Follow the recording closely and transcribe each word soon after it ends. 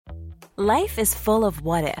Life is full of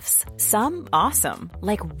what-ifs. Some awesome,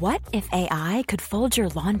 like what if AI could fold your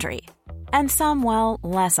laundry? And some, well,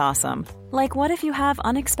 less awesome, like what if you have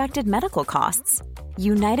unexpected medical costs?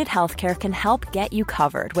 United Healthcare can help get you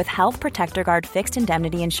covered with Health Protector Guard fixed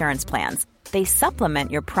indemnity insurance plans. They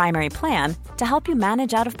supplement your primary plan to help you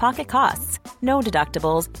manage out-of-pocket costs. No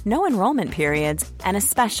deductibles, no enrollment periods, and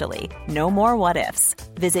especially no more what-ifs.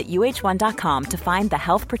 Visit UH1.com to find the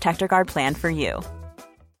Health Protector Guard plan for you.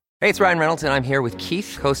 Hey, it's Ryan Reynolds, and I'm here with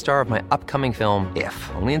Keith, co-star of my upcoming film,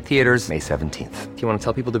 If, only in theaters May 17th. Do you want to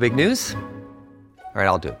tell people the big news? All right,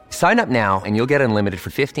 I'll do it. Sign up now and you'll get unlimited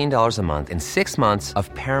for $15 a month and 6 months of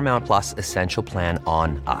Paramount Plus Essential Plan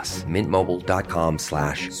on us.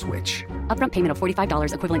 MintMobile.com/switch. Upfront payment of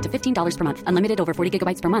 $45 equivalent to $15 per month. Unlimited over 40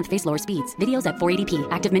 gigabytes per month. Face lower speeds. Videos at 480p.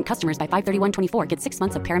 Active Mint customers by 531.24 get 6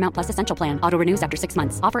 months of Paramount Plus Essential Plan. Auto renews after 6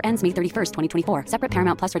 months. Offer ends May 31st, 2024. Separate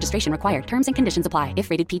Paramount Plus registration required. Terms and conditions apply if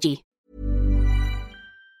rated PG.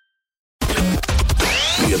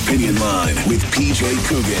 The Opinion Line with PJ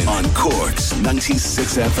Coogan on Cork's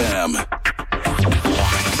 96 FM.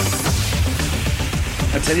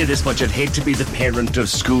 I'll tell you this much, I'd hate to be the parent of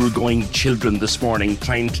school-going children this morning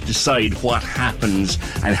trying to decide what happens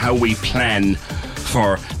and how we plan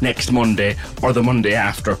for next Monday or the Monday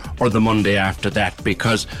after or the Monday after that,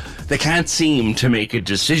 because they can't seem to make a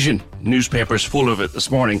decision. Newspapers full of it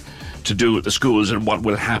this morning to do with the schools and what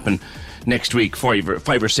will happen next week.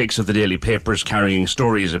 Five or six of the daily papers carrying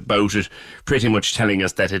stories about it, pretty much telling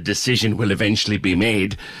us that a decision will eventually be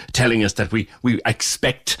made, telling us that we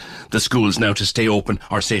expect the schools now to stay open,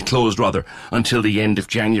 or stay closed rather, until the end of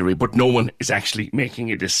January, but no one is actually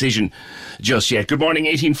making a decision just yet. Good morning.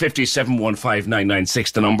 1850 715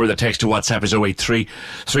 996 the number. The text to WhatsApp is 083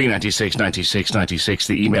 396 96 96.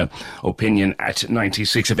 The email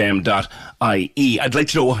opinion@96fm.ie. I'd like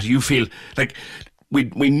to know what you feel like.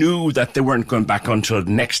 We knew that they weren't going back until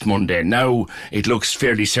next Monday. Now it looks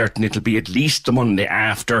fairly certain it'll be at least the Monday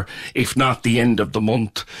after, if not the end of the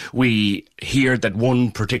month. We hear that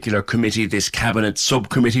one particular committee, this cabinet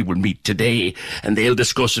subcommittee, will meet today, and they'll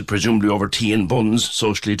discuss it presumably over tea and buns,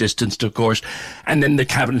 socially distanced of course, and then the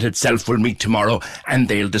cabinet itself will meet tomorrow and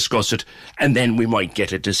they'll discuss it, and then we might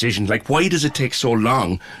get a decision. Like, why does it take so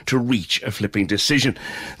long to reach a flipping decision?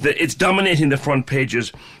 It's dominating the front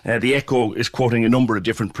pages. The Echo is quoting a number of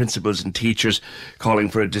different principals and teachers calling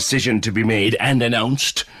for a decision to be made and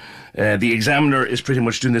announced. The Examiner is pretty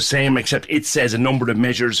much doing the same, except it says a number of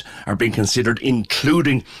measures are being considered,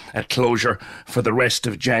 including a closure for the rest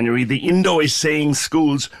of January. The Indo is saying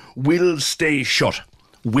schools will stay shut,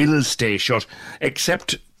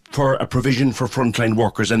 except for a provision for frontline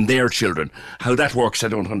workers and their children. How that works, I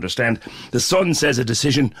don't understand. The Sun says a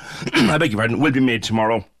decision, I beg your pardon, will be made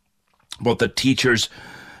tomorrow, but the teachers'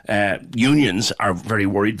 unions are very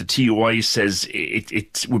worried. The TUI says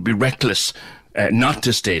it would be reckless not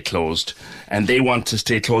to stay closed, and they want to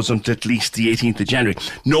stay closed until at least the 18th of January.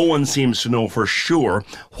 No one seems to know for sure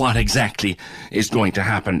what exactly is going to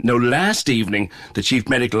happen. Now, last evening, the Chief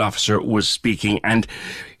Medical Officer was speaking, and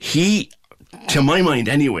he, to my mind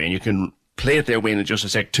anyway, and you can play it their way in just a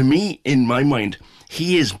sec, to me, in my mind,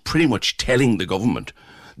 he is pretty much telling the government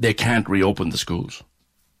they can't reopen the schools.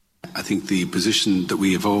 I think the position that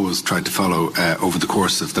we have always tried to follow over the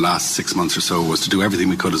course of the last 6 months or so was to do everything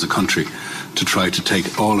we could as a country to try to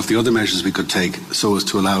take all of the other measures we could take so as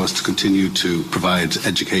to allow us to continue to provide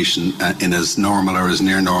education in as normal or as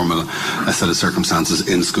near normal a set of circumstances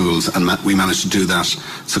in schools. And we managed to do that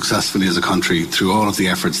successfully as a country through all of the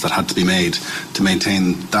efforts that had to be made to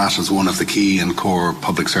maintain that as one of the key and core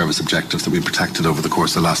public service objectives that we protected over the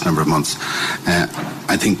course of the last number of months.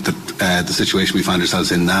 I think that the situation we find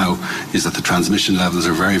ourselves in now is that the transmission levels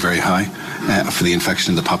are very, very high for the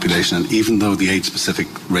infection in the population, and even though the age-specific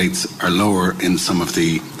rates are lower in some of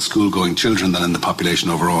the school-going children than in the population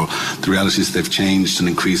overall, the reality is they've changed and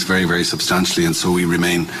increased very, very substantially, and so we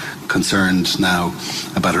remain concerned now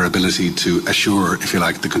about our ability to assure, if you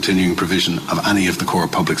like, the continuing provision of any of the core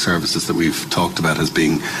public services that we've talked about as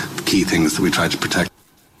being the key things that we try to protect.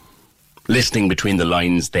 Listening between the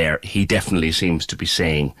lines there, he definitely seems to be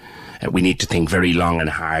saying we need to think very long and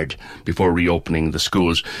hard before reopening the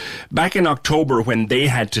schools. Back in October, when they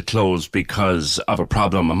had to close because of a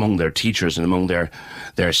problem among their teachers and among their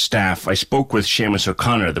staff, I spoke with Seamus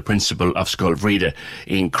O'Connor, the principal of Scoilbhreada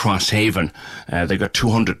in Crosshaven. They've got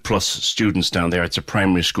 200 plus students down there. It's a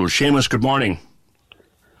primary school. Seamus, good morning.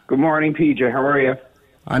 Good morning, PJ. How are you?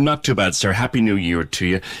 I'm not too bad, sir. Happy New Year to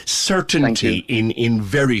you. Certainty in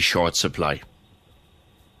very short supply.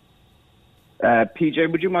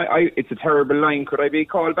 PJ, would you mind? It's a terrible line. Could I be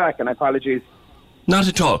called back? And apologies. Not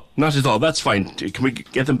at all. Not at all. That's fine. Can we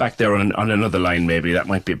get them back there on another line, maybe? That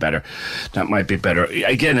might be better.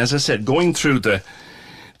 Again, as I said, going through the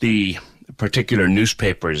particular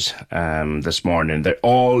newspapers this morning, they're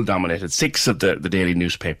all dominated. 6 of the daily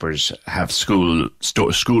newspapers have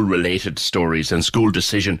school-related stories and school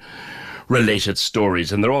decision-related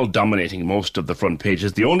stories, and they're all dominating most of the front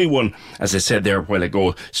pages. The only one, as I said there a while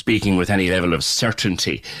ago, speaking with any level of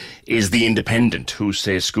certainty, is The Independent, who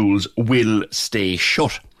say schools will stay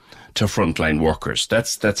shut to frontline workers.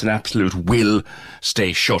 That's an absolute will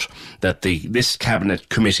stay shut. That this cabinet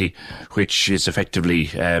committee, which is effectively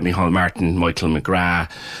Micheál Martin, Michael McGrath,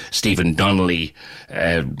 Stephen Donnelly,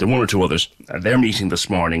 the one or two others, they're meeting this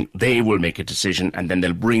morning. They will make a decision, and then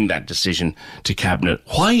they'll bring that decision to cabinet.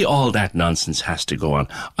 Why all that nonsense has to go on,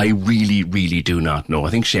 I really, really do not know.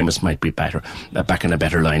 I think Seamus might be back in a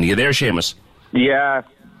better line. Are you there, Seamus? Yeah,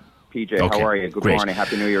 PJ, Okay, how are you? Good great. morning.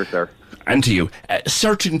 Happy New Year, sir. And to you.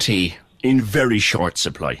 Certainty in very short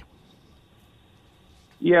supply.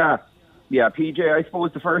 Yeah, PJ, I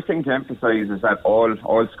suppose the first thing to emphasise is that all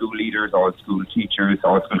school leaders, all school teachers,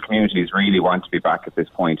 all school communities really want to be back at this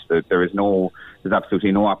point. There's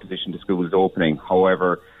absolutely no opposition to schools opening.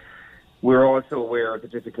 However, we're also aware of the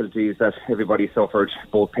difficulties that everybody suffered,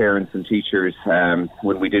 both parents and teachers,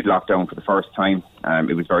 when we did lock down for the first time.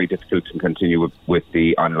 It was very difficult to continue with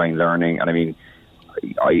the online learning. And I mean,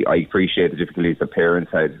 I appreciate the difficulties that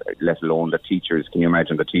parents had, let alone the teachers. Can you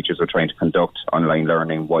imagine the teachers were trying to conduct online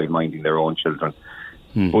learning while minding their own children?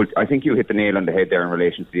 But I think you hit the nail on the head there in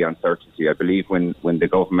relation to the uncertainty. I believe when the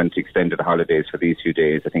government extended the holidays for these few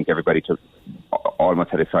days, I think everybody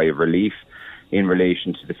almost had a sigh of relief in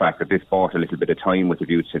relation to the fact that this bought a little bit of time with a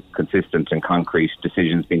view to consistent and concrete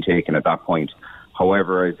decisions being taken at that point.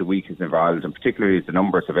 However, as the week has evolved, and particularly as the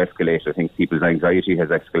numbers have escalated, I think people's anxiety has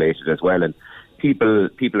escalated as well. And people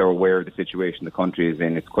are aware of the situation the country is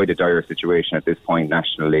in. It's quite a dire situation at this point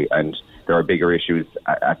nationally, and there are bigger issues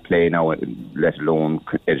at play now, let alone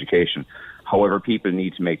education. However, people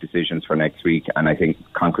need to make decisions for next week, and I think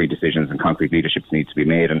concrete decisions and concrete leaderships need to be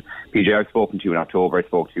made. And PJ, I've spoken to you in October. I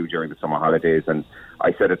spoke to you during the summer holidays, and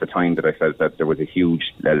I said at the time that I felt that there was a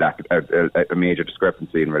huge a major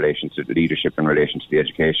discrepancy in relation to the leadership in relation to the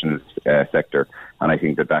education sector, and I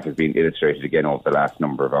think that has been illustrated again over the last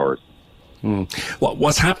number of hours.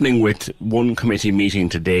 What's happening with one committee meeting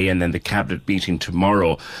today and then the cabinet meeting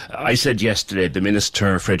tomorrow? I said yesterday the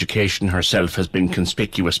Minister for Education herself has been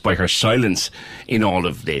conspicuous by her silence in all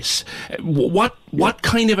of this. What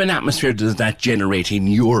kind of an atmosphere does that generate in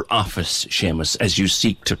your office, Seamus, as you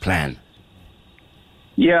seek to plan?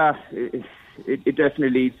 Yeah, it definitely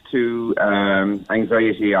leads to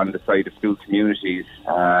anxiety on the side of school communities.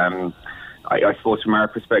 I suppose from our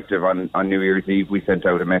perspective on New Year's Eve, we sent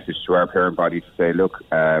out a message to our parent body to say, look,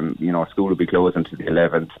 school will be closed until the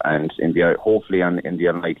 11th, and in the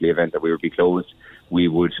unlikely event that we would be closed, we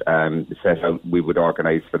would we would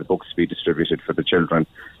organise for the books to be distributed for the children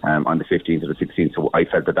on the 15th or the 16th. So I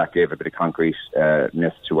felt that gave a bit of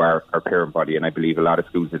concreteness to our parent body, and I believe a lot of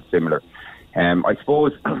schools did similar. I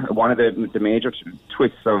suppose one of the major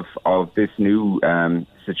twists of this new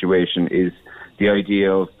situation is the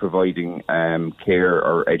idea of providing care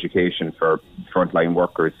or education for frontline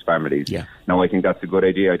workers' families. Yeah. Now, I think that's a good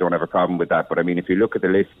idea. I don't have a problem with that. But, I mean, if you look at the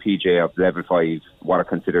list, PJ, of level 5, what are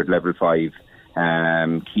considered level 5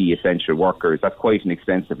 key essential workers, that's quite an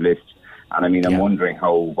extensive list. And, I mean, I'm wondering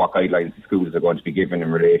what guidelines the schools are going to be given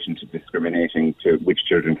in relation to discriminating to which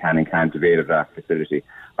children can and can't avail of that facility.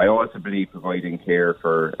 I also believe providing care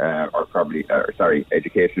for,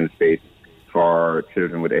 educational space for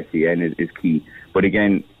children with SEN is key. But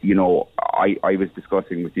again, I was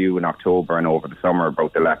discussing with you in October and over the summer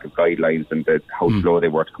about the lack of guidelines and how slow they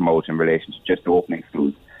were to come out in relation to just opening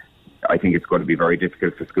schools. I think it's going to be very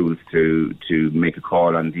difficult for schools to make a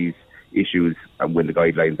call on these issues when the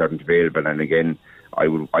guidelines aren't available. And again, I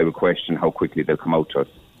would question how quickly they'll come out to us.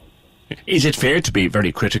 Is it fair to be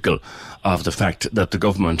very critical of the fact that the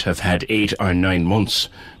government have had 8 or 9 months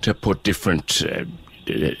to put different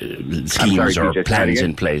schemes or plans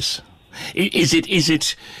in place? Is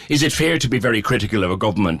it fair to be very critical of a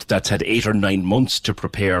government that's had 8 or 9 months to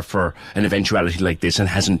prepare for an eventuality like this and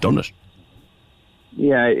hasn't done it?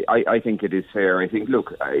 Yeah, I think it is fair. I think,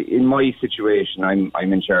 look, in my situation, I'm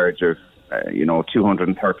in charge of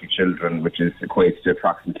 230 children, which equates to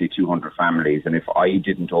approximately 200 families. And if I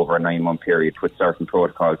didn't, over a 9-month period, put certain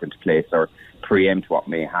protocols into place or preempt what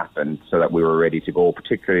may happen so that we were ready to go,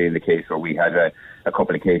 particularly in the case where we had a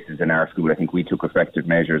couple of cases in our school, I think we took effective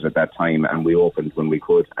measures at that time and we opened when we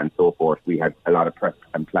could and so forth. We had a lot of prep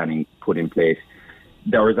and planning put in place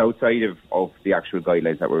that was outside of the actual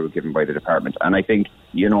guidelines that were given by the department. And I think,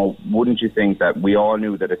 wouldn't you think that we all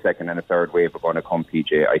knew that a second and a third wave were going to come,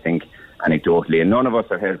 PJ? I think anecdotally, and none of us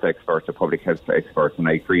are health experts or public health experts, and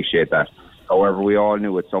I appreciate that. However, we all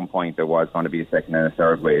knew at some point there was going to be a second and a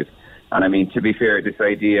third wave. And I mean, to be fair, this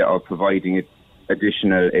idea of providing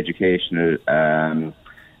additional educational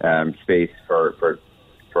space for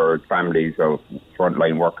families of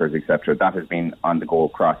frontline workers, etc., that has been on the go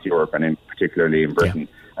across Europe and particularly in Britain. Yeah.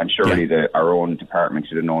 And surely our own department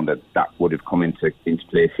should have known that would have come into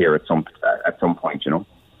place here at some point,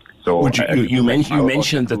 So you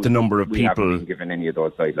mentioned that the number of people... We haven't been given any of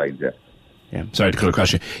those guidelines yet. Yeah, sorry to cut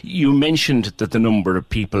across you. You mentioned that the number of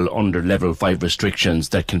people under level 5 restrictions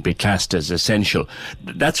that can be classed as essential,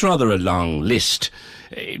 that's rather a long list.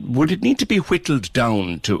 Would it need to be whittled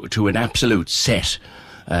down to an absolute set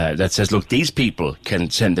that says, look, these people can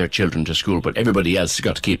send their children to school, but everybody else has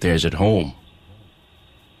got to keep theirs at home?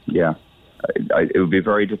 Yeah, it would be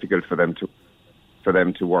very difficult for them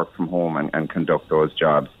to work from home and conduct those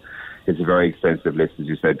jobs. It's a very extensive list, as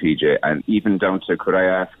you said, PJ, and even down to, could I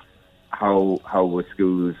ask, how with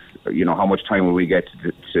schools, how much time will we get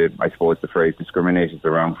to I suppose the phrase discriminate is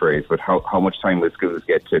the wrong phrase, but how much time will schools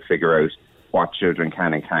get to figure out what children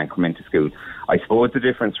can and can't come into school? I suppose the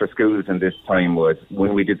difference for schools in this time was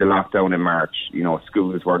when we did the lockdown in March,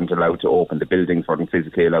 schools weren't allowed to open, the buildings weren't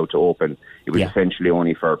physically allowed to open. It was essentially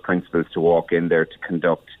only for principals to walk in there to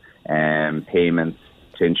conduct payments,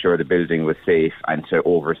 to ensure the building was safe and to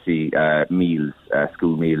oversee meals,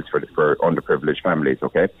 school meals for underprivileged families,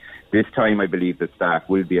 okay? This time, I believe that staff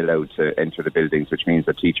will be allowed to enter the buildings, which means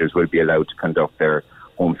that teachers will be allowed to conduct their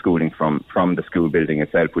homeschooling from the school building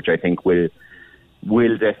itself, which I think will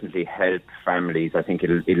definitely help families. I think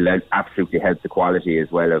it'll absolutely help the quality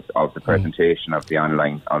as well of the presentation of the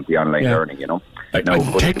online learning.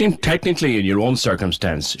 Technically, in your own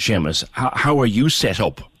circumstance, Seamus, how are you set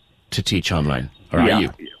up to teach online? Or are you?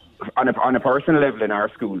 On a personal level in our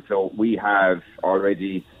school, so we have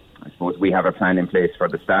already, I suppose we have a plan in place for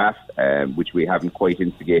the staff, which we haven't quite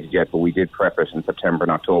instigated yet, but we did prep it in September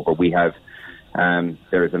and October. We have,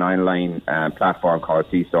 there is an online platform called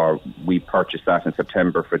Seesaw. We purchased that in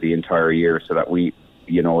September for the entire year so that we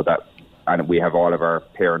have all of our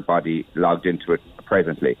parent body logged into it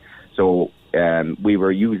presently. So we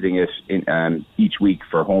were using it each week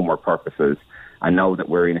for homework purposes. And now that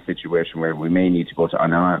we're in a situation where we may need to go to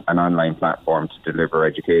an online platform to deliver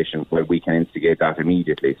education, where we can instigate that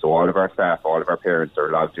immediately. So all of our staff, all of our parents are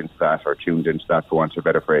logged into that or tuned into that, for want of a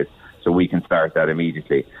better phrase. So we can start that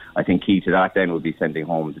immediately. I think key to that then would be sending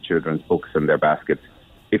home the children's books and their baskets.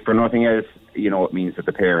 If for nothing else, it means that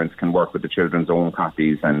the parents can work with the children's own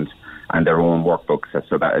copies and their own workbooks,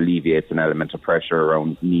 so that alleviates an element of pressure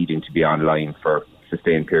around needing to be online for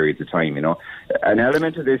sustained periods of time. An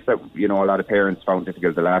element of this that a lot of parents found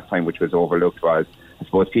difficult the last time, which was overlooked, was I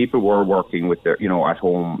suppose people were working with their at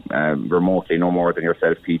home remotely, no more than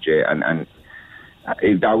yourself, PJ, and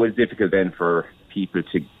that was difficult then for people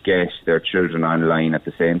to get their children online at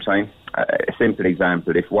the same time. A simple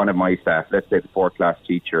example: if one of my staff, let's say the 4th class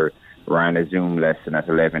teacher, ran a Zoom lesson at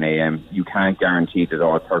 11 a.m, you can't guarantee that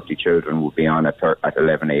all 30 children will be on at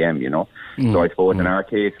 11 a.m, So I suppose in our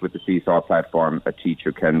case with the Seesaw platform, a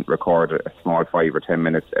teacher can record a small 5 or 10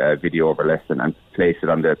 minutes video of a lesson and place it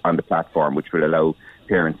on the platform, which will allow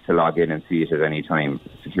parents to log in and see it at any time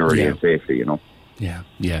securely and safely,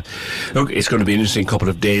 Yeah. Look, it's going to be an interesting couple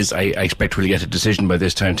of days. I expect we'll get a decision by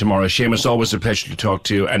this time tomorrow. Seamus, always a pleasure to talk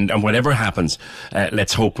to you. And whatever happens,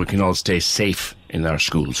 let's hope we can all stay safe in our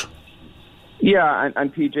schools. Yeah,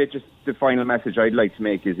 and PJ, just the final message I'd like to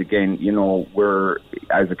make is, again, we're,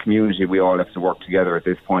 as a community, we all have to work together at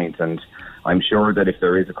this point, and I'm sure that if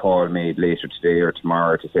there is a call made later today or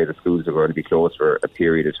tomorrow to say the schools are going to be closed for a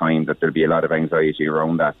period of time, that there'll be a lot of anxiety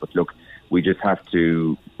around that. But look, we just have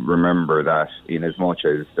to remember that in as much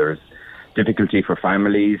as there's difficulty for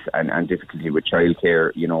families and difficulty with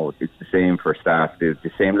childcare, it's the same for staff. There's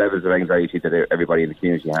the same levels of anxiety that everybody in the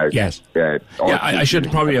community has. Yes. I should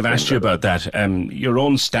probably have asked you about that. Your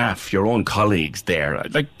own staff, your own colleagues there,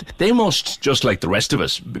 they must, just like the rest of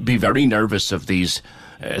us, be very nervous of these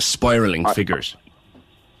spiralling figures.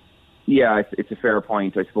 Yeah, it's a fair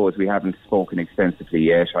point. I suppose we haven't spoken extensively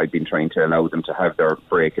yet. I've been trying to allow them to have their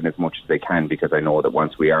break in as much as they can, because I know that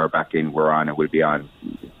once we are back in, we're on and we'll be on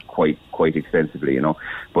quite extensively,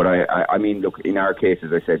 But I mean, look, in our case,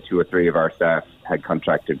 as I said, 2 or 3 of our staff had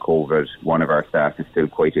contracted COVID. One of our staff is still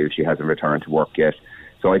quite ill. She hasn't returned to work yet.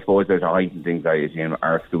 So I suppose there's a heightened anxiety in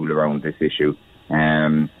our school around this issue.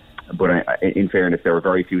 But in fairness, there are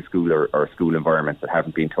very few school or school environments that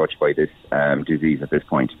haven't been touched by this disease at this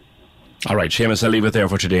point. All right, Seamus, I'll leave it there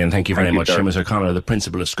for today, and thank you very much. Sir. Seamus O'Connor, the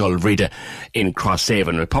principal of Scoil Bhríde in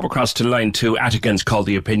Crosshaven. We'll pop across to line 2. Attican's called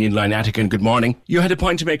the opinion line. Attican, good morning. You had a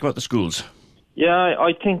point to make about the schools. Yeah,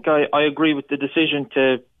 I think I agree with the decision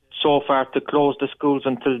to close the schools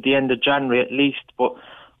until the end of January at least. But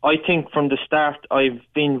I think from the start I've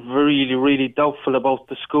been really, really doubtful about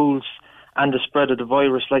the schools and the spread of the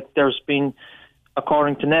virus. Like, there's been,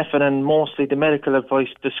 according to NPHET and mostly the medical advice,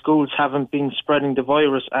 the schools haven't been spreading the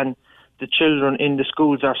virus and the children in the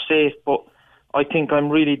schools are safe. But I think I'm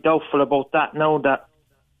really doubtful about that now, that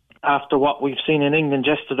after what we've seen in England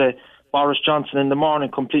yesterday, Boris Johnson in the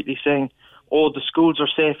morning completely saying, oh, the schools are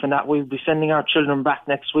safe and that we'll be sending our children back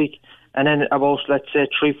next week. And then about, let's say,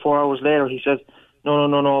 3-4 hours later, he says,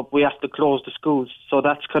 no, we have to close the schools. So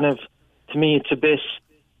that's kind of, to me, it's a bit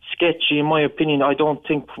sketchy in my opinion. I don't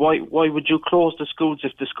think, why would you close the schools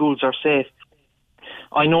if the schools are safe?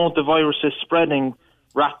 I know the virus is spreading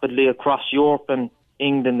rapidly across Europe and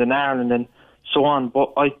England and Ireland and so on,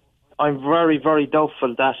 but I'm very, very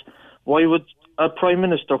doubtful that why would a Prime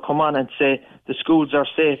Minister come on and say the schools are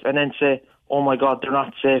safe and then say, oh my God, they're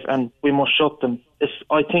not safe and we must shut them.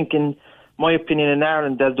 I think, in my opinion, in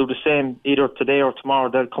Ireland they'll do the same either today or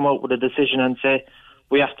tomorrow. They'll come out with a decision and say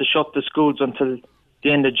we have to shut the schools until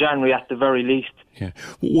the end of January at the very least. Yeah.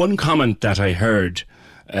 One comment that I heard,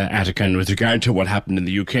 Attican, with regard to what happened in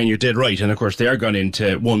the UK, and you did right, and of course they are gone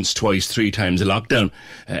into once, twice, 3 times a lockdown.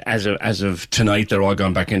 As of tonight, they're all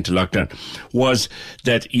gone back into lockdown. Was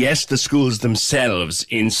that, yes, the schools themselves,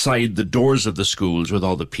 inside the doors of the schools, with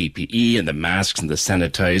all the PPE and the masks and the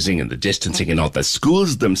sanitising and the distancing and all, the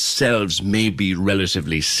schools themselves may be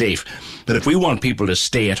relatively safe. But if we want people to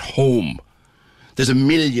stay at home, there's 1.5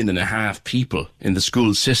 million people in the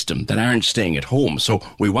school system that aren't staying at home. So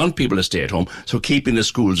we want people to stay at home. So keeping the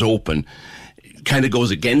schools open kind of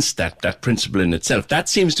goes against that principle in itself. That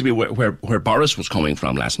seems to be where Boris was coming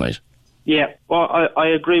from last night. Yeah, well, I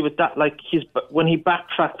agree with that. Like, when he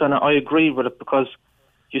backtracked on it, I agree with it, because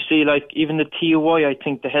you see, like, even the TUI, I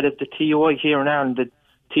think the head of the TUI here in Ireland, the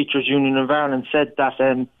Teachers Union of Ireland, said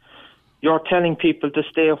that you're telling people to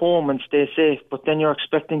stay home and stay safe, but then you're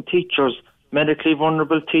expecting teachers, medically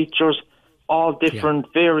vulnerable teachers, all different,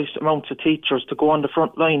 various amounts of teachers, to go on the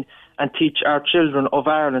front line and teach our children of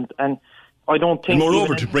Ireland. And I don't think... And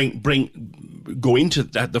moreover, to go into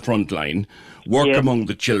the front line, work among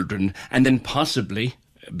the children, and then possibly,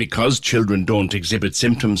 because children don't exhibit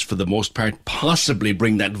symptoms for the most part, possibly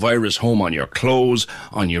bring that virus home on your clothes,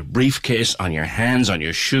 on your briefcase, on your hands, on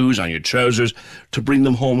your shoes, on your trousers, to bring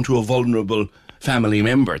them home to a vulnerable family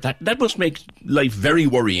member. That must make life very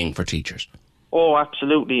worrying for teachers. Oh,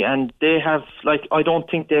 absolutely. And they have, like, I don't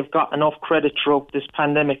think they've got enough credit throughout this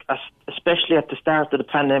pandemic, especially at the start of the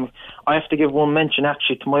pandemic. I have to give one mention,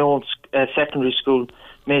 actually, to my old secondary school,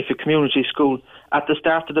 Mayfield Community School. At the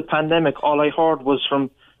start of the pandemic, all I heard was from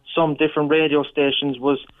some different radio stations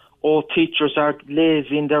was, oh, teachers are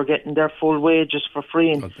lazy and they're getting their full wages for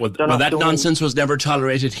free. And well, that nonsense was never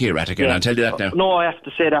tolerated here, Attican. I'll tell you that now. No, I have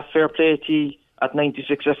to say that, fair play to you at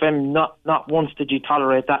 96 FM. Not once did you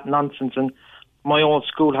tolerate that nonsense. And my old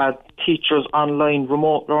school had teachers online,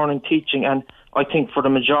 remote learning teaching, and I think for the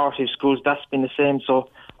majority of schools that's been the same. So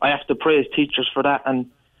I have to praise teachers for that, and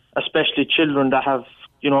especially children that have,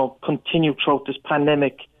 continued throughout this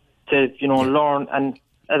pandemic to, learn, and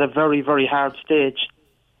at a very, very hard stage.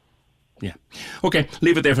 Yeah. Okay,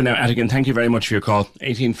 leave it there for now, Attican. Thank you very much for your call.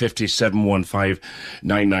 1850 715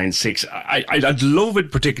 996. I'd love in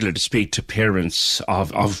particular to speak to parents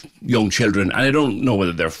of young children, and I don't know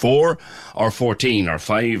whether they're 4 or 14 or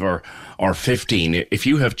 5 or 15. If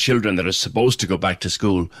you have children that are supposed to go back to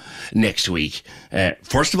school next week,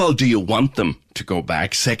 first of all, do you want them to go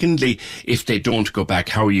back? Secondly, if they don't go back,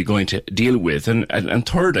 how are you going to deal with? And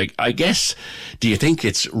third, I guess, do you think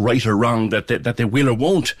it's right or wrong that they will or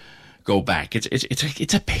won't go back?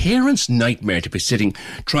 It's a parent's nightmare to be sitting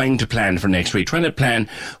trying to plan for next week, trying to plan,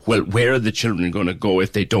 well, where are the children going to go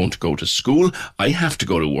if they don't go to school? I have to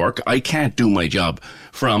go to work. I can't do my job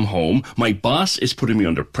from home. My boss is putting me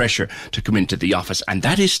under pressure to come into the office, and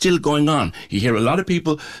that is still going on. You hear a lot of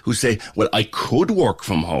people who say, well, I could work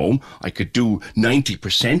from home. I could do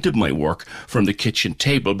 90% of my work from the kitchen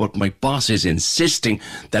table, but my boss is insisting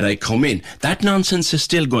that I come in. That nonsense is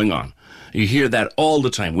still going on. You hear that all the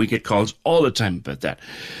time. We get calls all the time about that.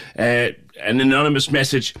 An anonymous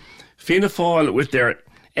message. Fianna Fáil, with their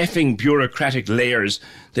effing bureaucratic layers,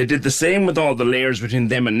 they did the same with all the layers between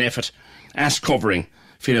them and NPHET. Ass covering.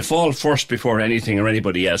 Fianna Fáil first before anything or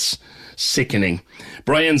anybody else. sickening.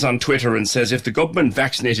 Brian's on Twitter and says, if the government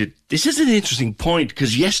vaccinated... This is an interesting point,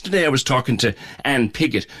 because yesterday I was talking to Anne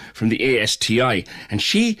Piggott from the ASTI, and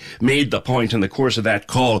she made the point in the course of that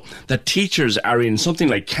call that teachers are in something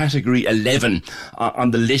like category 11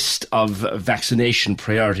 on the list of vaccination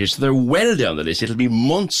priorities. So they're well down the list. It'll be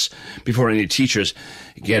months before any teachers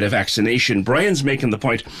get a vaccination. Brian's making the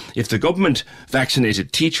point, if the government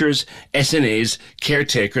vaccinated teachers, SNAs,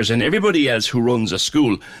 caretakers and everybody else who runs a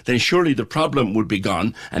school, then surely the problem would be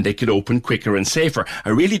gone and they could open quicker and safer. I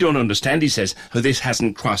really don't understand, he says, how this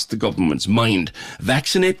hasn't crossed the government's mind.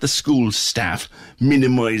 Vaccinate the school staff,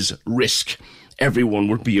 minimise risk. Everyone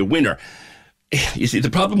would be a winner. You see, the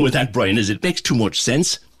problem with that, Brian, is it makes too much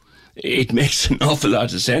sense. It makes an awful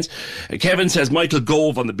lot of sense. Kevin says Michael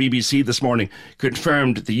Gove on the BBC this morning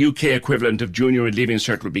confirmed the UK equivalent of junior and leaving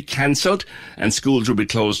cert will be cancelled and schools will be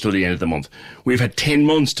closed till the end of the month. We've had 10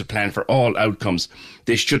 months to plan for all outcomes.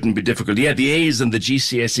 This shouldn't be difficult. Yeah, the A's and the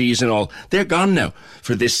GCSEs and all, they're gone now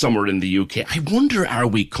for this summer in the UK. I wonder, are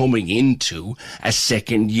we coming into a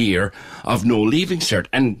second year of no leaving cert?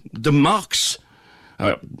 And the mocks...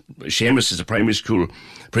 Seamus is a primary school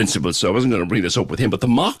principal, so I wasn't going to bring this up with him, but the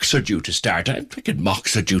mocks are due to start. I think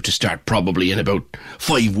mocks are due to start probably in about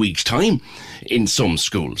 5 weeks' time in some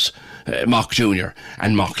schools. Mock junior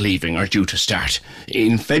and mock leaving are due to start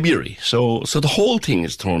in February. So the whole thing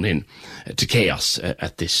is thrown in to chaos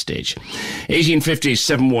at this stage. 1850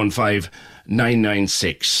 715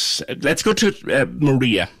 996. Let's go to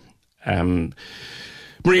Maria.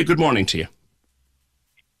 Maria, good morning to you.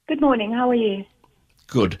 Good morning. How are you?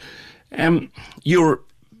 Good. You're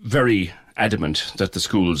very adamant that the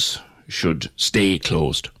schools should stay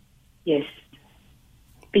closed. Yes.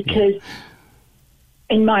 Because,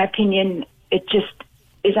 in my opinion, it just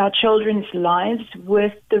is our children's lives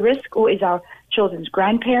worth the risk, or is our children's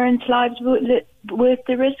grandparents' lives worth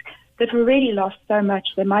the risk? That we've already lost so much,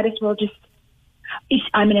 they might as well just...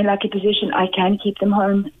 I'm in a lucky position. I can keep them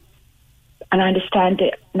home. And I understand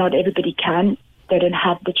that not everybody can. They don't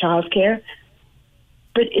have the childcare.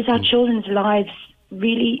 But is our children's lives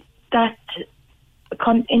really that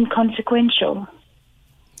inconsequential?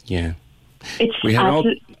 Yeah.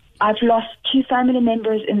 I've lost 2 family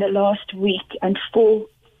members in the last week and 2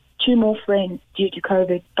 more friends due to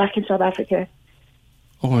COVID back in South Africa.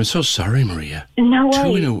 Oh, I'm so sorry, Maria. No way.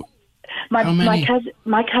 How many?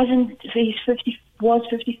 My cousin, was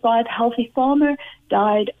 55, healthy farmer,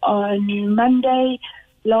 died on Monday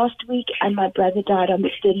last week, and my brother died on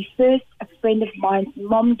the 31st. A friend of mine's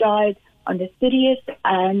mom died on the 30th,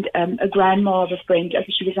 and a grandma of a friend,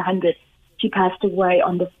 she was 100, she passed away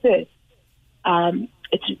on the 1st.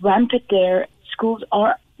 It's rampant there. Schools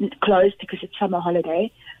are closed because it's summer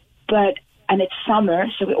holiday, and it's summer,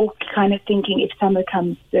 so we're all kind of thinking if summer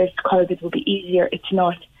comes, there's COVID will be easier. It's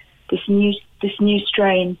not. This new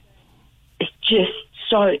strain is just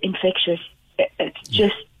so infectious.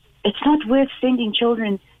 It's not worth sending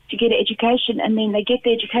children to get an education, and then they get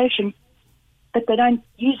the education, but they don't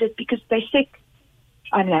use it because they're sick.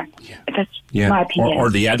 I don't know. That's my opinion. Or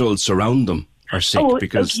the adults around them are sick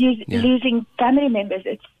because... losing family members.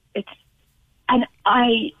 And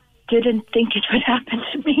I didn't think it would happen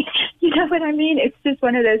to me. You know what I mean? It's just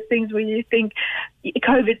one of those things where you think,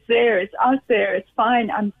 COVID's there, it's out there, it's fine,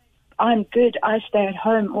 I'm good, I stay at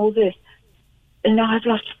home, all this. And now I've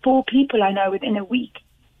lost 4 people I know within a week.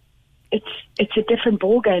 It's a different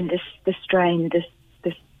ballgame, this strain, this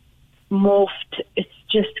morphed. It's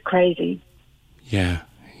just crazy. Yeah.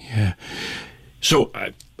 So,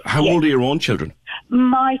 how old are your own children?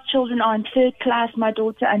 My children are in 3rd class, my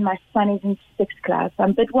daughter, and my son is in 6th class. I'm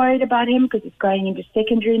a bit worried about him because he's going into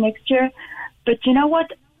secondary next year. But you know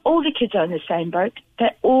what? All the kids are in the same boat.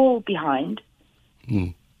 They're all behind.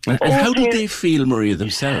 And how do they feel, Maria,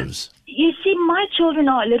 themselves? You see, my children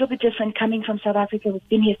are a little bit different coming from South Africa. We've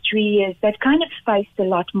been here 3 years. They've kind of faced a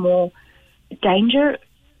lot more danger,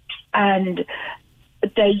 and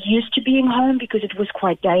they used to being home because it was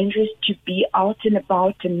quite dangerous to be out and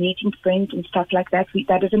about and meeting friends and stuff like that.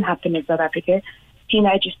 That doesn't happen in South Africa.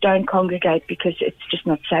 Teenagers don't congregate because it's just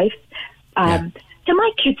not safe. So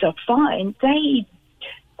my kids are fine. They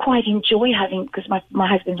quite enjoy having, because my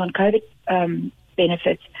husband's on COVID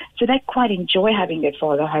benefits, so they quite enjoy having their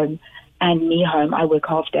father home and me home. I work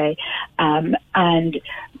half day, and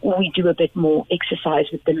we do a bit more exercise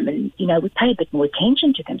with them, and we pay a bit more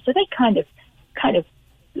attention to them. So they kind of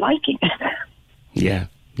liking it. Yeah.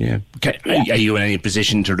 Okay. Are you in any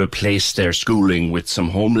position to replace their schooling with some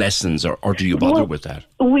home lessons, or do you bother with that?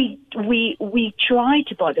 We try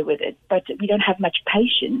to bother with it, but we don't have much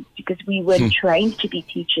patience because we weren't trained to be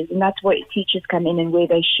teachers, and that's where teachers come in and where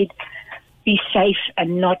they should be safe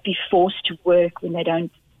and not be forced to work when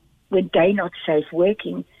they're not safe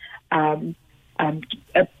working.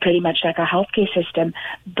 Pretty much like a healthcare system,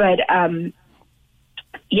 but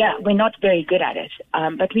we're not very good at it.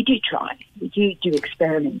 But we do try. We do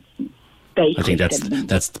experiments. I think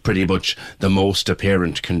that's pretty much the most a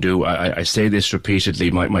parent can do. I say this repeatedly.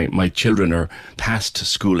 My children are past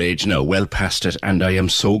school age now, well past it, and I am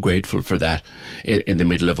so grateful for that in the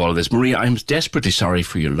middle of all of this. Maria, I'm desperately sorry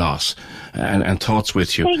for your loss, and thoughts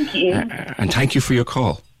with you. Thank you. And thank you for your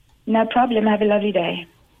call. No problem. Have a lovely day.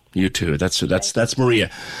 You too. That's Maria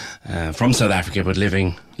from South Africa, but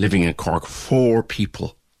living in Cork. 4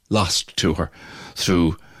 people lost to her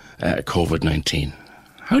through COVID-19.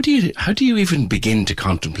 How do you even begin to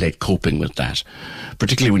contemplate coping with that,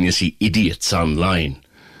 particularly when you see idiots online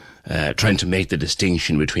trying to make the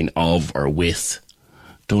distinction between of or with?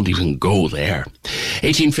 Don't even go there.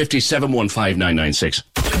 1850 715 996.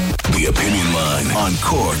 The Opinion Line on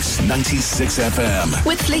Cork's 96 FM.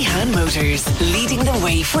 With Lehan Motors, leading the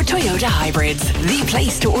way for Toyota hybrids. The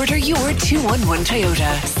place to order your 211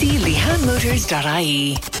 Toyota. See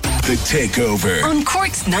lehanmotors.ie. The Takeover. On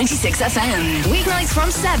Cork's 96 FM. Weeknights from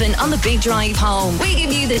 7 on the Big Drive home. We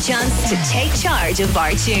give you the chance to take charge of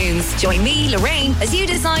our tunes. Join me, Lorraine, as you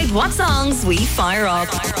decide what songs we fire up.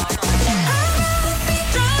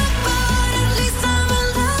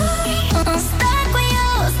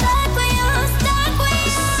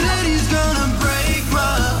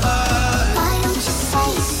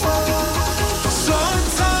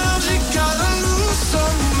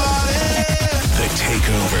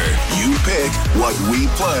 You pick what we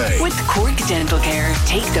play. With Cork Dental Care,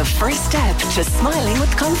 take the first step to smiling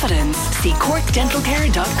with confidence. See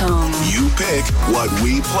corkdentalcare.com. You pick what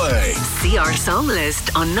we play. See our song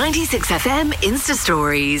list on 96FM Insta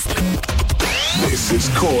Stories. This is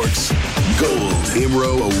Cork's Gold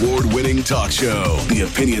IMRO award-winning talk show. The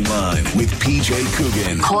Opinion Line with PJ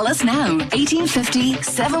Coogan. Call us now, 1850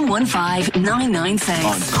 715 996.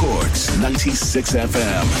 On Cork's 96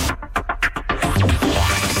 FM.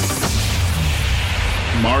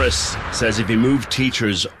 Morris says if you move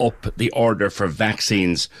teachers up the order for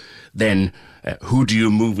vaccines, then who do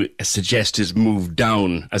you suggest is moved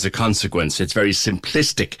down as a consequence? It's very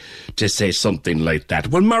simplistic to say something like that.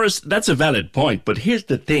 Well, Morris, that's a valid point, but here's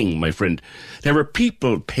the thing, my friend. There are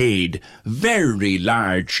people paid very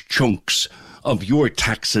large chunks of your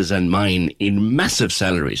taxes and mine in massive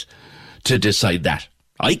salaries to decide that.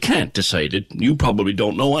 I can't decide it. You probably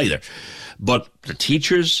don't know either. But the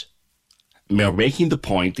teachers are making the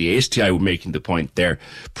point, the ASTI were making the point, they're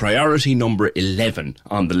priority number 11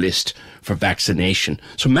 on the list for vaccination.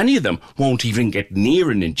 So many of them won't even get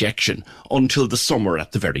near an injection until the summer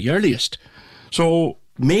at the very earliest. So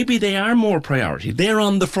maybe they are more priority. They're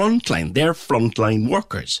on the front line. They're frontline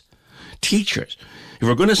workers. Teachers. If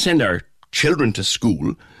we're going to send our children to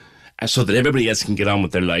school so that everybody else can get on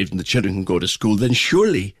with their lives and the children can go to school, then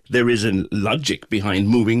surely there is a logic behind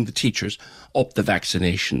moving the teachers up the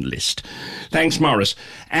vaccination list. Thanks, Morris.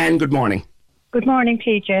 And good morning. Good morning,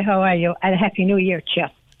 PJ. How are you? And Happy New Year to you.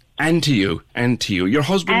 And to you. And to you. Your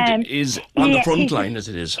husband is on the front line, as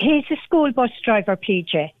it is. He's a school bus driver,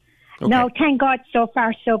 PJ. Okay. Now, thank God, so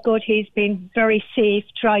far so good. He's been very safe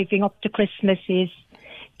driving up to Christmas. He's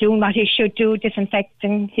doing what he should do,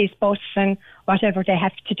 disinfecting his bus and whatever they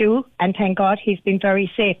have to do. And thank God he's been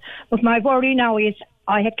very safe. But my worry now is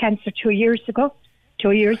I had cancer 2 years ago.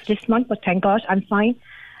 2 years this month, but thank God I'm fine.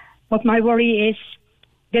 But my worry is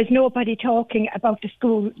there's nobody talking about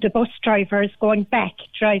the bus drivers going back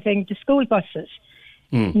driving the school buses.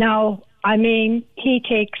 Now, I mean, he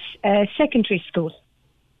takes secondary school.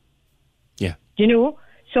 Yeah. You know?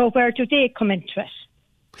 So where do they come into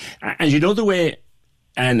it? And you know the way,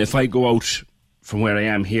 and if I go out from where I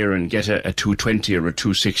am here and get a 220 or a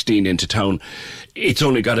 216 into town, it's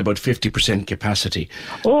only got about 50% capacity.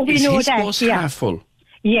 Oh, we know his that, bus yeah. half full?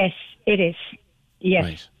 Yes, it is. Yes,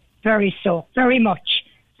 right. Very so. Very much.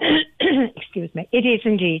 Excuse me. It is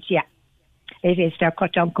indeed, yeah. It is. They're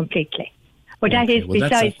cut down completely. But that is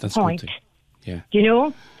besides the point. Yeah. You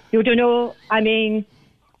know? You don't know, I mean,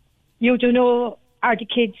 you don't know, are the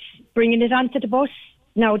kids bringing it onto the bus?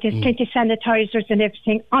 Now, there's plenty of sanitisers and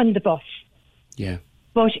everything on the bus. Yeah.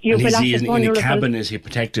 But you and will is have he to in a cabin? Is he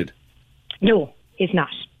protected? No, he's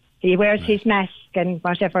not. He wears his mask and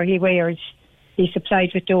whatever he wears, he's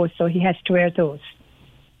supplied with those, so he has to wear those.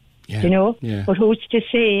 Yeah. You know? Yeah. But who's to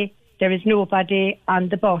say there is nobody on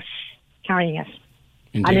the bus carrying it?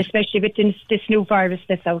 Indeed. And especially with this new virus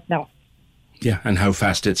that's out now. Yeah, and how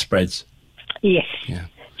fast it spreads. Yes. Yeah.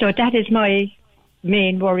 So that is my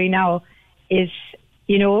main worry now is,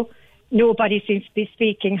 you know, nobody seems to be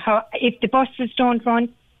speaking. How if the buses don't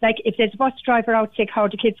run, like if there's a bus driver out sick, how are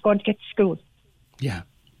the kids going to get to school? Yeah.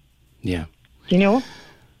 You know?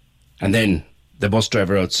 And then the bus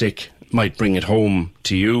driver out sick might bring it home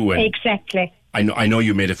to you. And exactly. I know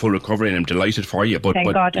you made a full recovery and I'm delighted for you, but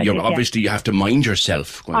obviously you have to mind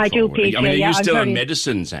yourself going forward. I do, PJ. I mean, are you still on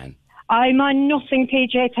medicines, Anne? I'm on nothing,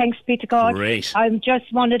 PJ, thanks be to God. Great. I'm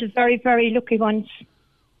just one of the very, very lucky ones.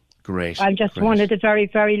 Great. I'm just one of the very,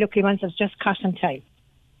 very lucky ones that's just cut and tie.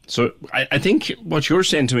 So I think what you're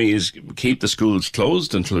saying to me is keep the schools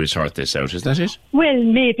closed until we sort this out. Is that it? Well,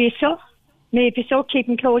 maybe so. Maybe so. Keep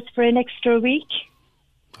them closed for an extra week.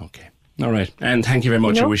 Okay. All right. And thank you very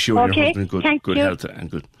much. I wish you and your husband good health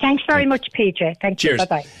and good. Thanks very much, PJ. Thank Cheers. you.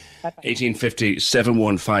 Bye-bye. 1850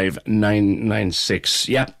 715 996.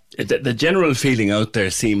 Yeah. The general feeling out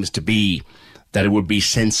there seems to be that it would be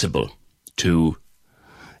sensible to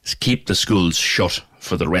keep the schools shut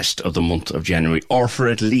for the rest of the month of January, or for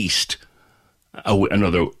at least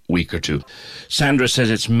another week or two. Sandra says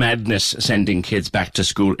it's madness sending kids back to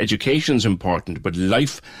school. Education's important, but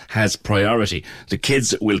life has priority. The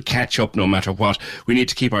kids will catch up no matter what. We need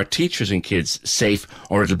to keep our teachers and kids safe,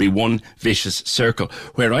 or it'll be one vicious circle.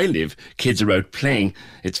 Where I live, kids are out playing.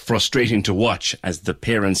 It's frustrating to watch as the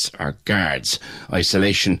parents are guards.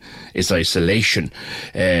 Isolation is isolation.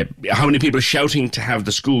 How many people shouting to have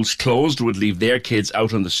the schools closed would leave their kids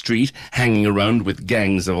out on the street, hanging around with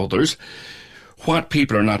gangs of others? What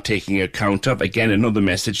people are not taking account of, again, another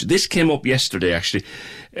message. This came up yesterday, actually.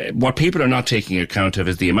 What people are not taking account of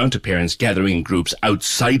is the amount of parents gathering in groups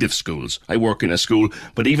outside of schools. I work in a school,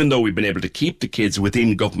 but even though we've been able to keep the kids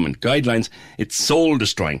within government guidelines, it's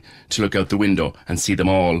soul-destroying to look out the window and see them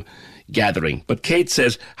all gathering. But Kate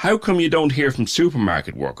says, how come you don't hear from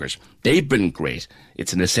supermarket workers? They've been great.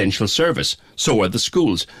 It's an essential service. So are the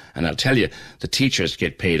schools. And I'll tell you, the teachers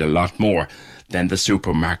get paid a lot more than the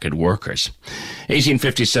supermarket workers.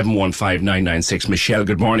 1850 715 996. Michelle,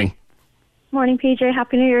 good morning. Morning, PJ.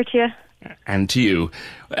 Happy New Year to you. And to you.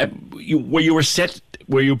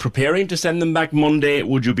 Were you preparing to send them back Monday?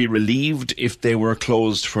 Would you be relieved if they were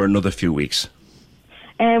closed for another few weeks?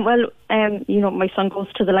 My son goes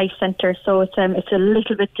to the Life Centre, so it's a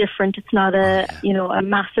little bit different. It's not a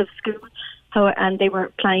massive school. And they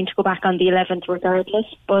were planning to go back on the 11th regardless.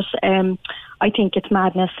 But I think it's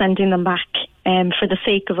madness sending them back for the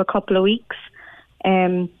sake of a couple of weeks,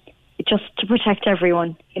 just to protect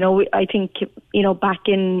everyone. I think, back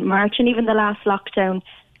in March and even the last lockdown,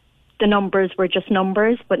 the numbers were just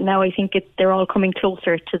numbers. But now I think they're all coming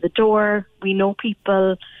closer to the door. We know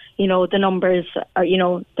people, the numbers are,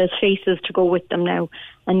 there's faces to go with them now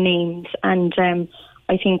and names. And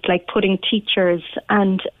I think like putting teachers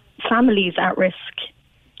and families at risk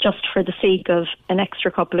just for the sake of an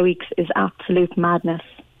extra couple of weeks is absolute madness.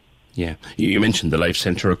 Yeah, you mentioned the Life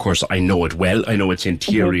Centre, of course. I know it well. I know its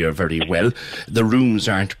interior very well. The rooms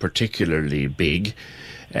aren't particularly big.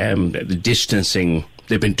 The distancing,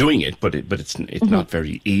 they've been doing it, but it's not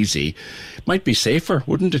very easy. Might be safer,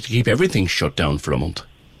 wouldn't it, to keep everything shut down for a month?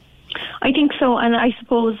 I think so, and I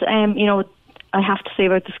suppose, I have to say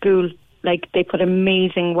about the school, like they put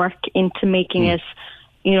amazing work into making it,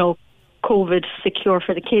 COVID secure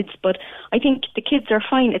for the kids. But I think the kids are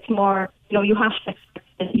fine. It's more, you have to expect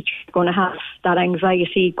the teacher going to have that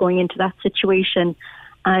anxiety going into that situation.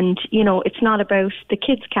 And, it's not about the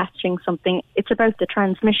kids catching something. It's about the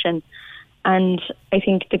transmission. And I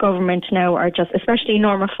think the government now are just, especially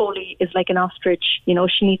Norma Foley is like an ostrich.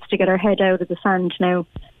 She needs to get her head out of the sand now.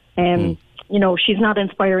 She's not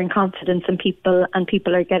inspiring confidence in people, and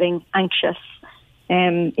people are getting anxious.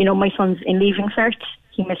 My son's in Leaving Cert.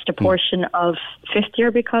 He missed a portion of fifth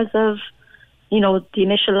year because of, the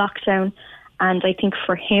initial lockdown. And I think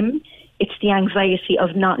for him, it's the anxiety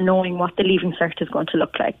of not knowing what the Leaving Cert is going to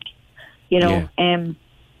look like.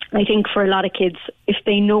 I think for a lot of kids, if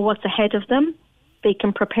they know what's ahead of them, they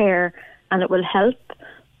can prepare and it will help.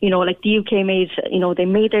 Like the UK they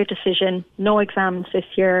made their decision, no exams this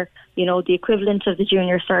year. The equivalent of the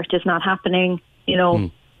junior cert is not happening.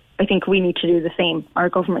 I think we need to do the same. Our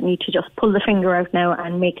government need to just pull the finger out now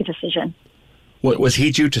and make a decision. Was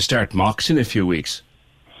he due to start mocks in a few weeks?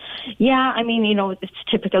 Yeah, it's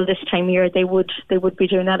typical this time of year. They would be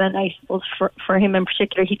doing that, and I suppose for him in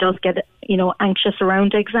particular, he does get anxious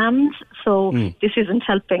around exams. So this isn't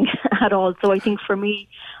helping at all. So I think for me,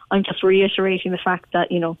 I'm just reiterating the fact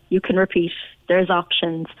that you can repeat. There's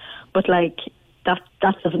options, but that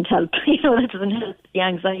doesn't help. That doesn't help the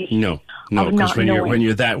anxiety. No, because when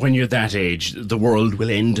you're that age, the world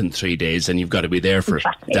will end in 3 days, and you've got to be there for it.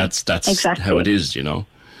 That's exactly how it is.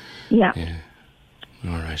 Yeah.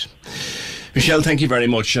 All right. Michelle, thank you very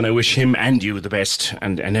much, and I wish him and you the best,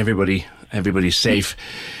 and everybody's safe.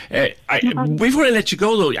 Before I let you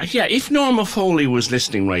go, though, if Norma Foley was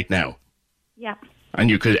listening right now, and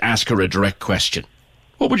you could ask her a direct question,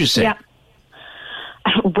 what would you say? Yeah.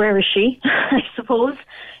 Where is she? I suppose.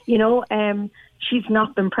 She's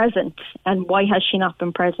not been present, and why has she not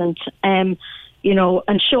been present? And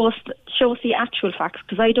show us the actual facts,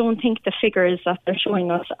 because I don't think the figures that they're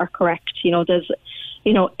showing us are correct.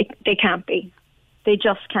 They can't be. They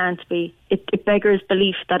just can't be. It beggars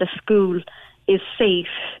belief that a school is safe,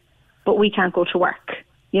 but we can't go to work.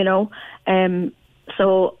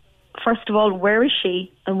 So first of all, where is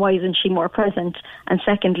she, and why isn't she more present? And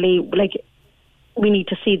secondly, we need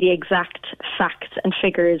to see the exact facts and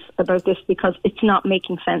figures about this, because it's not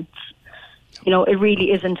making sense. It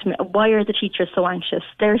really isn't. Why are the teachers so anxious?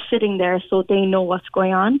 They're sitting there so they know what's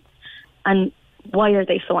going on. And why are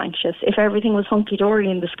they so anxious? If everything was hunky-dory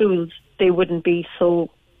in the schools, they wouldn't be so,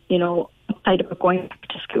 excited about going back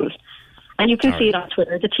to school. And you can see it on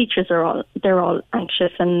Twitter. The teachers they're all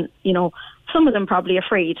anxious, and, some of them probably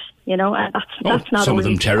afraid, and that's not some of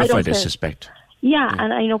them terrified, I say. suspect. Yeah,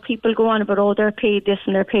 and I know people go on about, they're paid this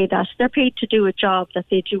and they're paid that. They're paid to do a job that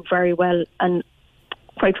they do very well, and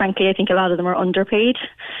quite frankly, I think a lot of them are underpaid,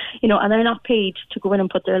 and they're not paid to go in and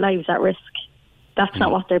put their lives at risk. That's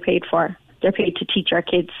not what they're paid for. They're paid to teach our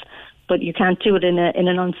kids, but you can't do it in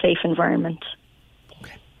an unsafe environment.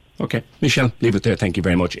 Okay. Michelle, leave it there. Thank you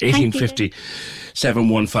very much. 1850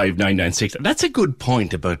 715 996. That's a good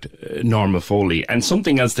point about Norma Foley. And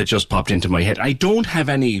something else that just popped into my head. I don't have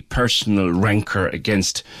any personal rancour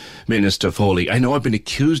against Minister Foley. I know I've been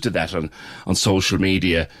accused of that on social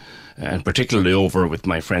media, and particularly over with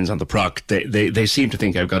my friends on the Proc. They seem to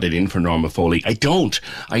think I've got it in for Norma Foley. I don't.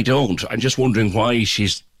 I'm just wondering why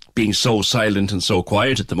she's being so silent and so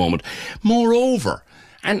quiet at the moment. Moreover,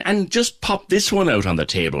 and just pop this one out on the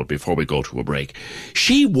table before we go to a break.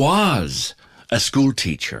 She was a school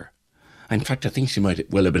teacher. In fact, I think she might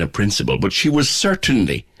well have been a principal, but she was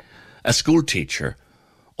certainly a school teacher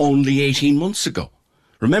only 18 months ago.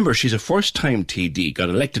 Remember, she's a first-time TD, got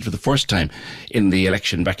elected for the first time in the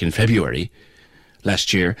election back in February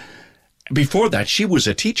last year. Before that, she was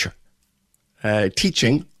a teacher,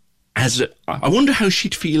 teaching as I wonder how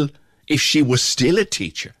she'd feel if she was still a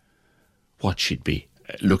teacher, what she'd be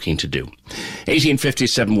looking to do. 1850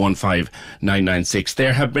 715 996.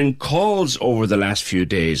 There have been calls over the last few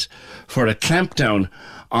days for a clampdown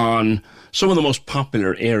on some of the most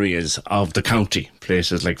popular areas of the county,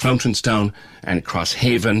 places like Fountainstown and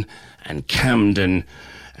Crosshaven and Camden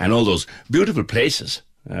and all those beautiful places,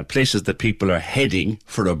 places that people are heading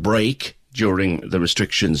for a break during the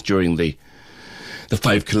restrictions, during the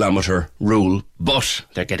 5-kilometre rule, but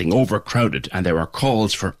they're getting overcrowded and there are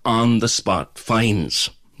calls for on-the-spot fines.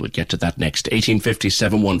 We'll get to that next. 1850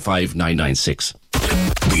 715 996.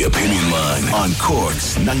 The Opinion Line on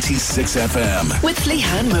Cork's 96 FM. With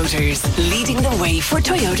Lehan Motors, leading the way for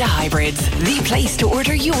Toyota hybrids. The place to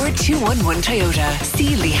order your 211 Toyota.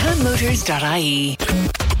 See lehanmotors.ie.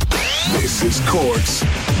 This is Cork's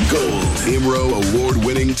Gold IMRO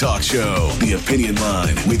award-winning talk show. The Opinion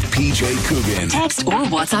Line with PJ Coogan. Text or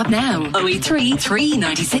WhatsApp now. 083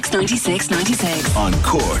 396 96 96. On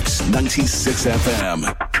Cork's 96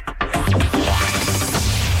 FM.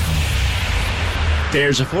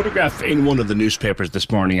 There's a photograph in one of the newspapers this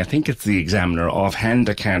morning. I think it's the Examiner. Offhand,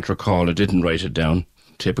 I can't recall. I didn't write it down.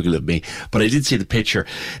 Typical of me. But I did see the picture.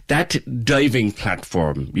 That diving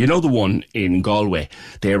platform, you know, the one in Galway,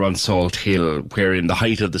 there on Salt Hill, where in the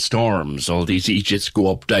height of the storms, all these Egypts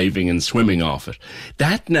go up diving and swimming off it.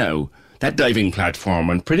 That diving platform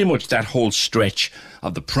and pretty much that whole stretch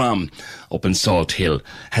of the prom up in Salt Hill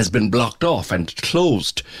has been blocked off and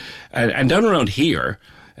closed. And down around here,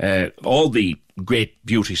 all the great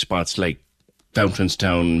beauty spots like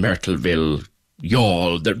Fountainstown, Myrtleville,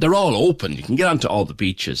 Youghal, they're all open. You can get onto all the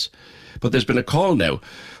beaches. But there's been a call now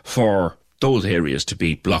for those areas to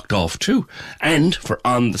be blocked off too, and for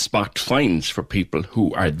on-the-spot fines for people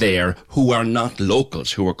who are there, who are not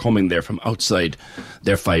locals, who are coming there from outside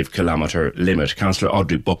their 5-kilometre limit. Councillor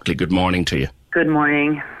Audrey Buckley, good morning to you. Good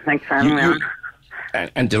morning. Thanks for having me on.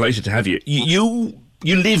 And delighted to have you. You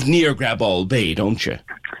live near Graball Bay, don't you?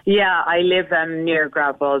 Yeah, I live near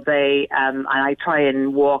Graball Bay, and I try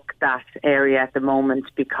and walk that area at the moment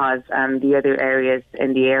because the other areas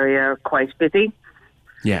in the area are quite busy.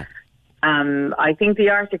 Yeah. I think the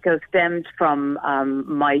article stemmed from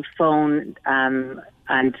my phone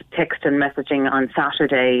and text and messaging on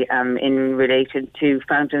Saturday in relation to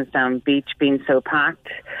Fountainstown Beach being so packed.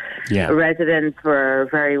 Yeah. Residents were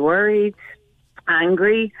very worried,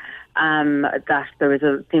 angry. that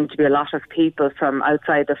there seemed to be a lot of people from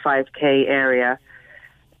outside the 5K area.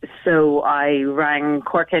 So I rang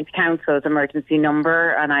Cork County Council's emergency number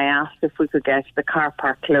and I asked if we could get the car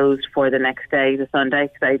park closed for the next day, the Sunday,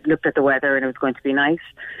 because I looked at the weather and it was going to be nice,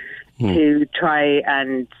 to try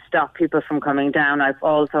and stop people from coming down. I've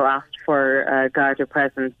also asked for a Garda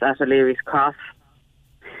presence at O'Leary's Cross.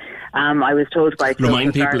 I was told by...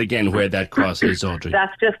 Remind people again where that cross is, Audrey.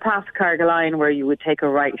 That's just past Carrigaline, where you would take a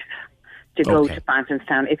right to go to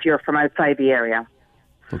Bantonstown if you're from outside the area.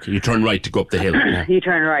 Okay, you turn right to go up the hill. Yeah. You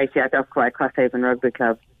turn right, up quite Crosshaven Rugby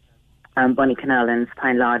Club, Bunny Canal and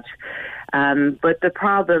Pine Lodge. But the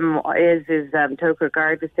problem is Togher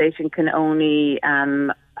Garda Station can only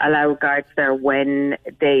allow guards there when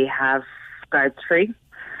they have guards free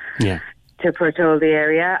to patrol the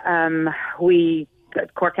area.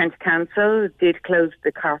 Cork County Council did close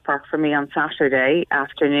the car park for me on Saturday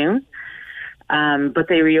afternoon, but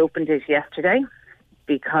they reopened it yesterday,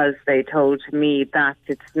 because they told me that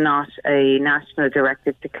it's not a national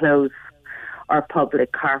directive to close our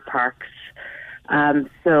public car parks.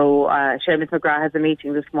 So Seamus McGrath has a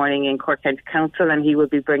meeting this morning in Cork County Council, and he will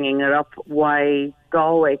be bringing it up why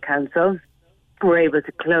Galway Council were able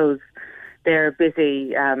to close their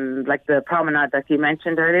busy, like the promenade that you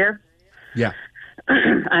mentioned earlier. Yeah.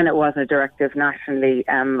 And it wasn't a directive nationally.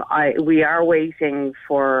 We are waiting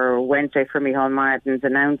for Wednesday for Micheál Martin's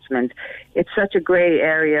announcement. It's such a grey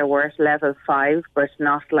area. We're at level 5, but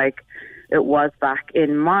not like it was back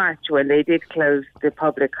in March when they did close the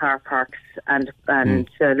public car parks and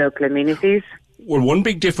local amenities. Well, one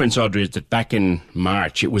big difference, Audrey, is that back in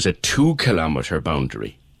March it was a 2-kilometre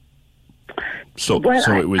boundary. So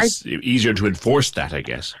it was easier to enforce that, I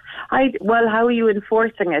guess. How are you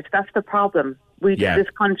enforcing it? That's the problem. This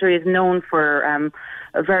country is known for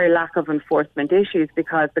a very lack of enforcement issues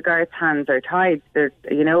because the guards' hands are tied.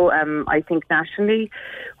 I think nationally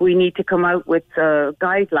we need to come out with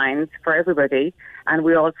guidelines for everybody and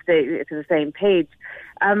we all stay to the same page.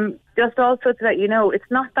 Just also to let you know, it's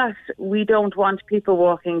not that we don't want people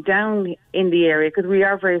walking down in the area, because we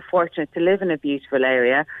are very fortunate to live in a beautiful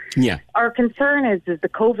area. Yeah. Our concern is the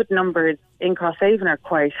COVID numbers in Crosshaven are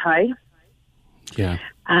quite high. Yeah.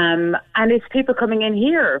 And it's people coming in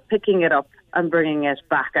here, picking it up and bringing it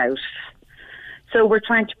back out. So we're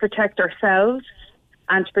trying to protect ourselves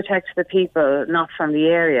and to protect the people not from the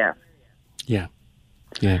area. Yeah.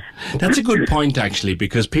 Yeah. That's a good point, actually,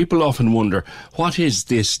 because people often wonder, what is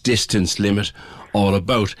this distance limit all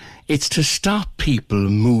about? It's to stop people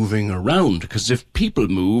moving around, because if people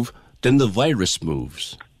move, then the virus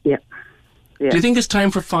moves. Yeah. Do you think it's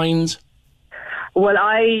time for fines? Well,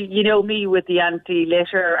 me with the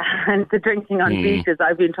anti-litter and the drinking on beaches,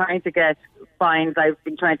 I've been trying to get fines. I've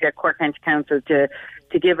been trying to get Cork County Council to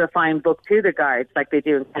give a fine book to the guards like they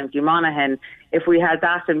do in County Monaghan. If we had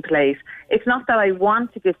that in place, it's not that I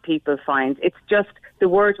want to give people fines. It's just the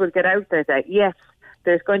word will get out there that, yes,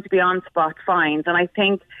 there's going to be on-spot fines. And I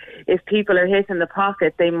think if people are hit in the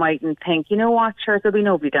pocket, they mightn't think, you know what, sure, there'll be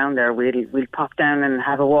nobody down there. We'll pop down and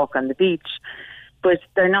have a walk on the beach. But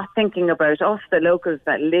they're not thinking about us, the locals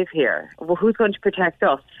that live here. Well, who's going to protect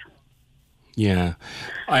us? Yeah,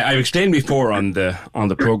 I've explained before on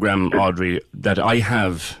the programme, Audrey, that I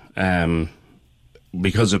have,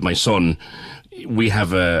 because of my son, we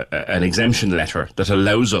have an exemption letter that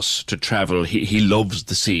allows us to travel. He loves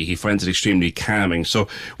the sea. He finds it extremely calming. So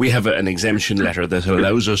we have an exemption letter that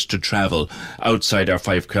allows us to travel outside our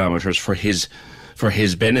 5 kilometres for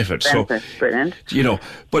his benefit. So, brilliant.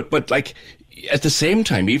 But like at the same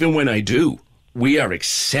time, even when I do, we are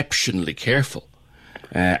exceptionally careful.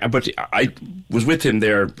 But I was with him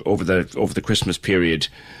there over the Christmas period.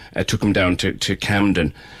 Took him down to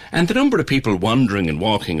Camden, and the number of people wandering and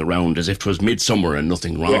walking around as if it was midsummer and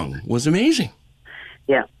nothing wrong was amazing.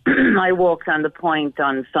 Yeah, I walked on the Point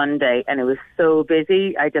on Sunday, and it was so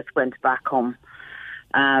busy. I just went back home,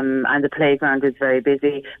 and the playground was very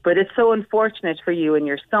busy. But it's so unfortunate for you and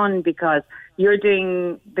your son because you're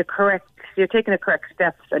taking the correct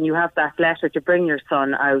steps, and you have that letter to bring your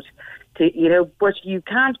son out. But you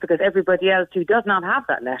can't because everybody else who does not have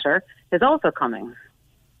that letter is also coming.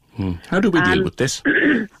 How do we deal with this?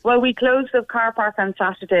 Well, we closed the car park on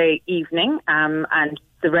Saturday evening, and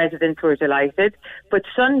the residents were delighted. But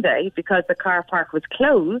Sunday, because the car park was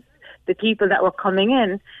closed, the people that were coming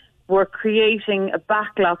in were creating a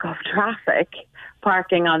backlog of traffic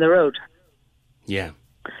parking on the road. Yeah.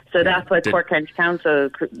 So that's why Cork County Council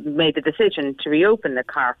made the decision to reopen the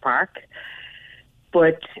car park.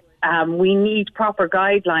 But We need proper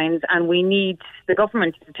guidelines, and we need the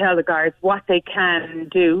government to tell the guards what they can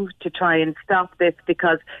do to try and stop this,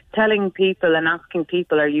 because telling people and asking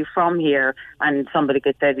people, are you from here? And somebody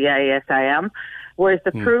could say, yeah, yes, I am. Whereas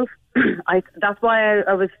the proof, that's why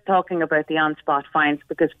I was talking about the on-spot fines,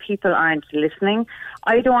 because people aren't listening.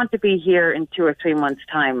 I don't want to be here in 2 or 3 months'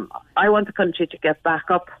 time. I want the country to get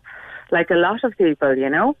back up like a lot of people, you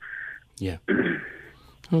know? Yeah.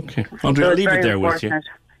 Okay. Andrea, I'll leave it there with you.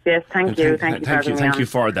 Yes, thank you. Thank you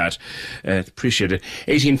for that. Appreciate it.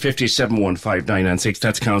 1850 715 996.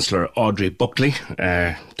 That's Councillor Audrey Buckley,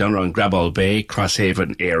 down around Graball Bay,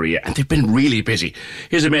 Crosshaven area. And they've been really busy.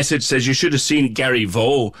 Here's a message, says, you should have seen Gary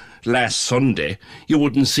Vaux last Sunday. You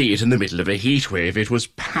wouldn't see it in the middle of a heat wave. It was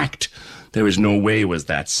packed. There is no way it was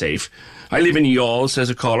that safe. I live in Youghal, says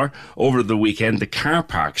a caller. Over the weekend, the car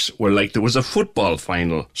parks were like there was a football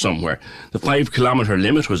final somewhere. The 5 kilometre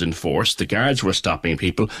limit was enforced. The guards were stopping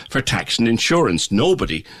people for tax and insurance.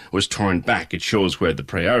 Nobody was turned back. It shows where the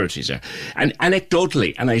priorities are. And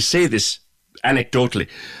anecdotally, and I say this anecdotally,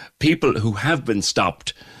 people who have been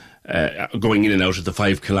stopped going in and out of the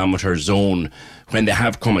 5 kilometre zone when they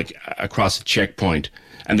have come across a checkpoint,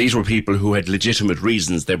 and these were people who had legitimate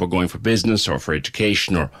reasons, they were going for business or for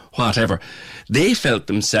education or whatever, they felt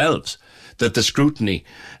themselves that the scrutiny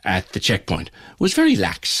at the checkpoint was very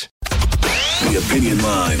lax. The Opinion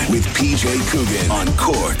Line with PJ Coogan on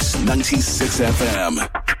Cork's 96 FM.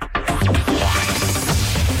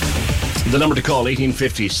 The number to call,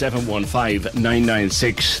 1850 715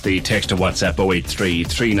 996. The text to WhatsApp, 083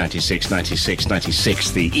 396 96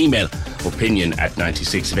 96. The email,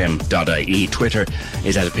 opinion@96fm.ie. Twitter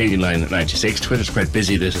is at opinionline96. Twitter's quite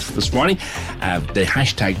busy this morning. The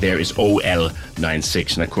hashtag there is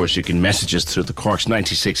OL96. And of course, you can message us through the Cork's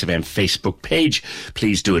 96FM Facebook page.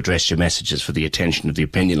 Please do address your messages for the attention of the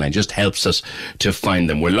Opinion Line. Just helps us to find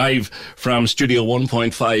them. We're live from Studio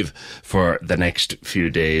 1.5 for the next few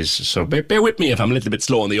days. So bear with me if I'm a little bit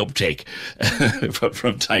slow on the uptake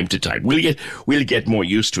from time to time. We'll get more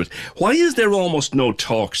used to it. Why is there almost no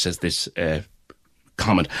talk, says this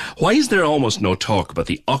comment, why is there almost no talk about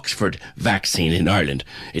the Oxford vaccine in Ireland?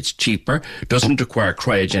 It's cheaper, doesn't require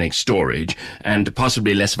cryogenic storage, and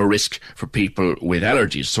possibly less of a risk for people with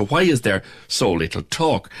allergies. So why is there so little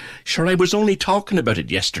talk? Sure, I was only talking about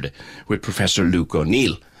it yesterday with Professor Luke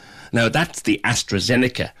O'Neill. Now, that's the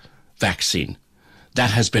AstraZeneca vaccine.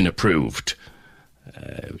 That has been approved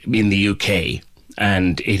in the UK,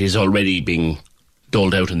 and it is already being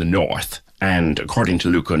doled out in the north. And according to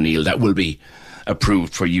Luke O'Neill, that will be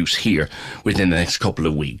approved for use here within the next couple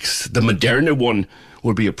of weeks. The Moderna one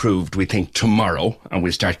will be approved, we think, tomorrow, and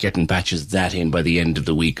we'll start getting batches of that in by the end of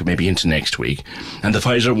the week, or maybe into next week. And the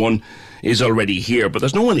Pfizer one is already here, but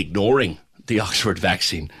there's no one ignoring the Oxford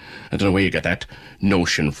vaccine. I don't know where you get that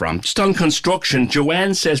notion from. Just on construction,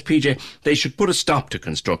 Joanne says, PJ, they should put a stop to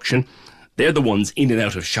construction. They're the ones in and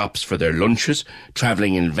out of shops for their lunches,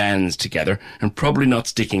 travelling in vans together, and probably not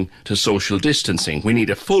sticking to social distancing. We need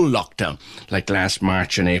a full lockdown, like last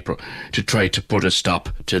March and April, to try to put a stop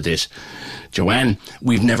to this. Joanne,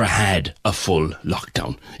 we've never had a full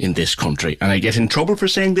lockdown in this country, and I get in trouble for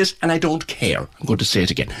saying this, and I don't care. I'm going to say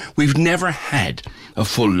it again. We've never had a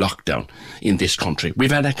full lockdown in this country.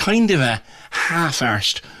 We've had a kind of a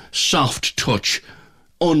half-arsed, soft touch,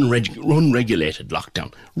 unregulated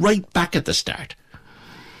lockdown, right back at the start.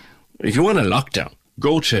 If you want a lockdown,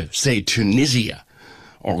 go to, say, Tunisia,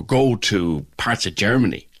 or go to parts of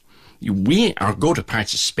Germany, or go to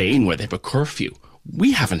parts of Spain where they have a curfew.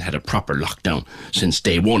 We haven't had a proper lockdown since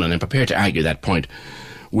day one, and I'm prepared to argue that point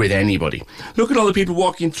with anybody. Look at all the people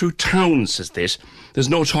walking through town, says this. There's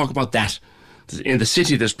no talk about that. In the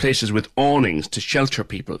city, there's places with awnings to shelter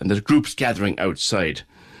people, and there's groups gathering outside.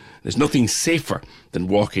 There's nothing safer than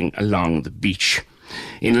walking along the beach.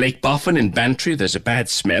 In Lake Boffin in Bantry, there's a bad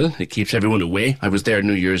smell. It keeps everyone away. I was there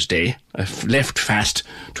New Year's Day. I left fast.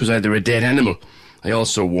 It was either a dead animal. I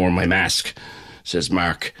also wore my mask, says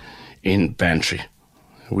Mark in Bantry.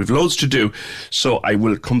 We've loads to do, so I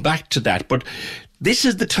will come back to that. But this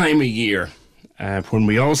is the time of year when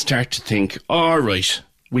we all start to think, all right,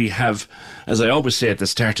 we have, as I always say at the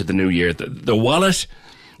start of the new year, the wallet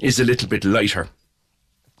is a little bit lighter.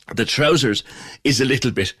 The trousers is a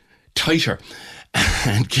little bit tighter.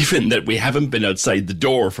 And given that we haven't been outside the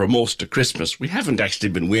door for most of Christmas, we haven't actually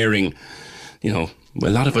been wearing, a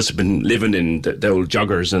lot of us have been living in the old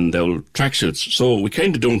joggers and the old tracksuits. So we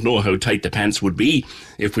kind of don't know how tight the pants would be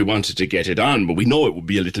if we wanted to get it on. But we know it would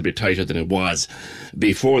be a little bit tighter than it was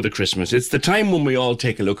before the Christmas. It's the time when we all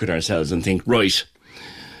take a look at ourselves and think, right,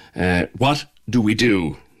 what do we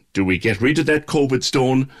do Do we get rid of that COVID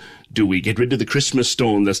stone? Do we get rid of the Christmas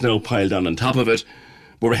stone that's now piled on top of it?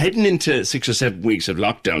 We're heading into 6 or 7 weeks of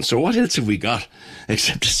lockdown, so what else have we got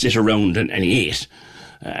except to sit around and eat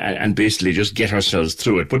and basically just get ourselves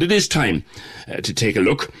through it? But it is time to take a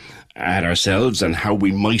look at ourselves and how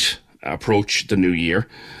we might approach the new year,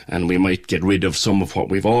 and we might get rid of some of what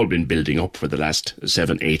we've all been building up for the last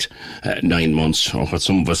 7, 8, 9 months, or what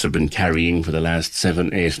some of us have been carrying for the last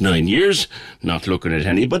 7, 8, 9 years, not looking at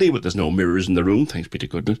anybody, but there's no mirrors in the room, thanks be to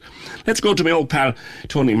goodness. Let's go to my old pal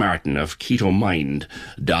Tony Martin of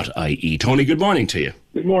KetoMind.ie. Tony, good morning to you.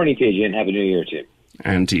 Good morning, PJ, and Happy New Year to you.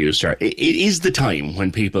 And to you, sir. It is the time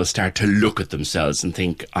when people start to look at themselves and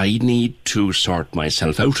think, I need to sort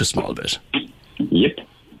myself out a small bit. Yep.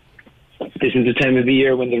 This is the time of the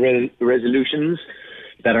year when the resolutions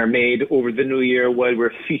that are made over the new year while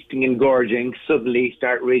we're feasting and gorging suddenly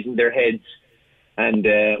start raising their heads. And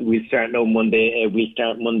we'll start now Monday, we'll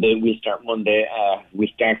start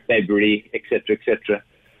February, etc., etc.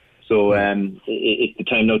 So it's the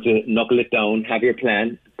time now to knuckle it down, have your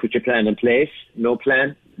plan, put your plan in place. No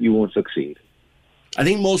plan, you won't succeed. I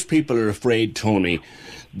think most people are afraid, Tony,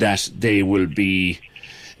 that they will be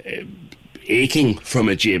aching from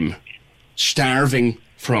a gym, starving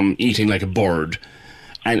from eating like a bird,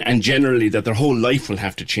 and generally that their whole life will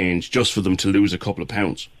have to change just for them to lose a couple of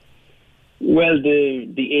pounds. Well,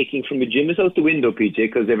 the aching from the gym is out the window, PJ,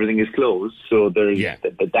 because everything is closed. So there's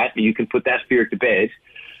that you can put that fear to bed.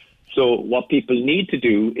 So what people need to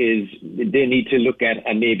do is they need to look at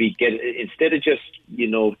and maybe get, instead of just,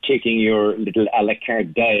 taking your little a la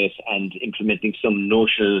carte diet and implementing some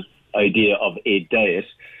notional idea of a diet,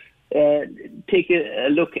 take a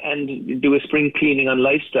look and do a spring cleaning on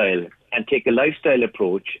lifestyle and take a lifestyle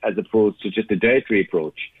approach as opposed to just a dietary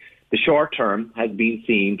approach. The short term has been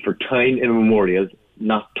seen for time immemorial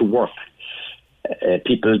not to work.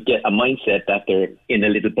 People get a mindset that they're in a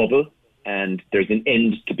little bubble and there's an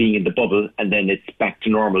end to being in the bubble, and then it's back to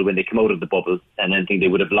normal when they come out of the bubble, and anything they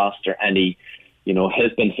would have lost or any,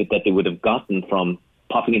 health benefit that they would have gotten from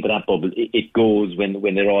popping into that bubble, it goes when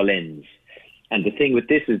it all ends. And the thing with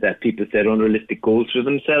this is that people set unrealistic goals for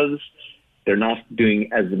themselves. They're not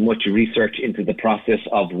doing as much research into the process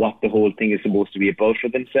of what the whole thing is supposed to be about for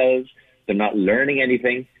themselves. They're not learning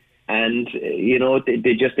anything. And,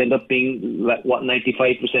 they just end up being like what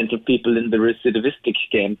 95% of people in the recidivistic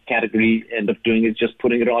category end up doing is just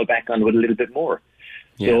putting it all back on with a little bit more.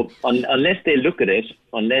 Yeah. So unless they look at it,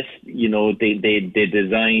 unless, they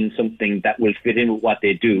design something that will fit in with what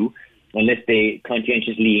they do, unless they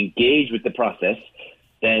conscientiously engage with the process,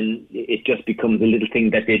 then it just becomes a little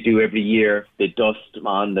thing that they do every year. They dust it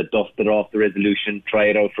off the resolution, try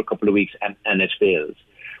it out for a couple of weeks, and it fails.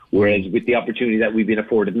 Whereas with the opportunity that we've been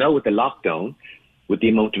afforded now with the lockdown, with the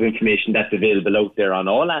amount of information that's available out there on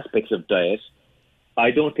all aspects of diet,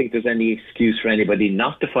 I don't think there's any excuse for anybody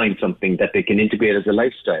not to find something that they can integrate as a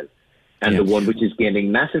lifestyle. And the one which is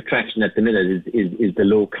gaining massive traction at the minute is the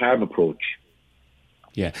low-carb approach.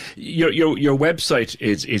 Yeah, your website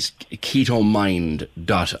is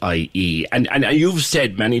KetoMind.ie, and you've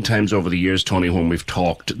said many times over the years, Tony, when we've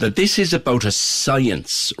talked, that this is about a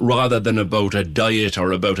science rather than about a diet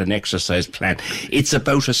or about an exercise plan. It's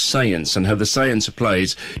about a science and how the science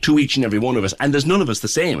applies to each and every one of us, and there's none of us the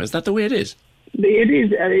same. Is that the way it is? It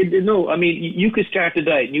is. No, I mean, you could start a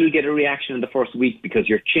diet and you'll get a reaction in the first week because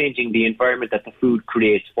you're changing the environment that the food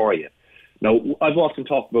creates for you. Now, I've often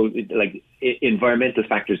talked about environmental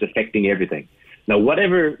factors affecting everything. Now,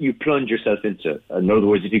 whatever you plunge yourself into, in other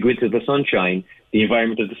words, if you go into the sunshine, the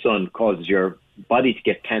environment of the sun causes your body to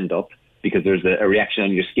get tanned up because there's a reaction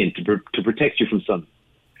on your skin to protect you from sun.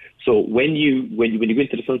 So when you go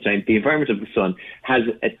into the sunshine, the environment of the sun has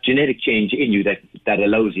a genetic change in you that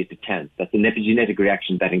allows you to tan. That's an epigenetic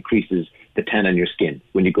reaction that increases the tan on your skin.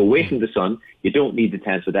 When you go away from the sun, you don't need the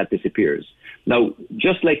tan, so that disappears. Now,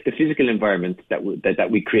 just like the physical environment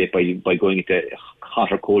that we create by going into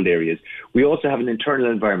hot or cold areas, we also have an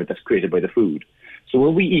internal environment that's created by the food. So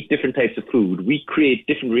when we eat different types of food, we create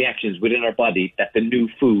different reactions within our body that the new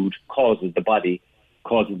food causes the body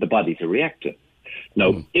to react to.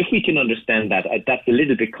 Now, if we can understand that, that's a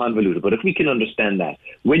little bit convoluted, but if we can understand that,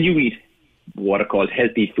 when you eat what are called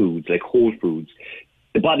healthy foods, like whole foods,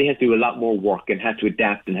 the body has to do a lot more work and has to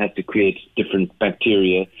adapt and has to create different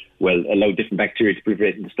bacteria, allow different bacteria to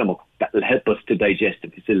proliferate in the stomach that will help us to digest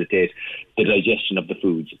and facilitate the digestion of the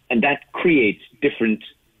foods. And that creates different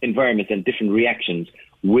environments and different reactions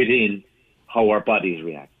within how our bodies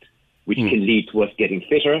react, which can lead to us getting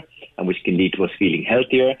fitter and which can lead to us feeling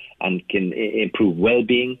healthier and can improve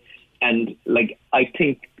well-being. And I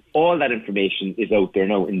think all that information is out there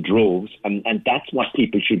now in droves, and that's what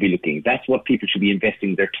people should be looking. That's what people should be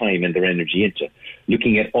investing their time and their energy into,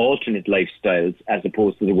 looking at alternate lifestyles as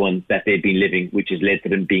opposed to the one that they've been living, which has led to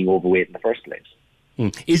them being overweight in the first place.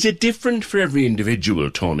 Is it different for every individual,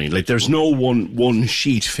 Tony? Like, there's no one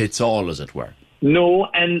sheet fits all, as it were? No,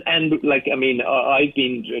 and like, I mean, I've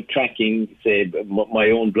been tracking, say, my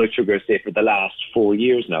own blood sugar, say, for the last 4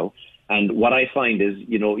 years now. And what I find is,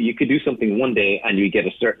 you know, you could do something one day and you get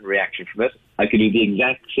a certain reaction from it. I could do the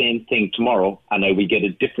exact same thing tomorrow and I will get a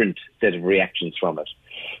different set of reactions from it.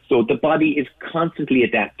 So the body is constantly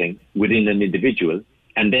adapting within an individual,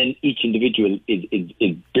 and then each individual is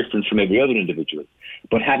different from every other individual.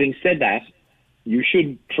 But having said that, you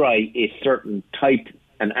should try a certain type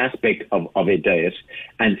and aspect of a diet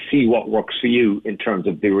and see what works for you in terms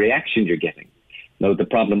of the reaction you're getting. Now, the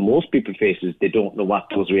problem most people face is they don't know what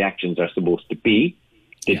those reactions are supposed to be.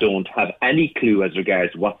 They don't have any clue as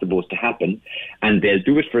regards what's supposed to happen, and they'll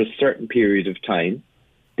do it for a certain period of time.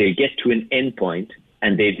 They get to an end point,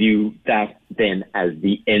 and they view that then as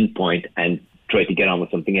the end point and try to get on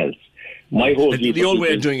with something else. My whole the old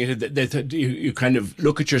way of doing it is you kind of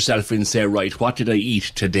look at yourself and say, right, what did I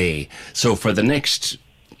eat today? So for the next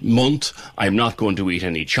month, I'm not going to eat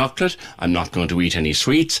any chocolate, I'm not going to eat any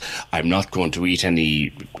sweets, I'm not going to eat any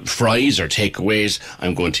fries or takeaways,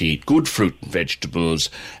 I'm going to eat good fruit and vegetables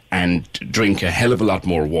and drink a hell of a lot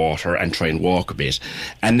more water and try and walk a bit.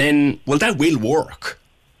 And then, well, that will work.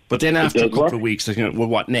 But then after a couple of weeks, well,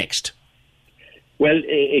 what next? Well,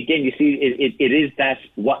 again, you see, it is that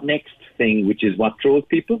what next thing which is what throws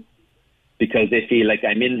people, because they feel like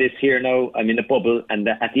I'm in this here now, I'm in a bubble, and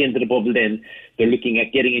at the end of the bubble then they're looking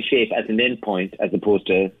at getting in shape as an end point as opposed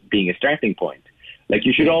to being a starting point. Like,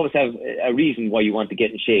 you should always have a reason why you want to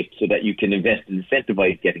get in shape so that you can invest and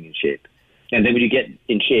incentivize getting in shape. And then when you get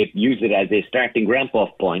in shape, use it as a starting ramp-off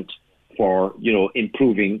point for, you know,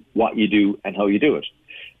 improving what you do and how you do it.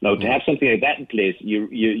 Now, to have something like that in place, you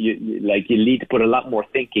need to put a lot more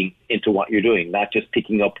thinking into what you're doing, not just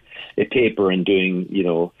picking up a paper and doing, you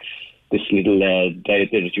know, this little diet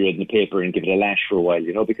that you read in the paper and give it a lash for a while,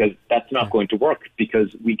 you know, because that's not going to work,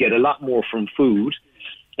 because we get a lot more from food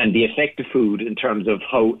and the effect of food in terms of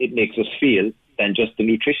how it makes us feel than just the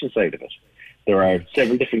nutrition side of it. There are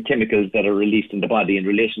several different chemicals that are released in the body in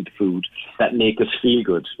relation to food that make us feel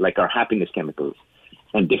good, like our happiness chemicals.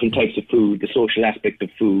 And different types of food, the social aspect of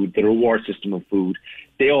food, the reward system of food,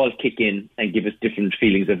 they all kick in and give us different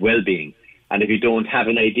feelings of well-being. And if you don't have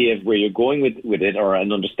an idea of where you're going with it, or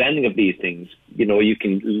an understanding of these things, you know, you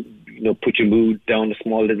can, you know, put your mood down a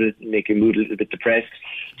small little bit, make your mood a little bit depressed.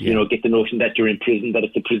 Yeah. You know, get the notion that you're in prison, that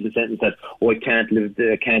it's a prison sentence, that, oh, I can't do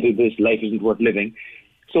this, life isn't worth living.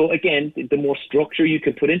 So again, the more structure you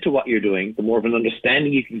can put into what you're doing, the more of an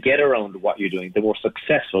understanding you can get around what you're doing, the more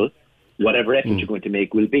successful whatever effort you're going to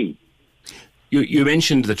make will be. You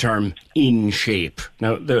mentioned the term in shape.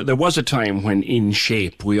 Now, there was a time when in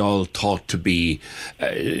shape we all thought to be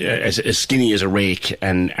as skinny as a rake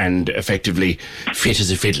and effectively fit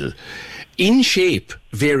as a fiddle. In shape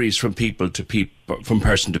varies from people to people, from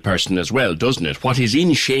person to person as well, doesn't it? What is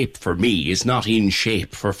in shape for me is not in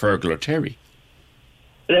shape for Fergal or Terry.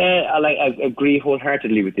 I agree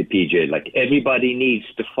wholeheartedly with you, PJ. Like, everybody needs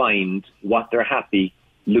to find what they're happy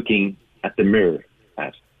looking at the mirror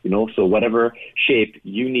at, you know, so whatever shape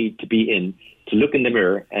you need to be in, to look in the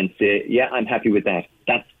mirror and say, yeah, I'm happy with that.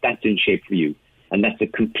 That's in shape for you. And that's a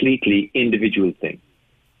completely individual thing.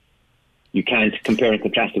 You can't compare and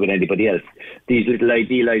contrast it with anybody else. These little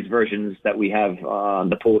idealized versions that we have on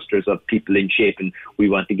the posters of people in shape and we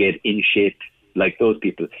want to get in shape like those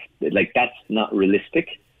people, like, that's not realistic.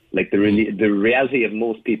 Like, the reality of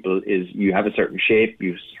most people is you have a certain shape,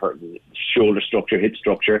 you have certain shoulder structure, hip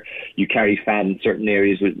structure, you carry fat in certain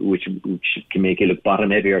areas which can make you look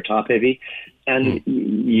bottom heavy or top heavy, and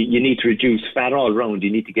you need to reduce fat all around.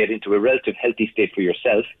 You need to get into a relative healthy state for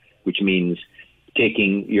yourself, which means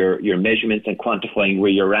taking your measurements and quantifying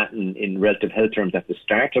where you're at in relative health terms at the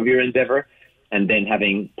start of your endeavour, and then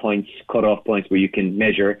having cut-off points where you can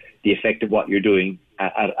measure the effect of what you're doing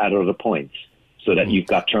at other points, so that you've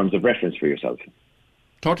got terms of reference for yourself.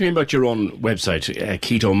 Talk to me about your own website,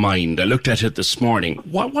 Keto Mind. I looked at it this morning.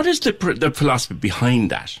 What is the philosophy behind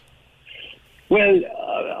that? Well,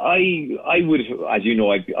 I would, as you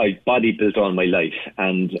know, I body built all my life,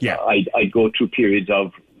 and I go through periods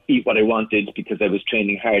of eat what I wanted because I was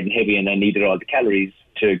training hard and heavy and I needed all the calories,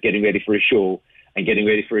 to getting ready for a show. And getting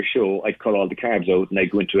ready for a show, I'd cut all the carbs out and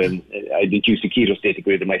I'd go into I'd induce a keto state to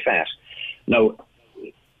get rid of my fat. Now,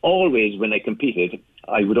 always when I competed,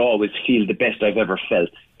 I would always feel the best I've ever felt.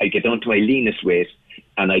 I'd get down to my leanest weight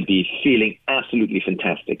and I'd be feeling absolutely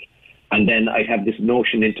fantastic. And then I'd have this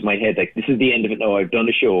notion into my head, like, this is the end of it now. I've done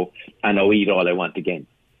a show, and I'll eat all I want again.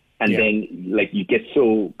 And then, like, you get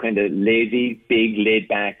so kind of lazy, big, laid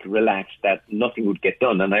back, relaxed that nothing would get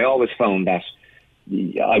done. And I always found that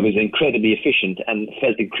I was incredibly efficient and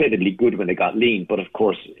felt incredibly good when I got lean. But of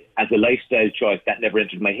course, as a lifestyle choice, that never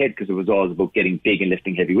entered my head because it was always about getting big and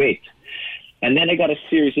lifting heavy weights. And then I got a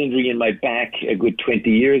serious injury in my back a good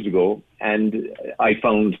 20 years ago, and I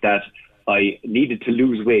found that I needed to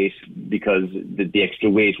lose weight because the extra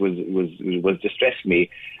weight was distressing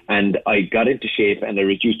me. And I got into shape and I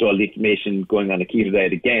reduced all the inflammation going on a keto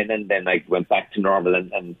diet again. And then I went back to normal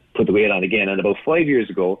and put the weight on again. And about 5 years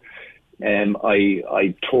ago,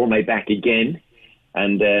 I tore my back again.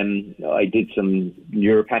 And I did some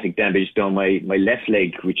neuropathic damage down my left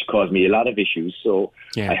leg, which caused me a lot of issues. So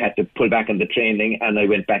I had to pull back on the training, and I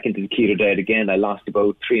went back into the keto diet again. I lost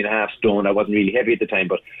about 3.5 stone. I wasn't really heavy at the time,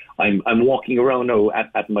 but I'm walking around now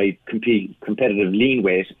at my competitive lean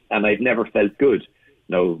weight, and I've never felt good.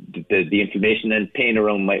 Now, the inflammation and pain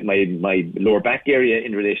around my lower back area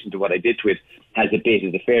in relation to what I did to it has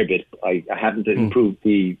abated a fair bit. I haven't improved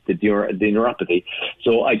the neuropathy.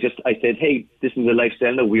 So I said, hey, this is a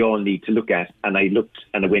lifestyle that we all need to look at. And I looked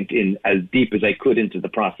and I went in as deep as I could into the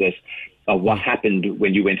process of what happened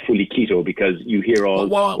when you went fully keto, because you hear all...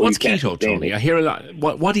 What's keto, Tony? I hear a lot.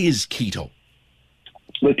 What is keto?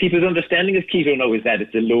 Well, people's understanding of keto now is that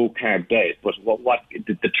it's a low-carb diet, but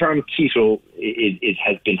the term keto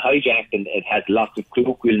has been hijacked, and it has lots of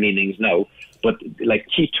colloquial meanings now. But like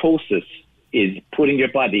ketosis is putting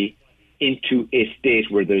your body into a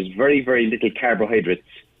state where there's very, very little carbohydrates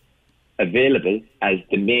available as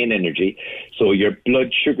the main energy. So your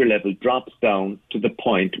blood sugar level drops down to the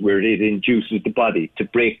point where it induces the body to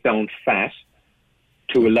break down fat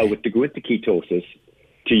to allow it to go into ketosis,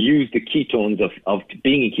 to use the ketones of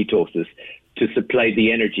being in ketosis to supply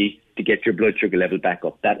the energy to get your blood sugar level back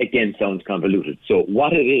up. That, again, sounds convoluted. So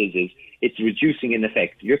what it is it's reducing, in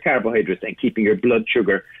effect, your carbohydrates and keeping your blood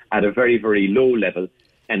sugar at a very, very low level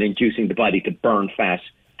and inducing the body to burn fat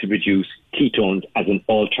to produce ketones as an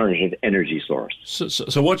alternative energy source.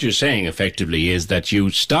 So what you're saying, effectively, is that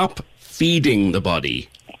you stop feeding the body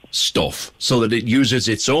stuff so that it uses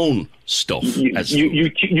its own stuff.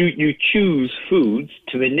 You choose foods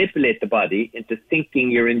to manipulate the body into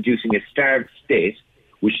thinking you're inducing a starved state,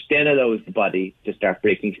 which then allows the body to start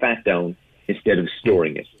breaking fat down instead of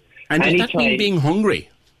storing it. And does that mean being hungry?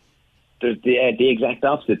 There's the exact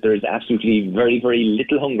opposite. There is absolutely very, very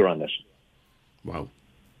little hunger on it. Wow.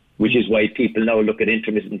 Which is why people now look at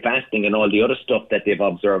intermittent fasting and all the other stuff that they've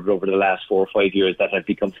observed over the last 4 or 5 years that have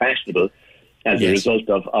become fashionable as a result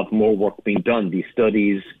of more work being done. These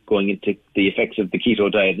studies going into the effects of the keto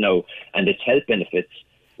diet now and its health benefits,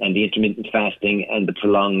 and the intermittent fasting and the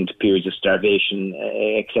prolonged periods of starvation,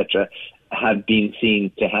 etc., have been seen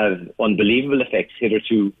to have unbelievable effects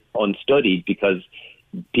hitherto unstudied, because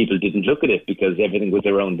people didn't look at it, because everything was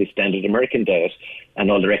around the standard American diet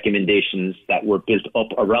and all the recommendations that were built up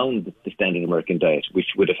around the standard American diet, which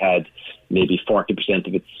would have had maybe 40%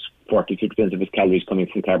 of its calories coming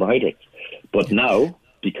from carbohydrates. But now,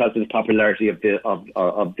 because of the popularity of the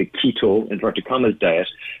keto, inverted commas, diet,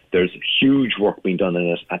 there's huge work being done on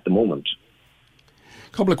it at the moment.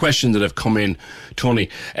 A couple of questions that have come in, Tony.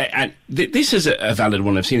 And this is a valid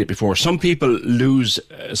one. I've seen it before. Some people lose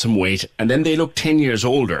some weight and then they look 10 years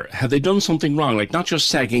older. Have they done something wrong? Like, not just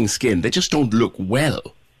sagging skin, they just don't look well.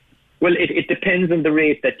 Well, it depends on the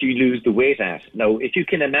rate that you lose the weight at. Now, if you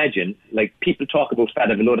can imagine, like, people talk about fat, I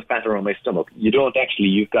have a load of fat around my stomach. You don't actually.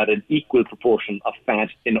 You've got an equal proportion of fat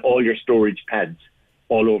in all your storage pads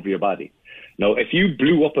all over your body. Now, if you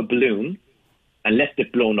blew up a balloon and left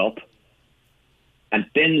it blown up, and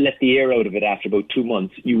then let the air out of it after about 2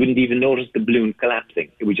 months, you wouldn't even notice the balloon collapsing.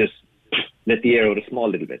 It would just let the air out a small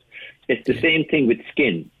little bit. It's the same thing with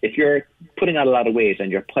skin. If you're putting on a lot of weight and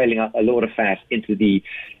you're piling a load of fat into the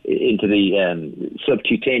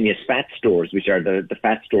subcutaneous fat stores, which are the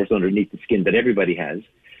fat stores underneath the skin that everybody has,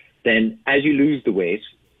 then as you lose the weight,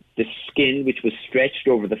 the skin, which was stretched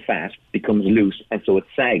over the fat, becomes loose, and so it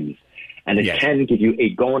sags. And it can give you a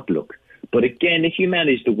gaunt look. But again, if you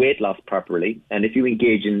manage the weight loss properly, and if you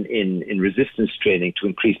engage in resistance training to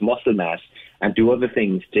increase muscle mass and do other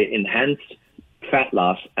things to enhance fat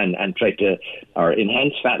loss and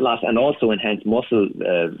enhance fat loss and also enhance muscle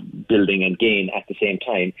building and gain at the same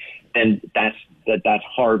time, then that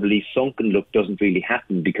horribly sunken look doesn't really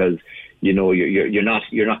happen, because you're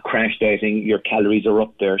not crash dieting. Your calories are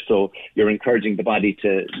up there, so you're encouraging the body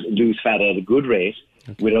to lose fat at a good rate.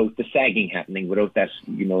 Okay. Without the sagging happening, without that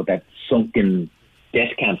sunken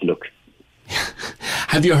death camp look.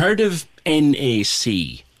 Have you heard of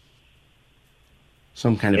NAC?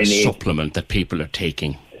 Some kind of supplement that people are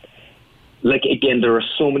taking. Like, again, there are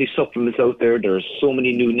so many supplements out there. There are so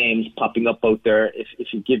many new names popping up out there.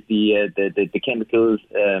 If you give the chemicals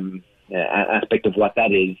aspect of what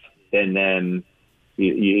that is, then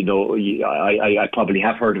I probably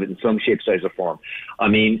have heard of it in some shape, size, or form. I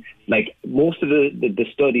mean, like most of the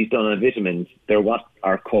studies done on vitamins, they're what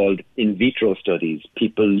are called in vitro studies.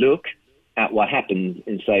 People look at what happens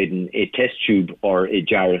inside a test tube or a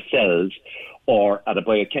jar of cells, or at a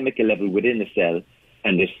biochemical level within a cell,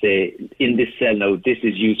 and they say, in this cell now, this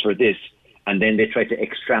is used for this, and then they try to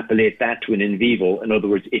extrapolate that to an in vivo. In other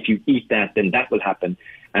words, if you eat that, then that will happen.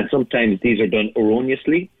 And sometimes these are done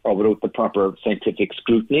erroneously or without the proper scientific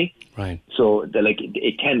scrutiny. Right. So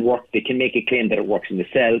it can work. They can make a claim that it works in the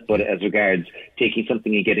cell, but as regards taking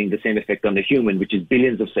something and getting the same effect on the human, which is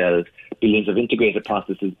billions of cells, billions of integrated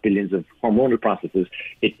processes, billions of hormonal processes,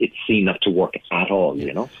 it's seen not to work at all,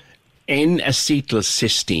 you know.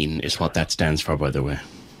 N-acetylcysteine is what that stands for, by the way.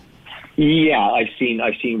 Yeah, I've seen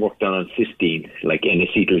work done on cysteine. Like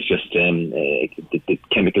N-acetyl is just the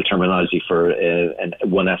chemical terminology for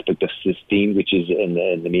one aspect of cysteine, which is an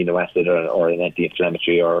amino acid or an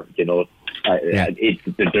anti-inflammatory, or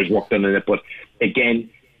there's work done on it. But again,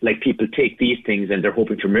 like, people take these things and they're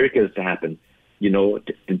hoping for miracles to happen. You know,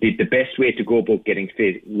 the best way to go about getting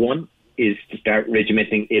fit, one, is to start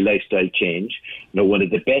regimenting a lifestyle change. Now, one of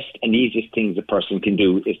the best and easiest things a person can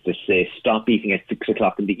do is to say, stop eating at 6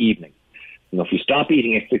 o'clock in the evening. Now, if you stop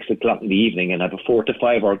eating at 6 o'clock in the evening and have a 4 to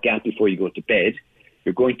 5 hour gap before you go to bed,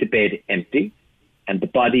 you're going to bed empty. And the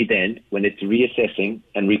body then, when it's reassessing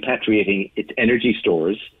and repatriating its energy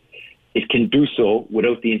stores, it can do so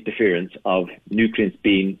without the interference of nutrients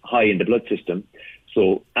being high in the blood system.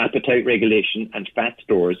 So appetite regulation and fat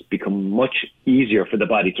stores become much easier for the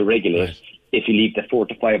body to regulate if you leave the 4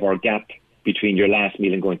 to 5 hour gap between your last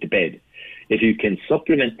meal and going to bed. If you can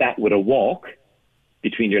supplement that with a walk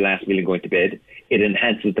between your last meal and going to bed, it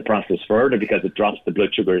enhances the process further because it drops the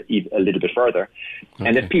blood sugar a little bit further. Okay.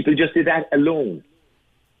 And if people just did that alone,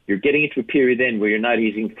 you're getting into a period then where you're not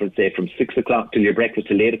eating from 6 o'clock till your breakfast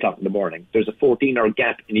till 8 o'clock in the morning. There's a 14-hour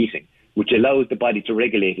gap in eating, which allows the body to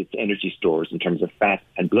regulate its energy stores in terms of fat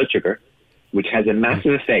and blood sugar, which has a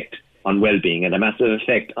massive effect on well-being and a massive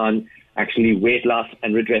effect on actually weight loss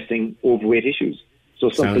and redressing overweight issues. So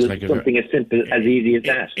something as simple as easy as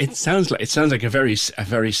that. It sounds like a very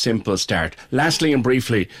simple start. Lastly and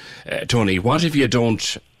briefly, Tony, what if you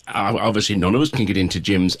don't? Obviously, none of us can get into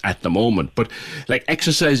gyms at the moment, but like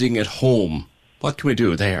exercising at home, what can we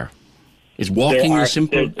do there? Is walking a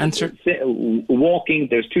simple answer? Walking,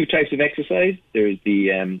 there's two types of exercise. There's the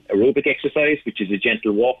aerobic exercise, which is a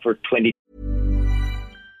gentle walk for 20.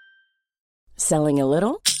 Selling a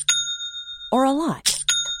little or a lot?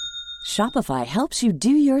 Shopify helps you do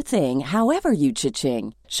your thing however you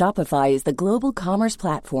cha-ching. Shopify is the global commerce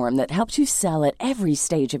platform that helps you sell at every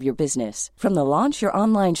stage of your business. From the launch your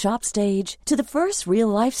online shop stage to the first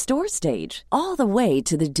real-life store stage, all the way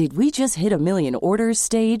to the did we just hit a million orders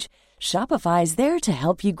stage. Shopify is there to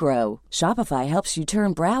help you grow. Shopify helps you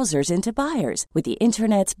turn browsers into buyers with the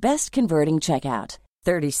internet's best converting checkout.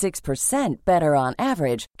 36% better on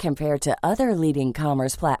average compared to other leading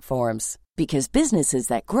commerce platforms. Because businesses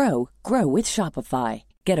that grow, grow with Shopify.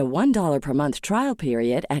 Get a $1 per month trial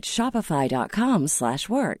period at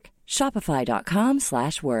shopify.com/work.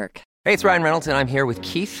 Shopify.com/work. Hey, it's Ryan Reynolds, and I'm here with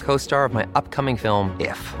Keith, co-star of my upcoming film,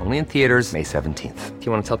 If, only in theaters May 17th. Do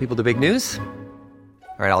you want to tell people the big news?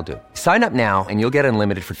 All right, I'll do it. Sign up now and you'll get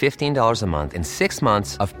unlimited for $15 a month and 6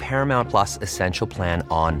 months of Paramount Plus Essential Plan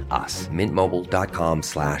on us.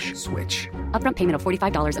 MintMobile.com/switch. Upfront payment of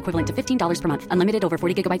 $45 equivalent to $15 per month. Unlimited over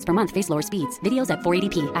 40 gigabytes per month. Face lower speeds. Videos at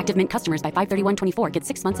 480p. Active Mint customers by 531.24 get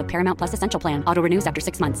 6 months of Paramount Plus Essential Plan. Auto renews after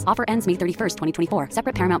 6 months. Offer ends May 31st, 2024.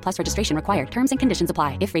 Separate Paramount Plus registration required. Terms and conditions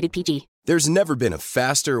apply if rated PG. There's never been a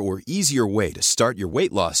faster or easier way to start your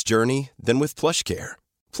weight loss journey than with PlushCare.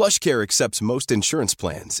 PlushCare accepts most insurance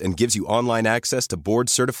plans and gives you online access to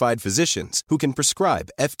board-certified physicians who can prescribe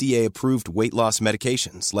FDA-approved weight loss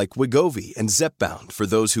medications like Wegovy and Zepbound for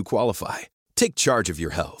those who qualify. Take charge of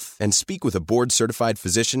your health and speak with a board-certified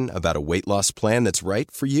physician about a weight loss plan that's right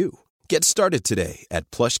for you. Get started today at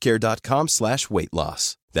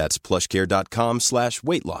plushcare.com/weight-loss. That's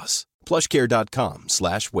plushcare.com/weight-loss.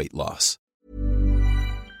 plushcare.com/weight-loss.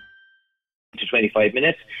 To 25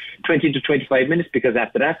 minutes, 20 to 25 minutes, because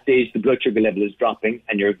after that stage, the blood sugar level is dropping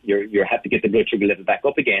and you have to get the blood sugar level back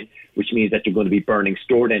up again, which means that you're going to be burning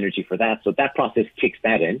stored energy for that. So that process kicks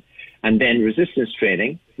that in. And then resistance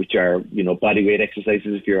training, which are, body weight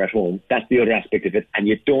exercises if you're at home, that's the other aspect of it. And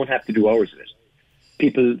you don't have to do hours of it.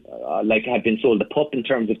 people have been sold a pup in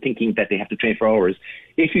terms of thinking that they have to train for hours.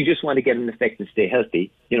 If you just want to get an effect and stay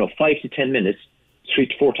healthy, 5 to 10 minutes, 3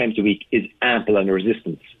 to 4 times a week is ample on a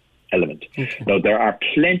resistance element. Okay. Now, there are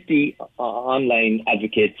plenty online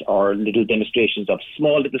advocates or little demonstrations of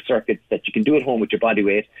small little circuits that you can do at home with your body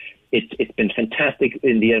weight. It's been fantastic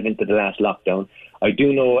in the event of the last lockdown. I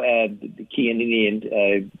do know Cian and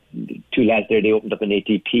Ian, two lads there, they opened up an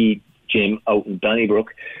ATP gym out in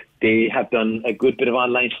Donnybrook. They have done a good bit of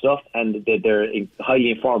online stuff, and they're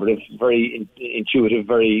highly informative, very intuitive,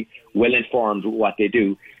 very well informed with what they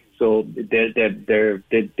do. So they'd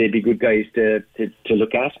be good guys to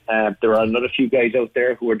look at. There are another few guys out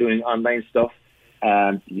there who are doing online stuff,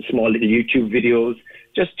 small little YouTube videos.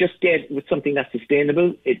 Just get with something that's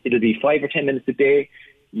sustainable. It'll be 5 or 10 minutes a day.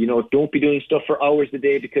 Don't be doing stuff for hours a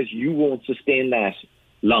day, because you won't sustain that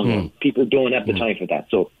long. People don't have the time for that.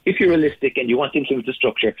 So if you're realistic and you want to implement the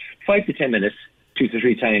structure, 5 to 10 minutes, 2 to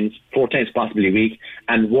 3 times, 4 times possibly a week,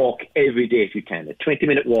 and walk every day if you can. A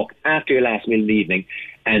 20-minute walk after your last meal in the evening,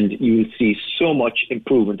 and you will see so much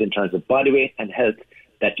improvement in terms of body weight and health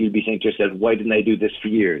that you'll be saying to yourself, why didn't I do this for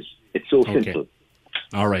years? It's so simple.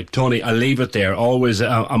 All right, Tony, I'll leave it there. Always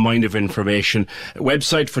a mind of information.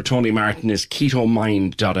 Website for Tony Martin is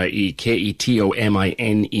ketomind.ie,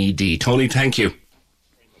 KETOMINED. Tony, thank you.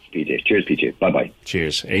 PJ. Cheers, PJ. Bye-bye.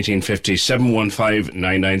 Cheers. 1850 715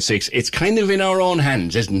 996. It's kind of in our own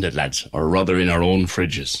hands, isn't it, lads? Or rather in our own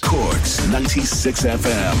fridges. Cork's 96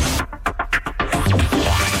 FM.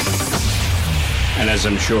 And as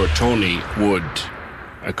I'm sure Tony would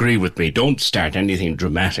agree with me, don't start anything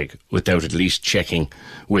dramatic without at least checking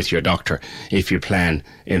with your doctor if you plan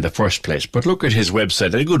in the first place. But look at his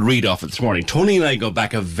website. I had a good read off it this morning. Tony and I go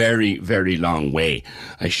back a very, very long way.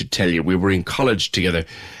 I should tell you, we were in college together,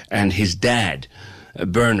 and his dad,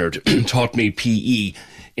 Bernard, taught me PE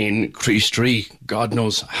in Creastree, God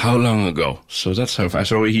knows how long ago. So that's how fast.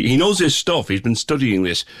 So he knows his stuff. He's been studying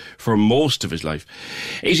this for most of his life.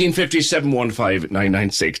 1850 715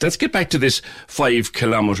 996. Let's get back to this 5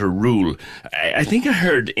 kilometre rule. I think I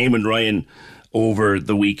heard Eamon Ryan over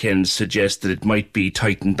the weekend suggest that it might be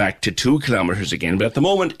tightened back to 2 kilometres again, but at the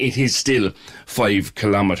moment it is still 5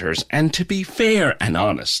 kilometres. And to be fair and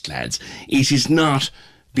honest, lads, it is not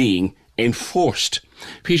being enforced.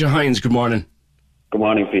 Peter Hines, good morning. Good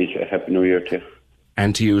morning, Peter. Happy New Year to you.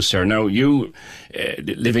 And to you, sir. Now, you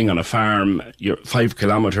living on a farm, your 5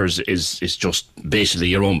 kilometres is just basically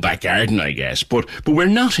your own back garden, I guess. But we're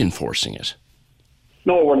not enforcing it.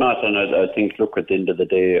 No, we're not. And I think, look, at the end of the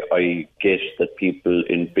day, I guess that people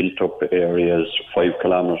in built-up areas, 5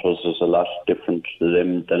 kilometres is a lot different to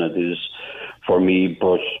them than it is for me.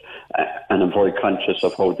 And I'm very conscious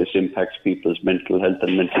of how this impacts people's mental health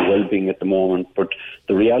and mental well-being at the moment. But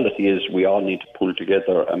the reality is we all need to pull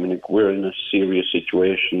together. I mean, we're in a serious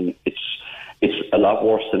situation. It's a lot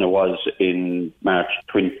worse than it was in March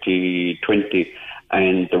 2020.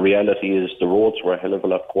 And the reality is the roads were a hell of a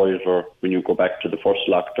lot quieter when you go back to the first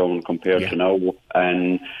lockdown compared to now.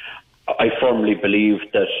 And I firmly believe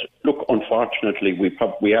that, look, unfortunately, we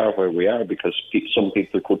are where we are because some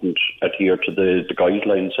people couldn't adhere to the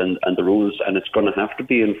guidelines and the rules, and it's going to have to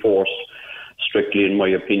be enforced strictly, in my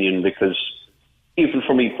opinion, because even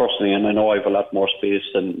for me personally, and I know I have a lot more space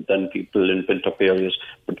than people in built-up areas,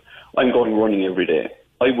 but I'm going running every day.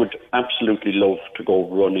 I would absolutely love to go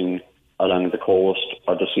running along the coast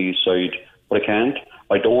or the seaside, but I can't.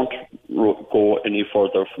 I don't go any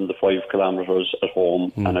further from the 5 kilometres at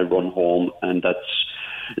home, and I run home, and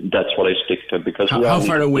that's what I stick to. Because how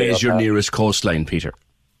far away is your nearest coastline, Peter?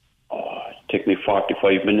 It take me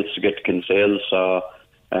 45 minutes to get to Kinsale, so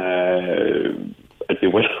I'd be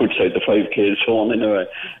well outside the 5K zone anyway.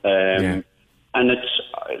 And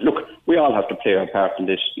look, we all have to play our part in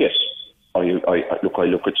this. Yes, I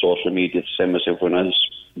look at social media the same as everyone else.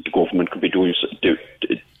 The government could be doing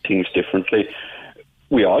things differently.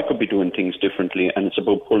 We all could be doing things differently, and it's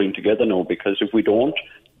about pulling together now, because if we don't,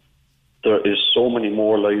 there is so many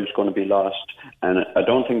more lives going to be lost. And I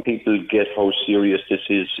don't think people get how serious this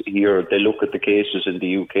is here. They look at the cases in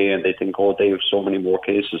the UK and they think, oh, they have so many more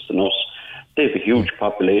cases than us. They have a huge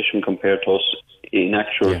population compared to us. In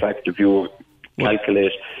actual fact, if you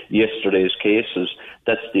calculate yesterday's cases,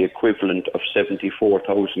 that's the equivalent of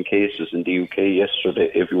 74,000 cases in the UK yesterday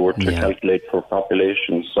if you were to calculate per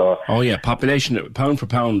population. So, population, pound for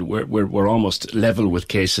pound, we're almost level with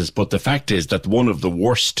cases. But the fact is that one of the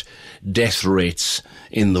worst death rates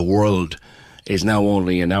in the world is now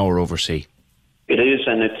only an hour overseas. It is,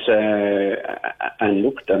 and and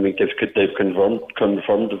look, I mean, they've confirmed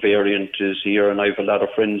the variant is here, and I have a lot of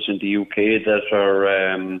friends in the UK that are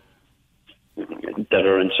that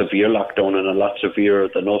are in severe lockdown and a lot severer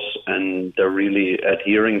than us, and they're really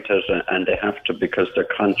adhering to it, and they have to, because they're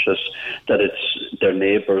conscious that it's their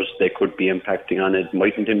neighbours they could be impacting on. It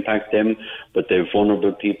mightn't impact them, but they're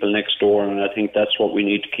vulnerable people next door, and I think that's what we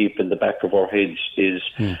need to keep in the back of our heads is,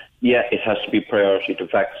 yeah, it has to be priority to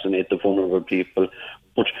vaccinate the vulnerable people,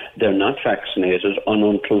 but they're not vaccinated, and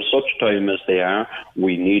until such time as they are,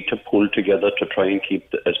 we need to pull together to try and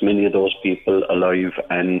keep as many of those people alive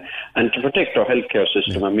and to protect our healthcare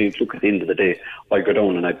system. I mean, look, at the end of the day, I go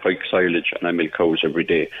down and I pike silage and I milk cows every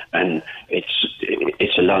day, and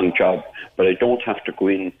it's a long job, but I don't have to go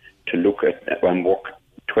in to look at and work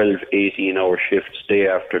 12, 18-hour shifts day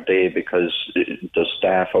after day because the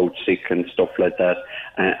staff out sick and stuff like that,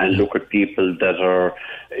 and look at people that are,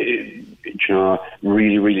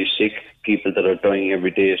 really, really sick, people that are dying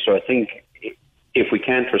every day. So I think if we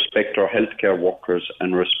can't respect our healthcare workers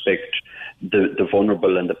and respect the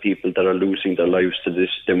vulnerable and the people that are losing their lives to this,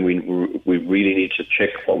 then we really need to check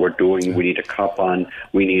what we're doing. We need to cop on.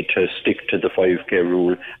 We need to stick to the 5K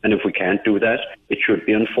rule. And if we can't do that, it should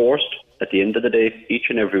be enforced. At the end of the day, each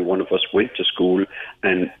and every one of us went to school,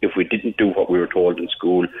 and if we didn't do what we were told in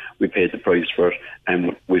school, we paid the price for it,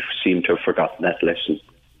 and we seem to have forgotten that lesson.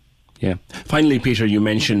 Yeah. Finally, Peter, you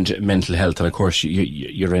mentioned mental health, and of course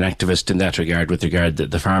you're an activist in that regard with regard to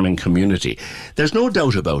the farming community. There's no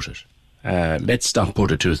doubt about it. Let's not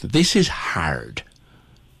put it to us. This is hard.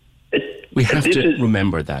 We have to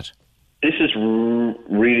remember that. This is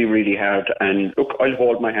really, really hard. And look, I'll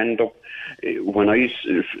hold my hand up. When I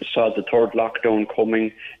saw the third lockdown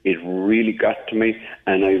coming, it really got to me,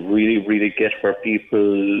 and I really, really get where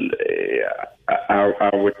people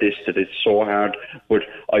are with this, that it's so hard. But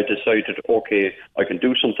I decided, okay, I can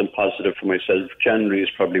do something positive for myself. January is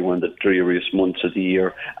probably one of the dreariest months of the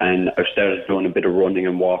year, and I've started doing a bit of running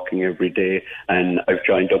and walking every day, and I've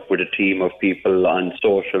joined up with a team of people on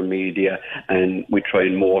social media, and we try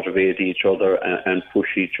and motivate each other and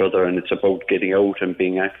push each other, and it's about getting out and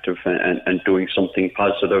being active and doing something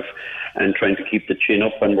positive and trying to keep the chin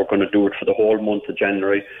up, and we're going to do it for the whole month of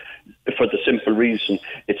January. For the simple reason,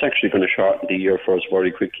 it's actually going to shorten the year for us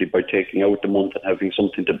very quickly by taking out the month and having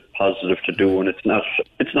something positive to do. And it's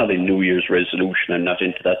not a New Year's resolution. I'm not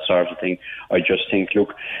into that sort of thing. I just think,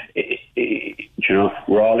 look,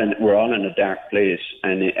 we're all in a dark place,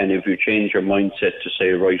 and if you change your mindset to say,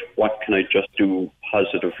 right, what can I just do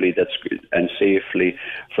positively and safely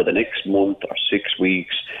for the next month or 6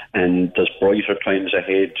 weeks, and there's brighter times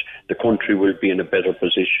ahead. The country will be in a better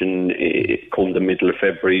position come the middle of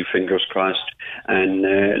February, fingers crossed, and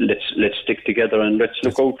let's stick together and let's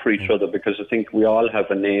look out for each other, because I think we all have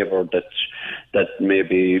a neighbour that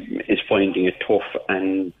maybe is finding it tough,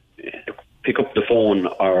 and pick up the phone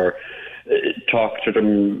or talk to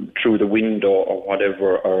them through the window or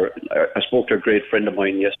whatever. Or I spoke to a great friend of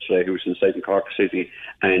mine yesterday who's inside in Cork City,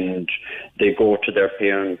 and they go to their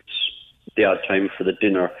parents the odd time for the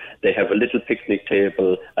dinner. They have a little picnic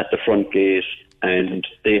table at the front gate, and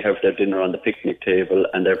they have their dinner on the picnic table,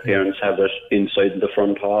 and their parents have it inside the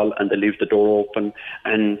front hall, and they leave the door open.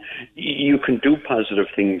 And you can do positive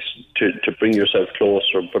things to bring yourself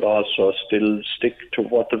closer, but also still stick to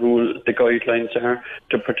what the guidelines are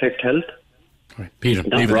to protect health. Right. Peter,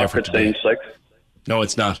 leave it there for today. No,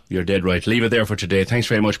 it's not. You're dead right. Leave it there for today. Thanks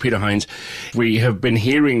very much, Peter Hines. We have been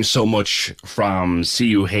hearing so much from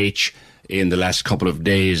CUH in the last couple of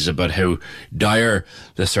days about how dire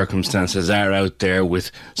the circumstances are out there, with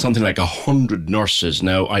something like 100 nurses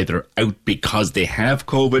now either out because they have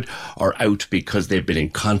COVID or out because they've been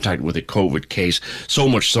in contact with a COVID case. So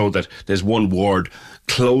much so that there's one ward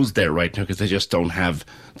closed there right now because they just don't have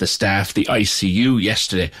the staff. The ICU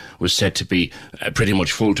yesterday was said to be pretty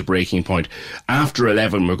much full to breaking point. After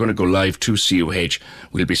 11, we're going to go live to CUH.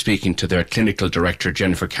 We'll be speaking to their clinical director,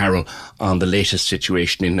 Jennifer Carroll, on the latest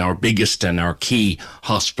situation in our biggest and our key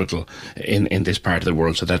hospital in this part of the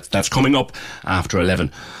world. So that's coming up after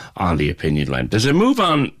 11 on the Opinion Line. There's a move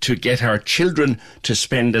on to get our children to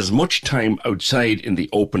spend as much time outside in the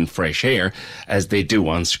open fresh air as they do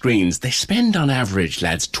on screens. They spend on average,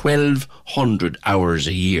 lads, 1,200 hours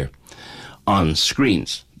a year on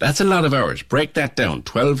screens. That's a lot of hours. Break that down.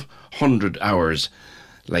 1,200 hours.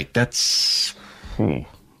 Like, that's...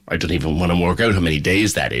 I don't even want to work out how many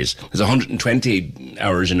days that is. There's 120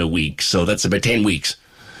 hours in a week, so that's about 10 weeks,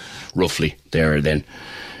 roughly, there then.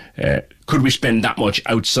 Could we spend that much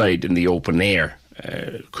outside in the open air?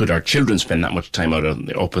 Could our children spend that much time out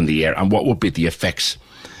in the air? And what would be the effects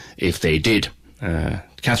if they did?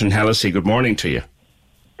 Catherine Hallisey, good morning to you.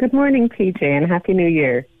 Good morning, PJ, and Happy New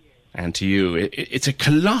Year. And to you. It's a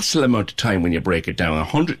colossal amount of time when you break it down.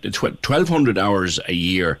 1,200 hours a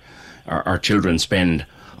year our children spend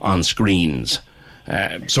on screens.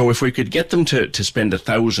 So if we could get them to spend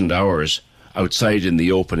 1,000 hours outside in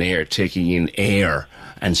the open air, taking in air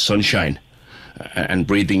and sunshine, and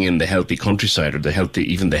breathing in the healthy countryside, or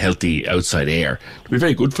even the healthy outside air, it'd be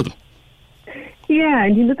very good for them. Yeah,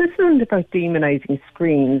 and this isn't about demonising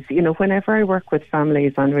screens. Whenever I work with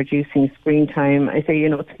families on reducing screen time, I say,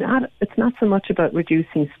 it's not so much about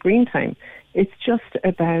reducing screen time. It's just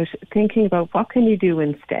about thinking about what can you do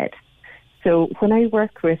instead. So when I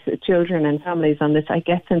work with children and families on this, I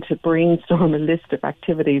get them to brainstorm a list of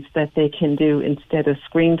activities that they can do instead of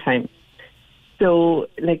screen time. So,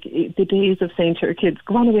 like, the days of saying to our kids,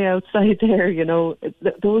 go on away outside there,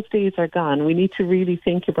 those days are gone. We need to really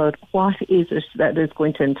think about what is it that is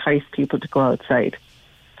going to entice people to go outside.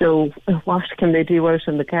 So what can they do out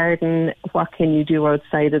in the garden? What can you do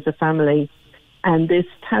outside as a family? And this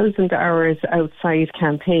 1,000 hours outside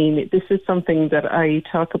campaign, this is something that I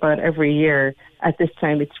talk about every year at this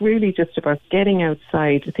time. It's really just about getting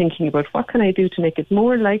outside, thinking about what can I do to make it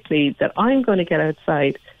more likely that I'm going to get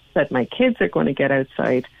outside, that my kids are going to get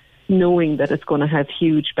outside, knowing that it's going to have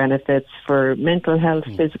huge benefits for mental health,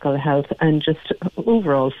 physical health, and just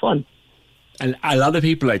overall fun. And a lot of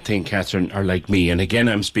people, I think, Catherine, are like me. And again,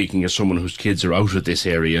 I'm speaking as someone whose kids are out of this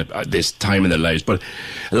area, this time in their lives. But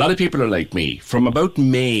a lot of people are like me. From about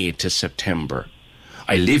May to September,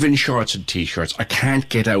 I live in shorts and T-shirts. I can't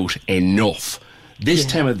get out enough. This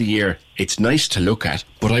time of the year, it's nice to look at,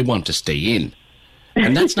 but I want to stay in.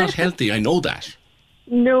 And that's not healthy. I know that.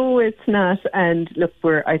 No, it's not. And look,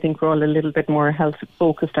 I think we're all a little bit more health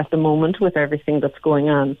focused at the moment with everything that's going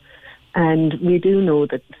on. And we do know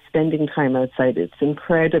that spending time outside is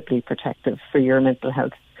incredibly protective for your mental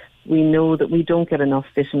health. We know that we don't get enough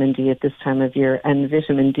vitamin D at this time of year, and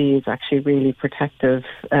vitamin D is actually really protective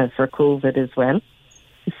for COVID as well.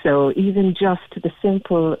 So even just a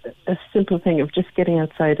simple thing of just getting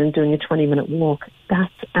outside and doing a 20-minute walk,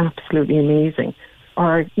 that's absolutely amazing.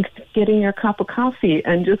 Or getting your cup of coffee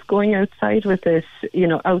and just going outside with this,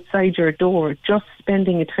 outside your door, just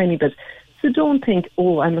spending a tiny bit. So don't think,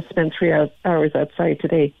 I must spend 3 hours outside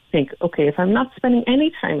today. Think, okay, if I'm not spending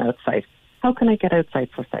any time outside, how can I get outside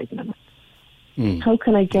for 5 minutes? How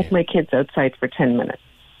can I get my kids outside for 10 minutes?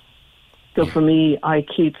 So for me, I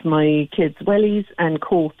keep my kids' wellies and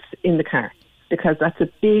coats in the car, because that's a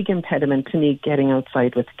big impediment to me getting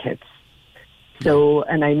outside with the kids. So,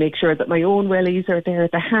 and I make sure that my own wellies are there,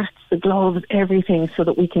 the hats, the gloves, everything, so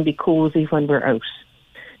that we can be cozy when we're out.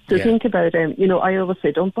 So think about, I always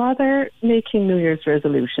say, don't bother making New Year's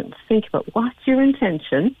resolutions. Think about what's your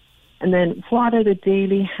intention, and then what are the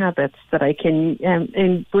daily habits that I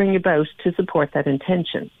can bring about to support that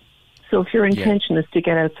intention. So if your intention is to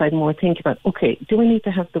get outside more, think about, okay, do I need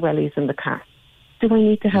to have the wellies in the car? Do I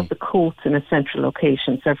need to have the coats in a central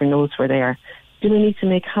location so everyone knows where they are? Do I need to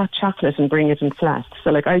make hot chocolate and bring it in flasks?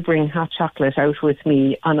 So I bring hot chocolate out with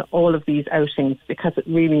me on all of these outings, because it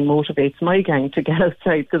really motivates my gang to get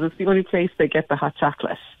outside, because it's the only place they get the hot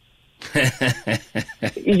chocolate.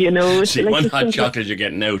 See, one hot chocolate you're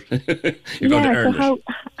getting out. You're going to earn it.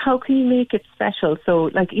 How can you make it special? So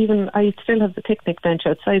even I still have the picnic bench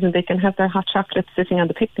outside, and they can have their hot chocolate sitting on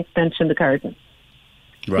the picnic bench in the garden.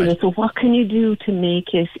 Right. So what can you do to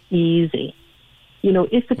make it easy?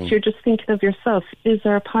 If it's you're just thinking of yourself, is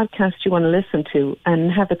there a podcast you want to listen to,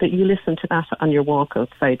 and have it that you listen to that on your walk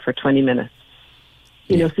outside for 20 minutes?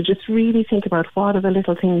 So just really think about what are the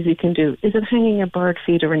little things you can do. Is it hanging a bird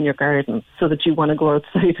feeder in your garden so that you want to go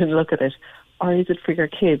outside and look at it? Or is it for your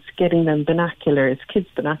kids, getting them binoculars, kids'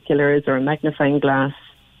 binoculars or a magnifying glass?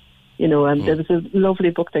 There was a lovely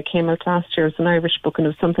book that came out last year. It's an Irish book, and it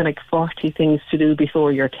was something like 40 things to do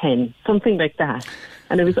before you're 10, something like that.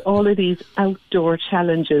 And it was all of these outdoor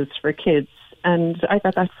challenges for kids. And I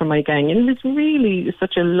got that from my gang. And it was really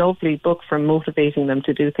such a lovely book for motivating them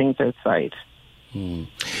to do things outside.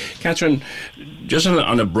 Catherine, just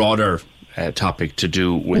on a broader topic to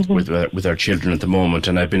do with our children at the moment,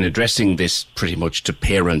 and I've been addressing this pretty much to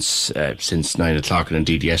parents since 9 o'clock, and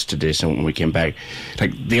indeed yesterday, so when we came back,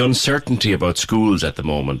 the uncertainty about schools at the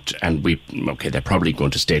moment, and they're probably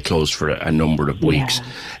going to stay closed for a number of weeks.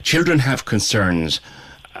 Children have concerns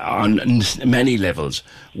on many levels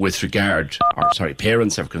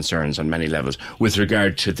parents have concerns on many levels with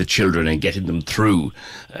regard to the children and getting them through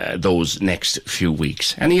those next few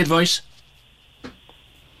weeks. Any advice?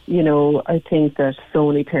 I think that so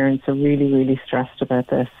many parents are really, really stressed about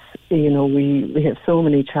this. We have so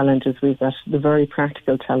many challenges. We've got the very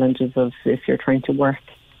practical challenges of if you're trying to work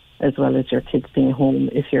as well as your kids being home,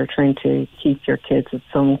 if you're trying to keep your kids at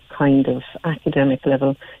some kind of academic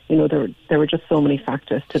level. There were just so many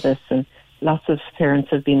factors to this, and lots of parents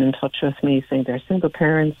have been in touch with me saying they're single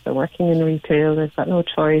parents, they're working in retail, they've got no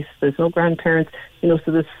choice, there's no grandparents, so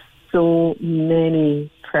there's so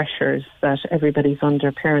many pressures that everybody's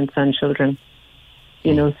under, parents and children.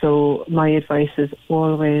 So my advice is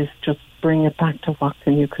always just bring it back to what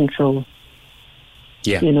can you control.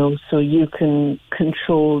 Yeah. So you can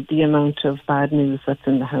control the amount of bad news that's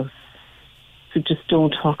in the house. So just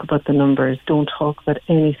don't talk about the numbers. Don't talk about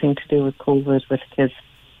anything to do with COVID with kids.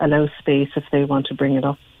 Allow space if they want to bring it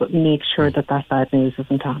up, but make sure that bad news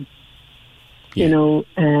isn't on.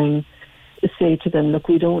 Yeah. Say to them, look,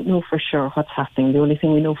 we don't know for sure what's happening. The only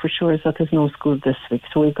thing we know for sure is that there's no school this week,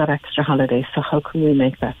 so we've got extra holidays. So how can we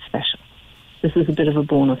make that special? This is a bit of a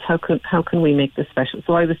bonus. How can we make this special?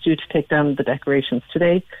 So I was due to take down the decorations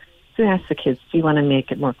today. So I asked the kids, do you want to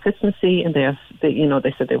make it more Christmassy? And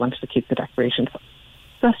they said they wanted to keep the decorations up.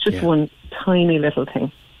 So that's just one tiny little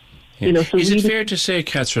thing. Yeah. So is it fair to say,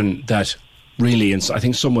 Catherine, that really, and I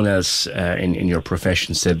think someone else in your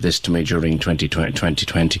profession said this to me during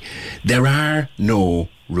 2020, there are no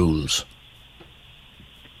rules?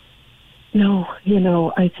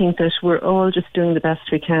 No, I think that we're all just doing the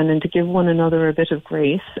best we can, and to give one another a bit of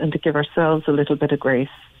grace and to give ourselves a little bit of grace,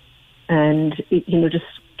 and just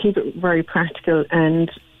keep it very practical. And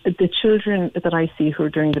the children that I see who are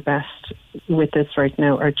doing the best with this right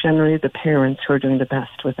now are generally the parents who are doing the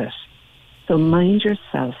best with it. So mind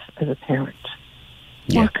yourself as a parent.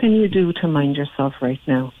 Yeah. What can you do to mind yourself right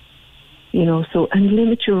now? And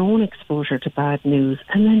limit your own exposure to bad news,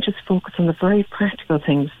 and then just focus on the very practical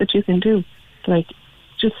things that you can do, like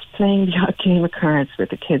just playing the odd game of cards with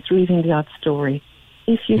the kids, reading the odd story.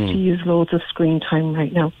 If you have to use loads of screen time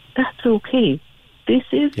right now, that's okay.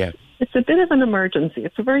 It's a bit of an emergency.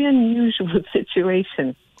 It's a very unusual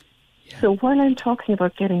situation. Yeah. So while I'm talking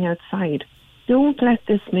about getting outside, don't let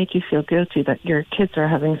this make you feel guilty that your kids are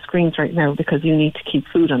having screens right now because you need to keep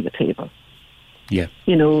food on the table. Yeah.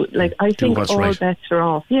 I think all bets are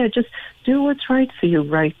off. Yeah, just do what's right for you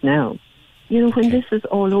right now. When this is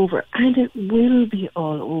all over, and it will be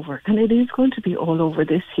all over, and it is going to be all over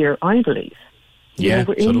this year, I believe. Yeah,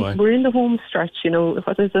 so do I. We're in the home stretch,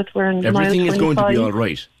 what is it? We're in everything mile 25. Is going to be all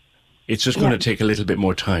right. It's just going to take a little bit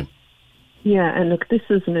more time. Yeah, and look, this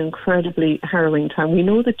is an incredibly harrowing time. We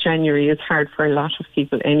know that January is hard for a lot of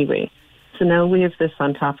people anyway. So now we have this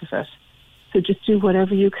on top of it. So just do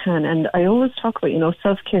whatever you can. And I always talk about,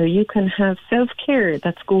 self-care. You can have self-care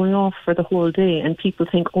that's going off for the whole day, and people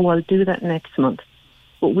think, I'll do that next month.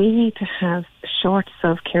 But we need to have short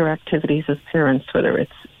self-care activities as parents, whether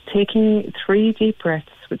it's taking 3 deep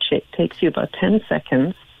breaths, which takes you about 10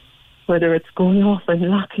 seconds, whether it's going off and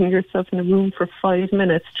locking yourself in a room for 5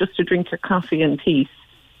 minutes just to drink your coffee in peace,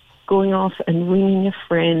 going off and ringing a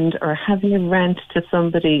friend or having a rant to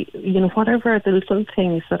somebody, whatever are the little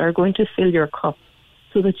things that are going to fill your cup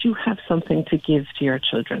so that you have something to give to your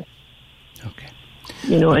children. Okay.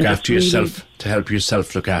 Look and after yourself, to help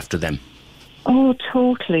yourself look after them. Oh,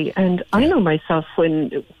 totally. And I know myself,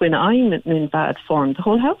 when I'm in bad form, the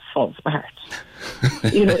whole house falls apart.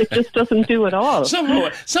 It just doesn't do it all.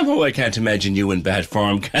 Somehow I can't imagine you in bad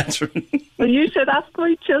form, Catherine. Well, you should ask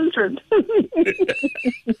my children.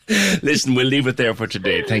 Listen, we'll leave it there for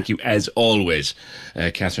today. Thank you, as always,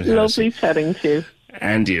 Catherine Hallisey. Lovely chatting to you.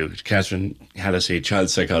 And you, Catherine Hallisey, child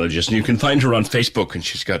psychologist. And you can find her on Facebook, and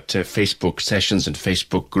she's got Facebook sessions and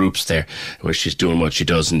Facebook groups there where she's doing what she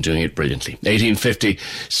does and doing it brilliantly. 1850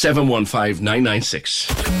 715 996.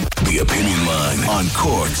 The Opinion Line on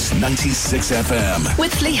Cork's 96 FM.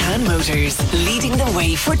 With Lehan Motors, leading the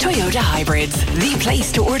way for Toyota hybrids. The place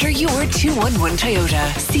to order your 211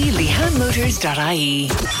 Toyota. See lehanmotors.ie.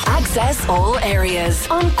 Access all areas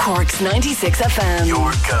on Cork's 96 FM.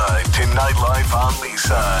 Your guide to nightlife on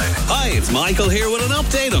Leeside. Hi, it's Michael here with an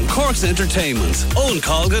update on Cork's entertainment. Owen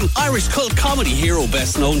Colgan, Irish cult comedy hero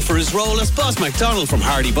best known for his role as Boss MacDonald from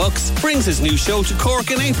Hardy Bucks, brings his new show to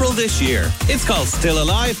Cork in April this year. It's called Still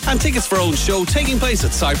Alive, and tickets for Owen's show taking place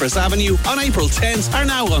at Cypress Avenue on April 10th are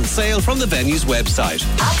now on sale from the venue's website.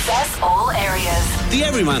 Access all areas. The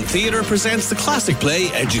Everyman Theatre presents the classic play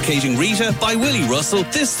Educating Rita by Willie Russell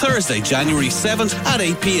this Thursday, January 7th at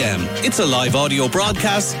 8 p.m. It's a live audio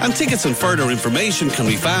broadcast, and tickets and further information can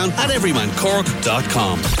be found at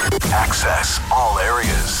everymancork.com. Access all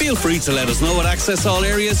areas. Feel free to let us know at Access All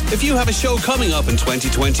Areas if you have a show coming up in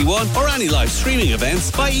 2021 or any live streaming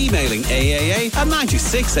events by emailing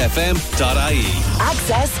aaa@96fm.ie.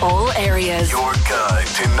 Access all areas. Your guide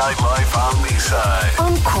to nightlife on Leeside.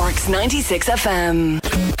 On Cork's 96 FM.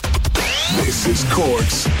 This is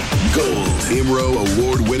Cork's Gold IMRO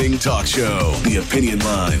award-winning talk show, The Opinion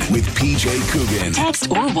Line with PJ Coogan. Text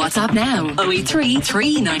or WhatsApp now 083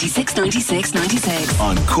 396 96 96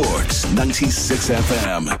 on Cork's 96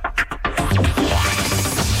 FM.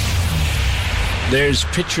 There's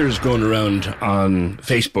pictures going around on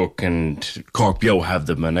Facebook, and Cork Bio have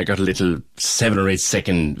them, and I got a little 7 or 8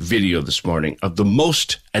 second video this morning of the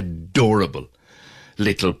most adorable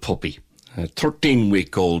little puppy, a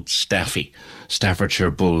 13-week-old Staffy,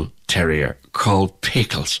 Staffordshire Bull Terrier called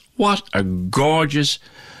Pickles. What a gorgeous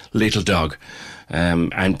little dog.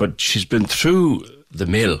 But she's been through the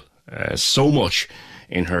mill so much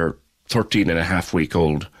in her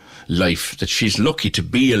 13-and-a-half-week-old life that she's lucky to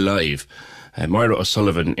be alive. Moira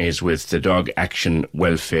O'Sullivan is with the Dog Action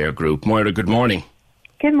Welfare Group. Moira, good morning.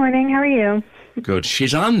 Good morning, how are you? Good.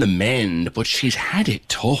 She's on the mend, but she's had it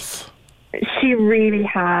tough. She really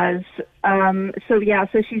has. So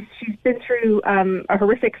she's been through a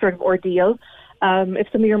horrific sort of ordeal. If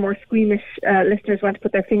some of your more squeamish listeners want to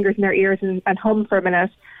put their fingers in their ears and hum for a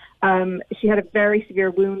minute, she had a very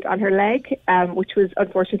severe wound on her leg, which was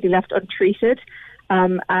unfortunately left untreated.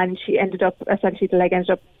 And she ended up, essentially the leg ended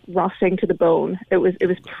up rotting to the bone. It was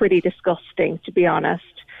pretty disgusting, to be honest.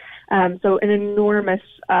 So an enormous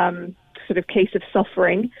sort of case of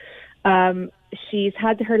suffering. She's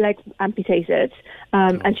had her leg amputated,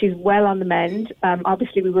 and she's well on the mend.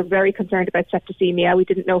 Obviously, we were very concerned about septicemia. We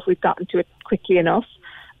didn't know if we'd gotten to it quickly enough.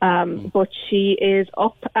 But she is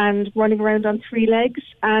up and running around on 3 legs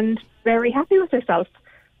and very happy with herself.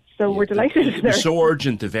 So we're delighted. It was so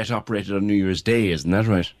urgent the vet operated on New Year's Day, isn't that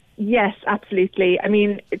right? Yes, absolutely. I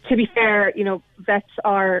mean, to be fair, vets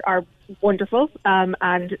are wonderful, and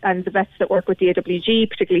the vets that work with the AWG,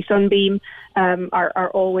 particularly Sunbeam,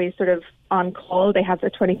 are always sort of on call. They have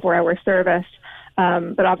their 24-hour service.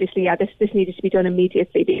 But obviously, this needed to be done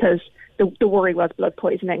immediately because the worry was blood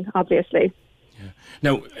poisoning, obviously.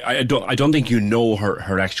 Now, I don't think you know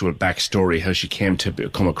her actual backstory, how she came to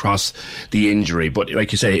come across the injury, but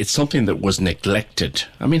like you say, it's something that was neglected.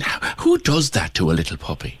 I mean, who does that to a little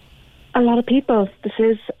puppy? A lot of people. This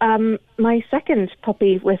is my second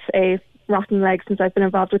puppy with a rotten leg since I've been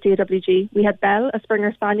involved with the AWG. We had Belle, a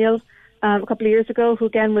Springer Spaniel, a couple of years ago, who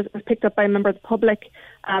again was picked up by a member of the public,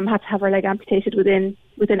 had to have her leg amputated within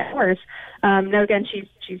hours. Now again, she's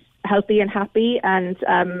healthy and happy and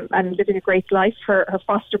living a great life. Her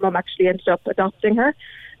foster mum actually ended up adopting her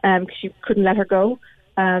because she couldn't let her go.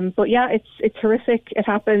 But yeah, it's horrific. It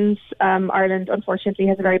happens. Ireland, unfortunately,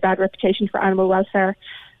 has a very bad reputation for animal welfare,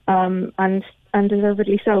 and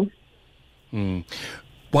deservedly so.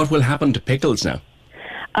 What will happen to Pickles now?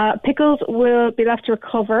 Pickles will be left to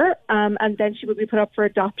recover, and then she will be put up for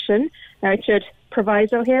adoption. Now, I should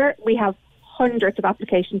proviso here, we have hundreds of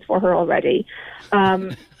applications for her already.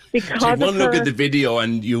 Because Take one look at the video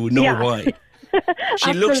and you know why.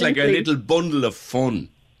 She looks like a little bundle of fun.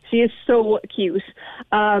 She is so cute.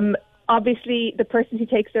 Obviously, the person who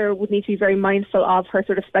takes her would need to be very mindful of her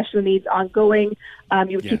sort of special needs ongoing.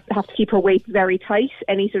 You would have to keep her weight very tight.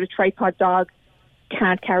 Any sort of tripod dog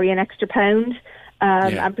can't carry an extra pound.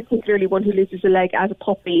 And particularly one who loses a leg as a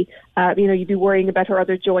puppy, you'd be worrying about her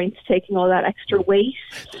other joints taking all that extra weight.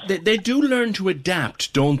 They do learn to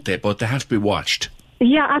adapt, don't they? But they have to be watched.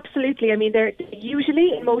 Yeah, absolutely. I mean, they're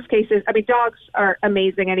usually, in most cases, I mean, dogs are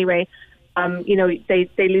amazing anyway. They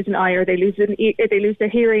lose an eye or they lose their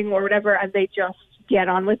hearing or whatever, and they just get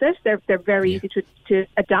on with it. They're very easy to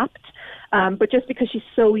adapt. But just because she's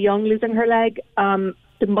so young, losing her leg,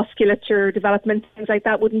 the musculature development, things like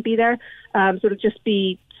that wouldn't be there. So it'll just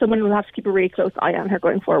be someone who will have to keep a really close eye on her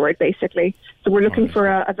going forward, basically. So we're looking for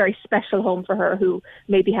a very special home for her who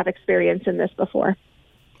maybe have experience in this before.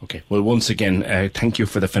 Okay. Well, once again, thank you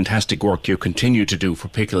for the fantastic work you continue to do for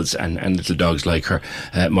Pickles and little dogs like her,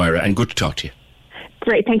 Moira, and good to talk to you.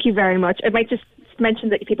 Great. Thank you very much. I might just mention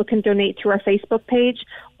that people can donate through our Facebook page,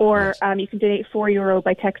 or you can donate €4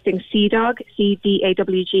 by texting CDAWG,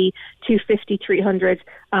 CDAWG, 250 300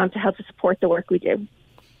 to help to support the work we do.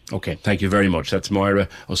 Okay, thank you very much. That's Moira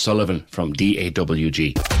O'Sullivan from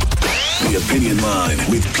DAWG. The Opinion Line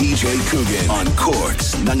with PJ Coogan on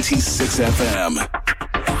Cork's 96 FM.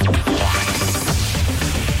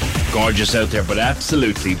 Gorgeous out there, but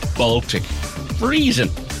absolutely Baltic.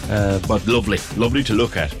 Freezing. But lovely to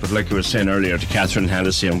look at. But like I was saying earlier to Catherine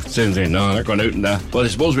Hennessy, I'm saying, no, I'm not going out in that. Well, I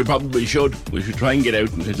suppose we probably should. We should try and get out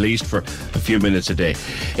at least for a few minutes a day.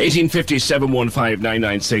 1850 715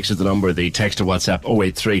 996 is the number. The text to WhatsApp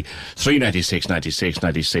 083 396 96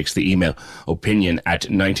 96. The email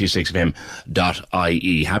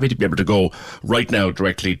opinion@96fm.ie. Happy to be able to go right now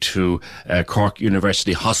directly to Cork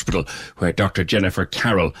University Hospital, where Dr. Jennifer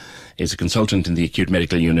Carroll is a consultant in the acute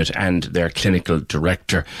medical unit and their clinical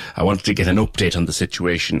director. I wanted to get an update on the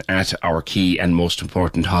situation at our key and most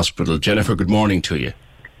important hospital. Jennifer, good morning to you.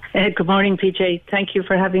 Good morning, PJ. Thank you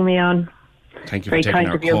for having me on. Thank you Very for taking kind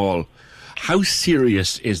our of you. call. How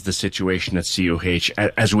serious is the situation at CUH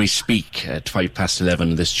as we speak at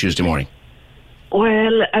 11:05 this Tuesday morning?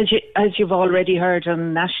 Well, as you've already heard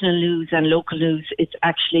on national news and local news, it's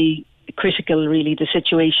actually critical, really, the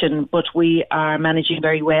situation. But we are managing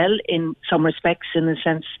very well in some respects, in the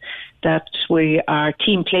sense that we are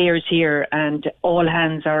team players here and all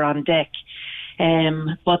hands are on deck.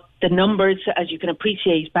 But the numbers, as you can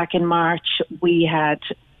appreciate, back in March, we had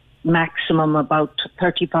maximum about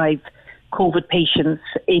 35 COVID patients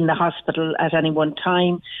in the hospital at any one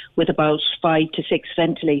time, with about 5 to 6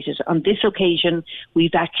 ventilated. On this occasion,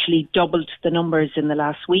 we've actually doubled the numbers in the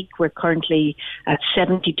last week. We're currently at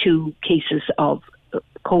 72 cases of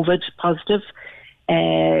COVID positive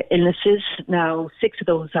illnesses. Now, 6 of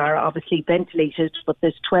those are obviously ventilated, but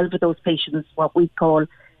there's 12 of those patients what we call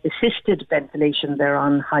assisted ventilation. They're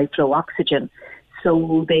on high flow oxygen.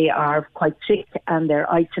 So they are quite sick and they're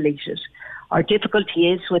isolated. Our difficulty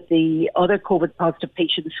is with the other COVID positive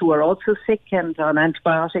patients who are also sick and on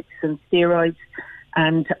antibiotics and steroids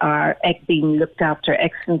and are being looked after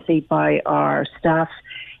excellently by our staff,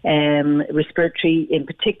 respiratory in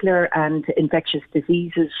particular and infectious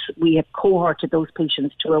diseases. We have cohorted those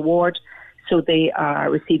patients to a ward, so they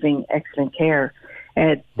are receiving excellent care.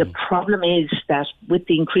 The problem is that with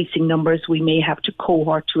the increasing numbers, we may have to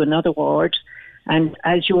cohort to another ward. And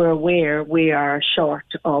as you are aware, we are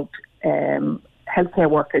short of healthcare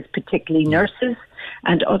workers, particularly nurses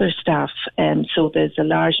and other staff. So there's a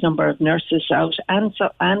large number of nurses out and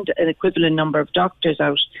an equivalent number of doctors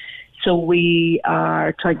out. So we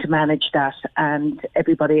are trying to manage that, and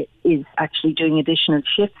everybody is actually doing additional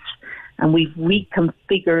shifts, and we've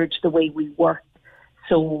reconfigured the way we work.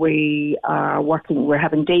 So we are we're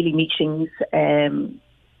having daily meetings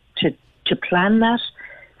to plan that.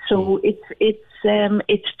 So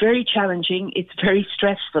it's very challenging. It's very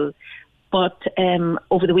stressful. But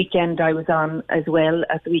over the weekend, I was on as well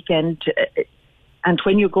at the weekend. And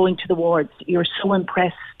when you're going to the wards, you're so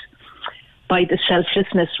impressed by the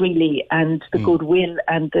selflessness, really, and the goodwill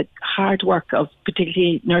and the hard work of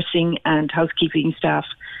particularly nursing and housekeeping staff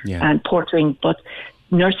and portering. But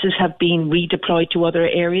nurses have been redeployed to other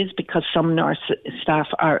areas because some nurse staff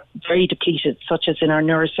are very depleted, such as in our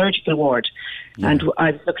neurosurgical ward. And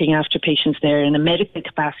I'm looking after patients there in a medical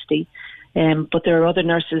capacity. But there are other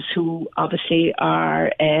nurses who obviously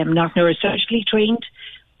are not neurosurgically trained,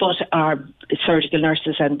 but are surgical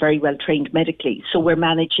nurses and very well trained medically. So we're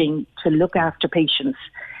managing to look after patients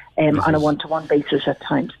on a one-to-one basis at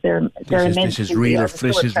times. This is real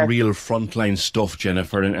frontline stuff,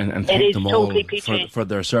 Jennifer, and thank them all for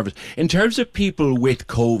their service. In terms of people with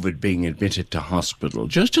COVID being admitted to hospital,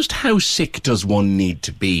 just how sick does one need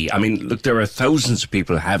to be? I mean, look, there are thousands of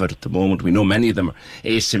people who have it at the moment. We know many of them are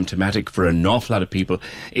asymptomatic. For an awful lot of people,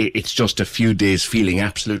 it's just a few days feeling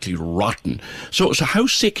absolutely rotten. So how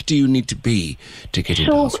sick do you need to be to get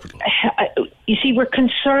into hospital? You see, we're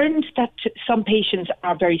concerned that some patients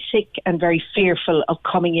are very sick and very fearful of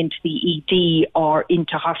coming into the ED or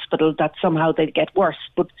into hospital, that somehow they'll get worse.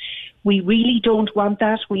 But we really don't want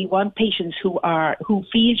that. We want patients who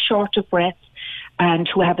feel short of breath and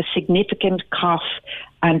who have a significant cough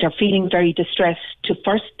and are feeling very distressed to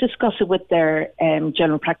first discuss it with their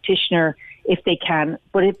general practitioner if they can.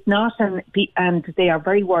 But if not, and they are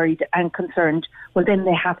very worried and concerned, well, then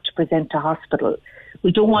they have to present to hospital.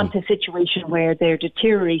 We don't want a situation where they're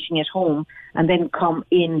deteriorating at home and then come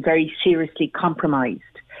in very seriously compromised.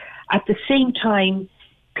 At the same time,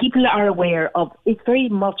 people are aware of, it's very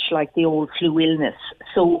much like the old flu illness.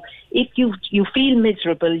 So if you feel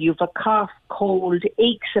miserable, you've a cough, cold,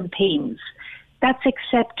 aches and pains, that's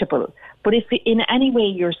acceptable. But if in any way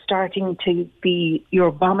you're starting to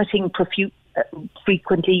you're vomiting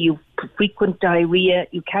frequently, you've frequent diarrhea,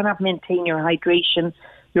 you cannot maintain your hydration,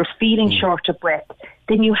 you're feeling short of breath,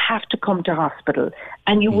 then you have to come to hospital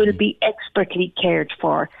and you will be expertly cared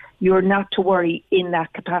for. You're not to worry in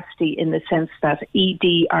that capacity, in the sense that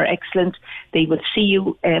ED are excellent. They will see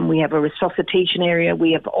you, and we have a resuscitation area.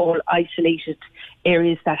 We have all isolated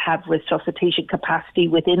areas that have resuscitation capacity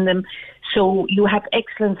within them. So you have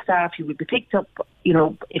excellent staff. You will be picked up,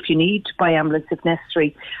 if you need, by ambulance if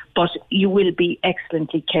necessary, but you will be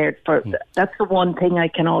excellently cared for. That's the one thing I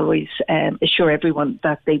can always assure everyone,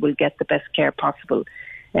 that they will get the best care possible.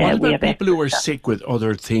 What about people who are sick with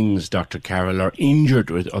other things, Dr. Carroll, or injured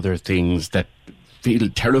with other things that feel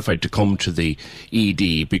terrified to come to the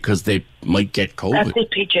ED because they might get COVID. That's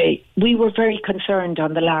it, PJ. We were very concerned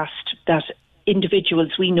on the last that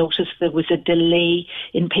individuals, we noticed there was a delay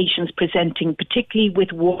in patients presenting, particularly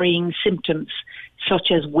with worrying symptoms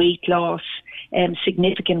such as weight loss,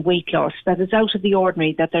 significant weight loss that is out of the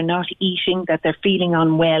ordinary, that they're not eating, that they're feeling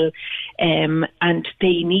unwell, and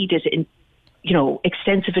they needed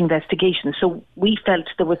extensive investigation. So we felt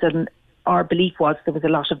our belief was there was a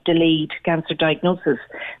lot of delayed cancer diagnosis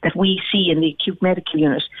that we see in the acute medical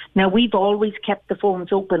unit. Now, we've always kept the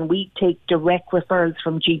phones open. We take direct referrals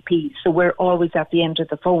from GPs, so we're always at the end of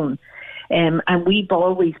the phone. And we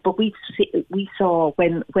saw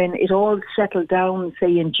when it all settled down,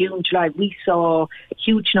 say in June, July, we saw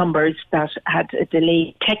huge numbers that had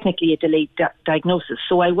technically a delayed diagnosis.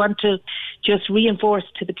 So I want to just reinforce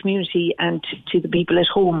to the community and to the people at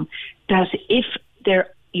home that if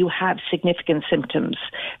you have significant symptoms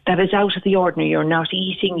that is out of the ordinary, you're not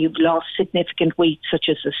eating, you've lost significant weight such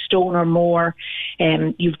as a stone or more,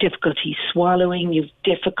 you've difficulty swallowing, you've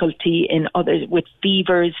difficulty with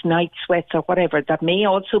fevers, night sweats or whatever, that may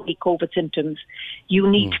also be COVID symptoms, you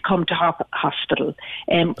need to come to hospital.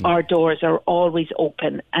 Our doors are always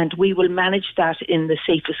open and we will manage that in the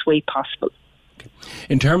safest way possible.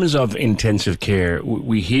 In terms of intensive care,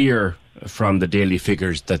 we hear from the daily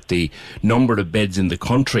figures that the number of beds in the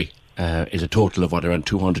country is a total of around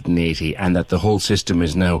 280, and that the whole system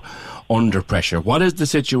is now under pressure. What is the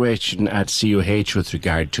situation at CUH with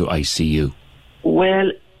regard to ICU?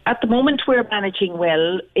 Well, at the moment we're managing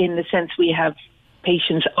well in the sense we have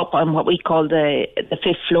patients up on what we call the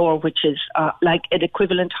fifth floor, which is like an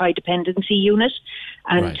equivalent high dependency unit,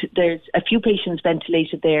 and there's a few patients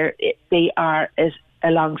ventilated there. They are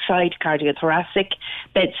alongside cardiothoracic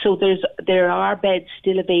beds, so there are beds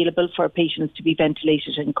still available for patients to be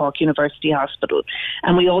ventilated in Cork University Hospital,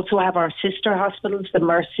 and we also have our sister hospitals, the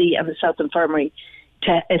Mercy and the South Infirmary,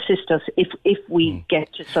 to assist us if we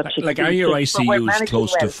get to such a stage. Are your ICUs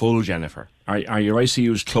close to full, Jennifer? Are your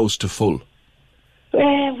ICUs close to full?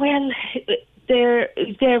 Well,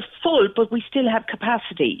 they're full, but we still have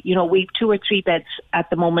capacity. We've 2 or 3 beds at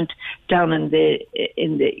the moment down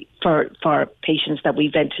for patients that we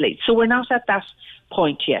ventilate. So we're not at that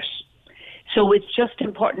point yet. So it's just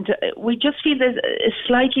important. We just feel there's a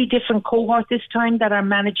slightly different cohort this time that are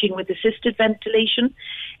managing with assisted ventilation.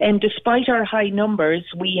 And despite our high numbers,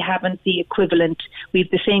 we haven't the equivalent. We have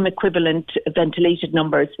the same equivalent ventilated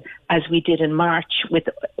numbers as we did in March, with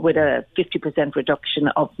a 50% reduction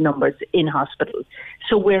of numbers in hospital.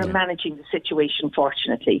 So we're managing the situation,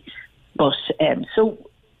 fortunately. But at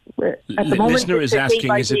the moment, listener is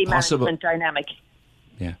asking, is it possible? Dynamic.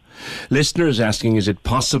 Yeah, listener is asking, is it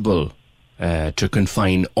possible to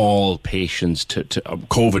confine all patients to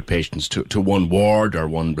COVID patients to one ward or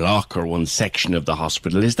one block or one section of the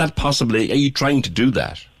hospital? Is that possible? Are you trying to do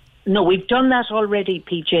that? No, we've done that already,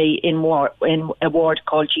 PJ, in a ward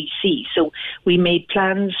called GC. So we made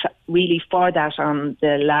plans really for that on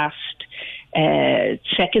the last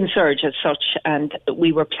second surge as such, and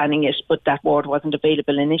we were planning it, but that ward wasn't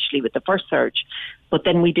available initially with the first surge. But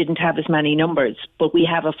then we didn't have as many numbers. But we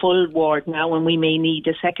have a full ward now, and we may need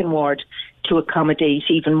a second ward to accommodate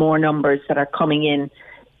even more numbers that are coming in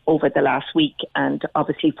over the last week, and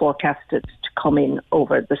obviously forecasted to come in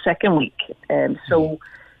over the second week. So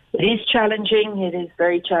it is challenging. It is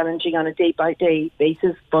very challenging on a day-by-day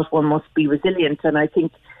basis, but one must be resilient, and I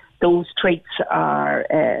think those traits are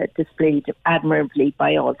displayed admirably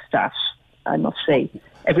by all staff, I must say.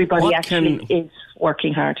 Everybody is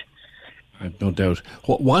working hard. I've no doubt.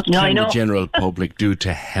 What can the general public do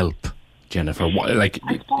to help, Jennifer?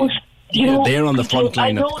 They're on the front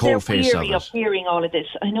line of the coalface of it. Of hearing all of this.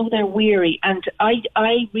 I know they're weary, and I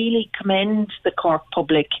really commend the Cork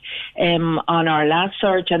public on our last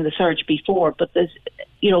surge and the surge before, but there's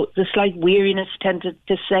the slight weariness tended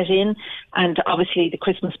to set in, and obviously the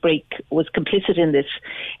Christmas break was complicit in this.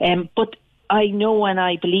 But I know and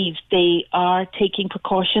I believe they are taking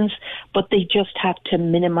precautions, but they just have to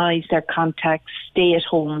minimise their contacts, stay at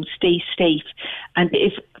home, stay safe. And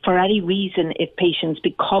if for any reason, if patients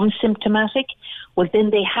become symptomatic, well, then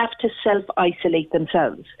they have to self-isolate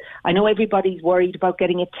themselves. I know everybody's worried about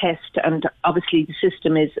getting a test, and obviously the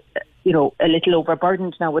system is, a little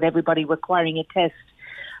overburdened now with everybody requiring a test.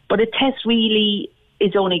 But a test really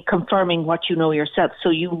is only confirming what you know yourself. So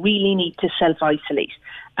you really need to self-isolate.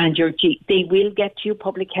 And they will get to you,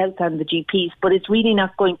 public health and the GPs, but it's really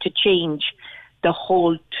not going to change the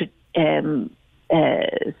whole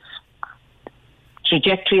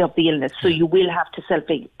trajectory of the illness. So you will have to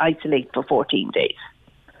self-isolate for 14 days.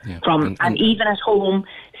 and even at home,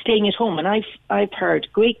 staying at home. And I've heard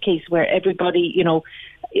great cases where everybody,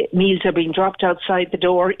 meals are being dropped outside the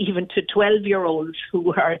door, even to 12-year-olds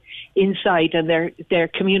who are inside, and they're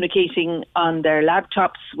communicating on their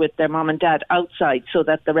laptops with their mom and dad outside, so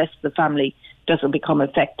that the rest of the family doesn't become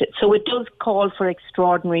affected. So it does call for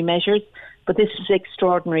extraordinary measures, but this is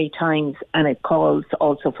extraordinary times, and it calls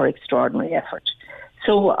also for extraordinary effort.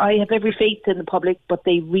 So I have every faith in the public, but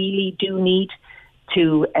they really do need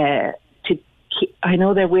to I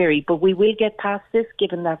know they're weary, but we will get past this,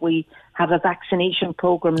 given that we have a vaccination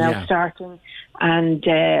program now starting, and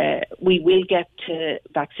we will get to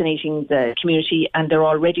vaccinating the community, and they're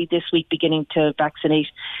already this week beginning to vaccinate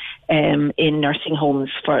in nursing homes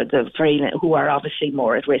for the who are obviously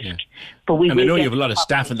more at risk. But I know you have a lot of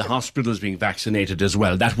staff in the hospitals being vaccinated as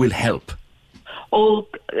well. That will help. Oh,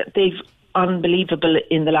 they've unbelievable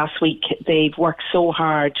in the last week. They've worked so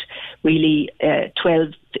hard, really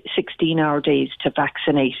 12, 16-hour days to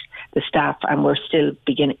vaccinate the staff, and we're still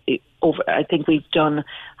beginning over. I think we've done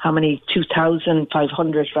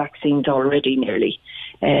 2,500 vaccines already nearly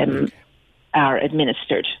are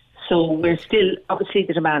administered. So we're still, obviously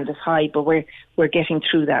the demand is high, but we're getting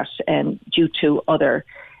through that due to other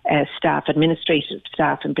staff, administrative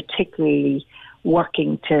staff, and particularly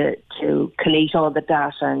working to collate all the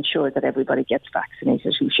data and ensure that everybody gets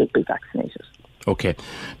vaccinated who should be vaccinated. Okay.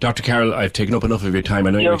 Dr. Carroll, I've taken up enough of your time. I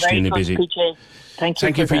know you're extremely busy. PJ.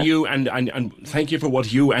 Thank you for you and thank you for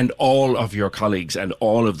what you and all of your colleagues and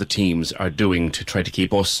all of the teams are doing to try to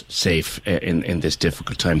keep us safe in this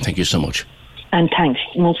difficult time. Thank you so much. And thanks,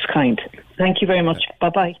 most kind. Thank you very much.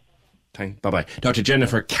 Bye-bye. Bye-bye. Dr.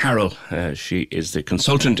 Jennifer Carroll, she is the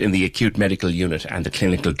consultant in the acute medical unit and the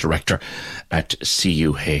clinical director at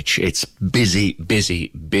CUH. It's busy, busy,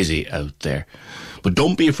 busy out there. But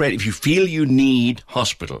don't be afraid. If you feel you need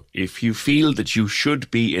hospital, if you feel that you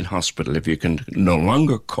should be in hospital, if you can no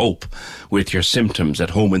longer cope with your symptoms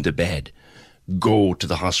at home in the bed, go to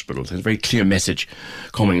the hospital. There's a very clear message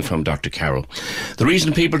coming from Dr. Carroll. The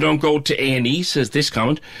reason people don't go to A&E, says this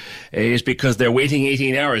comment, is because they're waiting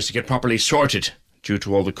 18 hours to get properly sorted due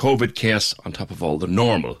to all the COVID chaos on top of all the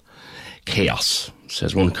normal chaos,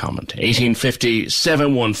 says one comment. 1850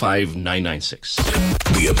 715 996.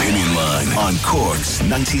 The Opinion Line on Cork's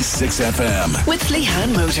 96 FM. With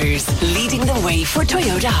Lehan Motors, leading the way for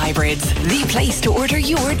Toyota hybrids. The place to order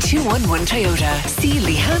your 211 Toyota. See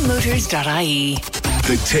lehanmotors.ie.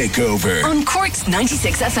 The Takeover on Cork's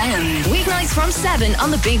 96 FM. Weeknights from 7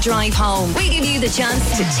 on the Big Drive Home. We give you the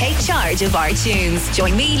chance to take charge of our tunes.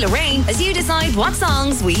 Join me, Lorraine, as you decide what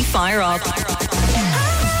songs we fire up.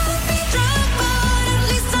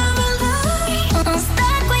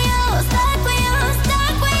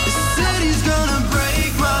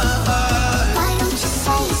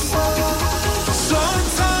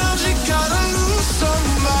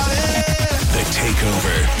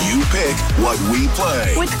 You pick what we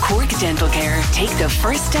play. With Cork Dental Care, take the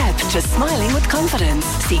first step to smiling with confidence.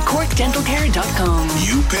 See corkdentalcare.com.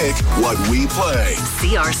 You pick what we play.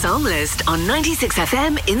 See our song list on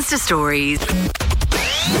 96FM Insta Stories.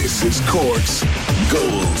 This is Cork's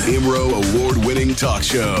Gold IMRO award-winning talk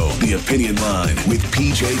show. The Opinion Line with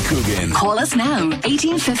PJ Coogan. Call us now,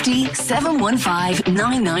 1850 715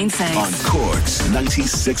 996. On Cork's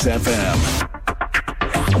 96 FM.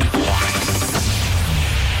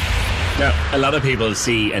 Now, a lot of people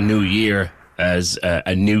see a new year as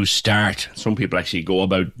a new start. Some people actually go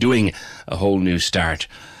about doing a whole new start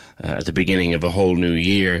at the beginning of a whole new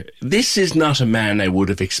year. This is not a man I would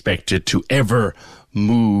have expected to ever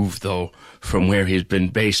move, though, from where he's been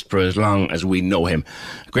based for as long as we know him.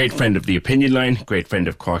 A great friend of the Opinion Line, great friend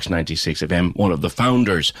of Cork's 96 FM, one of the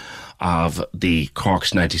founders of the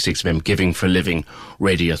Cork's 96 FM Giving for Living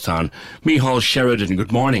Radiothon. Micheál Sheridan,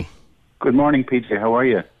 good morning. Good morning, PJ. How are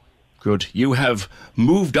you? Good. You have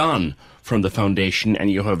moved on from the foundation and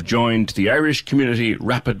you have joined the Irish Community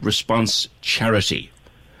Rapid Response Charity.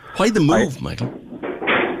 Why the move, Michael?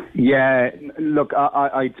 Yeah, look,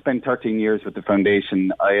 I'd spent 13 years with the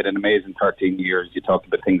foundation. I had an amazing 13 years. You talked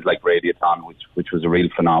about things like Radiothon, which was a real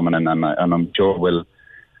phenomenon, and I'm sure will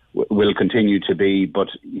continue to be. But,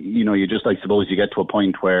 you know, you just, I suppose, you get to a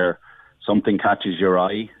point where something catches your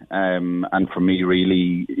eye. And for me,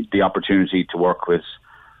 really, the opportunity to work with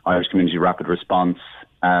Irish Community Rapid Response,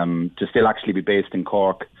 to still actually be based in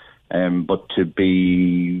Cork, but to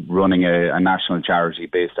be running a national charity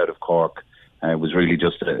based out of Cork was really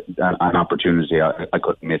just an opportunity I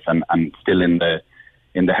couldn't miss, and still in the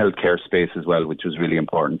healthcare space as well, which was really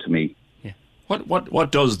important to me. Yeah.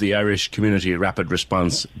 What does the Irish Community Rapid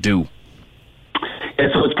Response do? Yeah,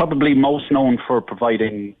 so it's probably most known for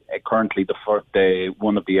providing currently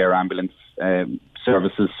one of the air ambulance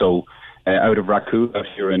services. So out of Raku, out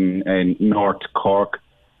here in North Cork,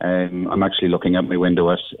 I'm actually looking out my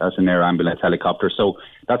window at an air ambulance helicopter. So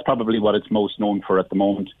that's probably what it's most known for at the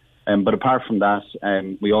moment. But apart from that,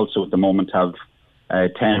 we also at the moment have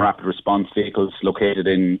 10 rapid response vehicles located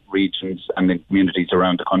in regions and in communities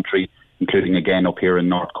around the country, including again up here in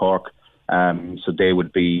North Cork. So they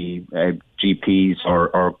would be GPs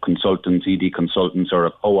or consultants, ED consultants, or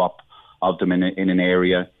a co-op of them in an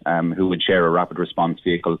area who would share a rapid response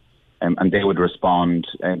vehicle. And they would respond,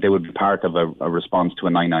 they would be part of a response to a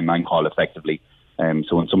 999 call effectively.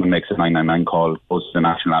 So when someone makes a 999 call, goes to the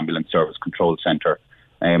National Ambulance Service Control Centre,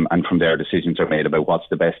 and from there decisions are made about what's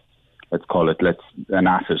the best, let's call it, an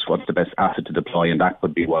asset, what's the best asset to deploy, and that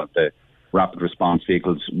could be one of the rapid response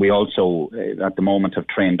vehicles. We also, at the moment, have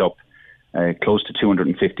trained up close to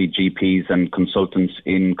 250 GPs and consultants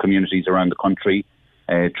in communities around the country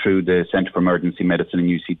through the Centre for Emergency Medicine and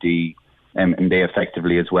UCD, and they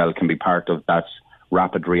effectively as well can be part of that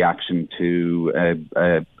rapid reaction to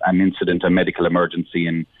an incident, a medical emergency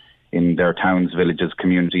in their towns, villages,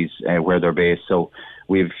 communities where they're based. So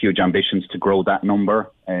we have huge ambitions to grow that number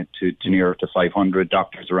to nearer to 500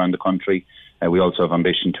 doctors around the country. We also have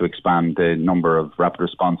ambition to expand the number of rapid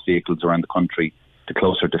response vehicles around the country to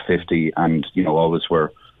closer to 50. And, always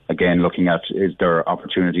we're, again, looking at, is there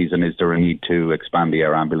opportunities and is there a need to expand the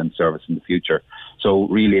air ambulance service in the future? So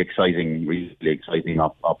really exciting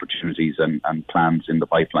opportunities and plans in the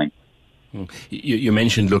pipeline. You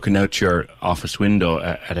mentioned looking out your office window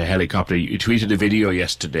at a helicopter. You tweeted a video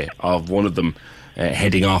yesterday of one of them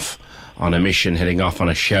heading off on a mission, heading off on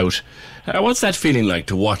a shout. What's that feeling like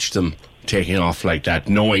to watch them taking off like that,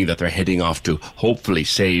 knowing that they're heading off to hopefully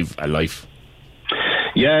save a life?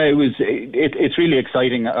 Yeah, it's really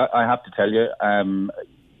exciting, I have to tell you.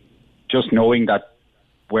 Just knowing that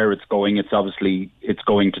where it's going, it's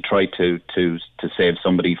going to try to save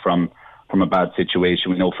somebody from a bad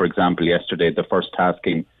situation. We know, for example, yesterday the first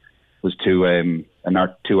tasking was to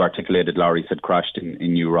two articulated lorries had crashed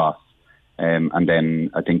in New Ross, and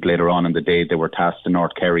then I think later on in the day they were tasked to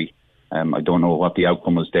North Kerry. I don't know what the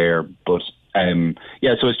outcome was there, but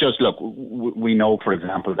so it's just, look, we know, for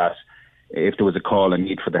example, that if there was a call and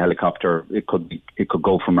need for the helicopter, it could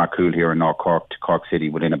go from Racool here in North Cork to Cork City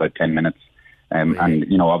within about 10 minutes. And,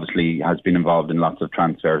 obviously has been involved in lots of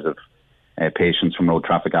transfers of patients from road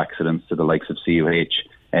traffic accidents to the likes of CUH.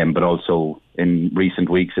 But also in recent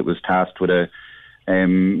weeks, it was tasked with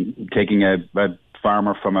taking a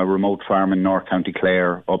farmer from a remote farm in North County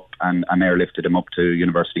Clare up and airlifted him up to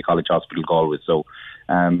University College Hospital Galway. So,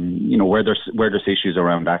 where there's issues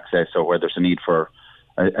around access or where there's a need for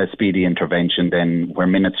a speedy intervention, then where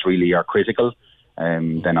minutes really are critical,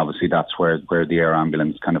 then obviously that's where the air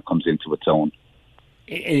ambulance kind of comes into its own.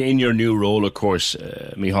 In your new role, of course,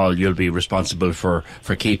 Micheál, you'll be responsible for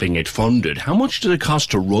keeping it funded. How much does it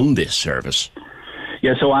cost to run this service?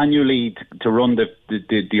 Yeah, so annually to run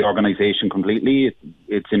the organisation completely,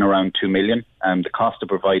 it's in around 2 million. The cost of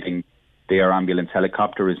providing the air ambulance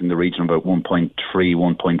helicopter is in the region of about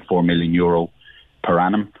 1.4 million euro per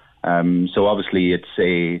annum. So obviously it's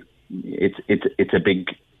a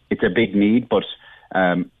big need, but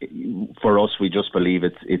for us, we just believe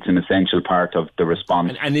it's an essential part of the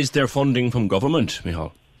response. And is there funding from government,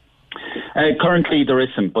 Micheál? Currently there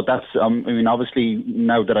isn't, but that's obviously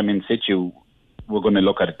now that I'm in situ, we're going to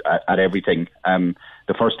look at everything.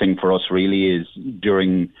 The first thing for us really is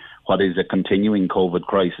during what is a continuing COVID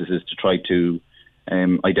crisis is to try to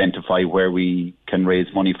identify where we can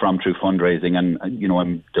raise money from through fundraising. And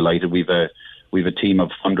I'm delighted we've a team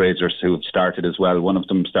of fundraisers who have started as well. One of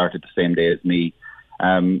them started the same day as me.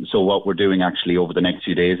 So what we're doing actually over the next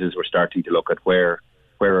few days is we're starting to look at where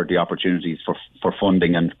are the opportunities for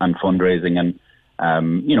funding and fundraising, and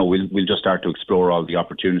we'll just start to explore all the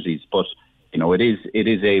opopportunities. But it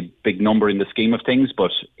is a big number in the scheme of things.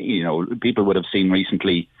 But people would have seen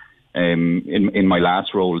recently in my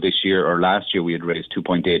last role this year or last year we had raised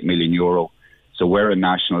 2.8 million euro. So we're a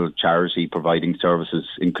national charity providing services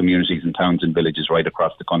in communities and towns and villages right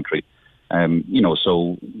across the country.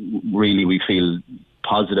 So really we feel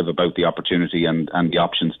positive about the opportunity and the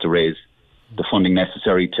options to raise the funding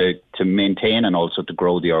necessary to maintain and also to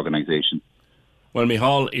grow the organisation. Well,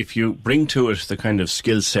 Micheál, if you bring to it the kind of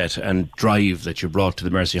skill set and drive that you brought to the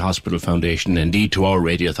Mercy Hospital Foundation, and indeed to our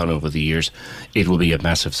radiothon over the years, it will be a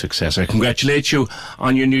massive success. I congratulate you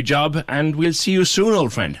on your new job, and we'll see you soon,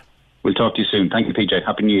 old friend. We'll talk to you soon. Thank you, PJ.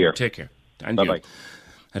 Happy New Year. Take care. And bye-bye.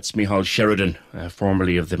 That's Micheál Sheridan,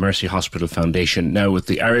 formerly of the Mercy Hospital Foundation, now with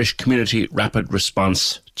the Irish Community Rapid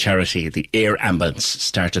Response Charity. The air ambulance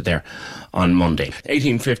started there on Monday.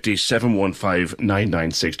 1850 715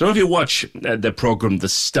 996. Don't know if you watch the programme The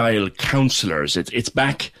Style Counsellors. It's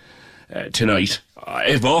back tonight.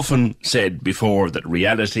 I've often said before that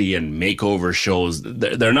reality and makeover shows,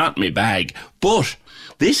 they're not my bag, but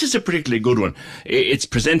this is a particularly good one. It's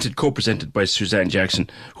co-presented by Suzanne Jackson,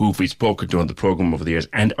 who we've spoken to on the programme over the years,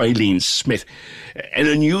 and Eileen Smith. An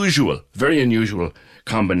unusual, very unusual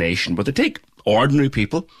combination, but they take ordinary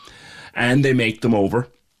people and they make them over.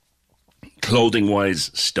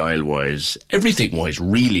 Clothing-wise, style-wise, everything-wise,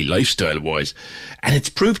 really lifestyle-wise. And it's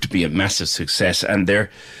proved to be a massive success, and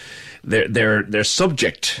their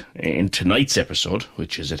subject in tonight's episode,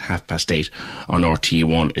 which is at 8:30 on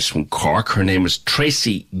RTE1, is from Cork. Her name is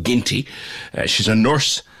Tracy Ginty. She's a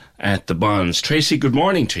nurse at the Bonds. Tracy, good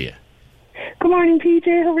morning to you. Good morning,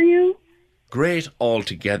 PJ. How are you? Great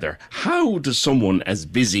altogether. How does someone as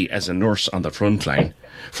busy as a nurse on the front line,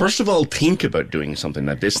 first of all, think about doing something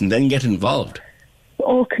like this and then get involved?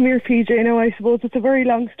 Oh, come here, PJ. Now, I suppose it's a very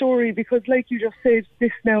long story because, like you just said,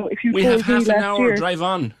 this now, if you we told have half me an last hour year, drive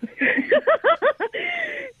on.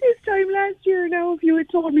 This time last year now, if you had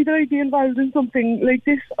told me that I'd be involved in something like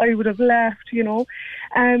this, I would have laughed, you know.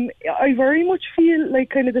 I very much feel like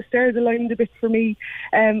kind of the stars aligned a bit for me.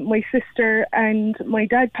 My sister and my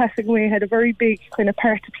dad passing away had a very big kind of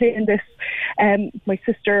part to play in this. My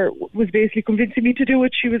sister was basically convincing me to do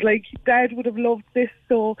it. She was like, Dad would have loved this.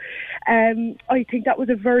 So I think that was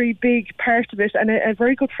a very big part of it. And a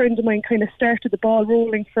very good friend of mine kind of started the ball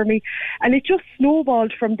rolling for me. And it just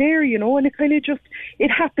snowballed from there, you know, and it kind of just, it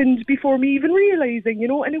happened before me even realising, you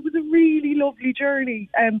know, and it was a really lovely journey.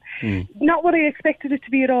 Not what I expected it to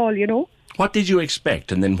be at all, you know. What did you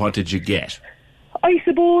expect and then what did you get? I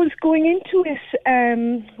suppose going into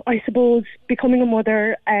it, I suppose becoming a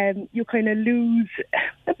mother, you kind of lose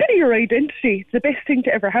a bit of your identity. It's the best thing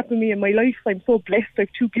to ever happen to me in my life. I'm so blessed. I have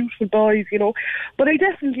two beautiful boys, you know. But I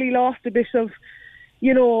definitely lost a bit of,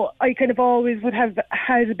 you know, I kind of always would have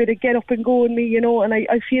had a bit of get up and go in me, you know, and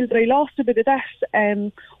I feel that I lost a bit of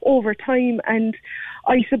that over time. And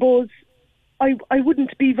I suppose I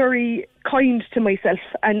wouldn't be very kind to myself.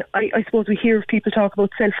 And I suppose we hear people talk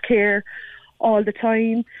about self-care all the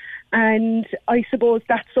time. And I suppose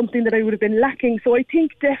that's something that I would have been lacking. So I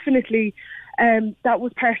think definitely that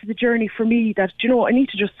was part of the journey for me, that, you know, I need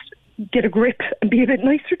to just get a grip and be a bit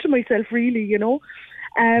nicer to myself, really, you know.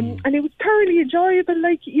 And it was thoroughly enjoyable.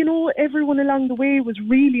 Like, you know, everyone along the way was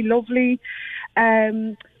really lovely.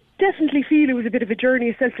 Definitely feel it was a bit of a journey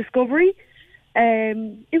of self-discovery.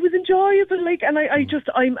 It was enjoyable, like, and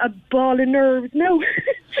I'm a ball of nerves now.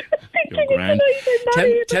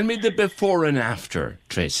 Tell me the before and after,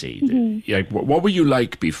 Tracy. Like, what were you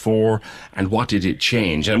like before, and what did it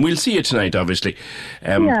change? And we'll see it tonight, obviously.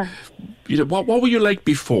 You know, what were you like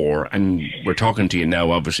before? And we're talking to you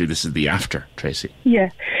now. Obviously, this is the after, Tracy.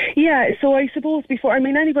 Yeah. So I suppose before, I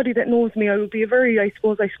mean, anybody that knows me, I would be I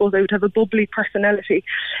suppose I would have a bubbly personality.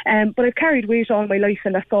 But I've carried weight all my life,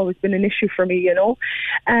 and that's always been an issue for me, you know.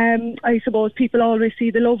 I suppose people always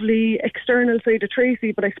see the lovely external side of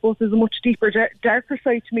Tracy, but I suppose there's a much deeper, darker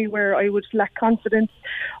side to me where I would lack confidence,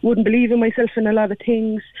 wouldn't believe in myself in a lot of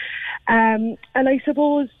things. And I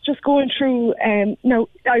suppose just going through, now,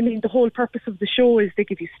 I mean, the whole purpose of the show is they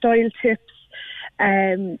give you style tips.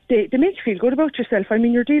 They make you feel good about yourself. I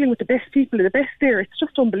mean, you're dealing with the best people, the best there. It's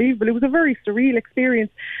just unbelievable. It was a very surreal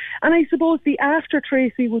experience. And I suppose the after,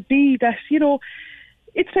 Tracy, would be that, you know,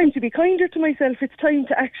 it's time to be kinder to myself. It's time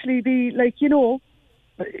to actually be, like, you know,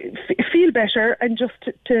 feel better, and just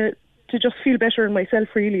to just feel better in myself,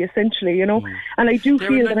 really, essentially, you know. And I do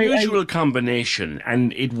feel that an unusual combination,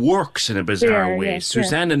 and it works in a bizarre way.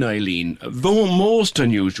 Suzanne and Eileen, the most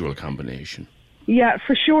unusual combination. Yeah,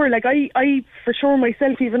 for sure. Like, I for sure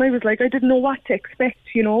myself, even I was like, I didn't know what to expect,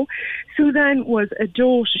 you know. Suzanne was a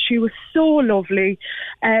dote. She was so lovely,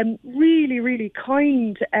 really, really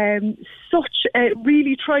kind,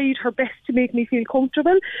 really tried her best to make me feel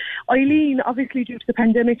comfortable. Eileen, obviously due to the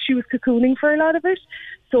pandemic, she was cocooning for a lot of it.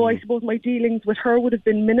 So I suppose my dealings with her would have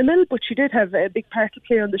been minimal, but she did have a big part to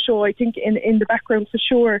play on the show, I think, in the background for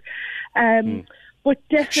sure. But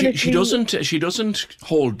definitely, she doesn't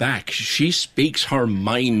hold back. She speaks her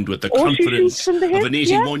mind with the confidence of an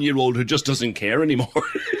 81-year-old who just doesn't care anymore. But,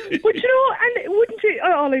 you know, and wouldn't you?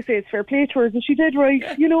 All I say is fair play to her, and she did right.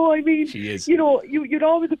 You know, I mean, she is. You know, you'd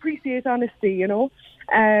always appreciate honesty, you know.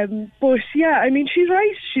 But yeah, I mean, she's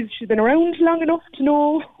right. She's been around long enough to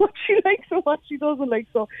know what she likes and what she doesn't like.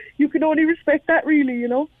 So you can only respect that, really, you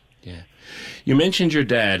know. Yeah. You mentioned your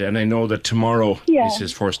dad, and I know that tomorrow is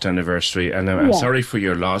his first anniversary, and I'm sorry for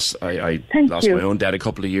your loss. I lost my own dad a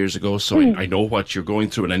couple of years ago, so I know what you're going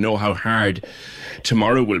through, and I know how hard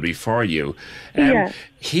tomorrow will be for you.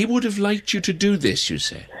 He would have liked you to do this, you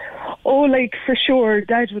say? Oh, like, for sure.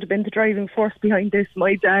 Dad would have been the driving force behind this.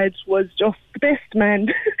 My dad was just the best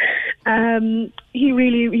man. He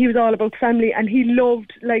was all about family, and he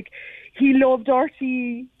loved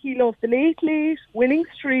RTE, he loved the Late, Winning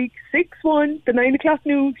Streak, 6-1, the 9 o'clock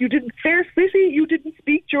news. Fair City, you didn't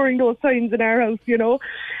speak during those times in our house, you know.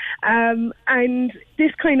 And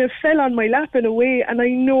this kind of fell on my lap in a way, and I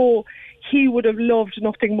know he would have loved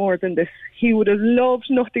nothing more than this. He would have loved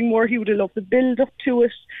nothing more. He would have loved the build-up to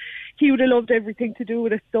it. He would have loved everything to do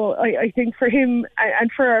with it. So I think for him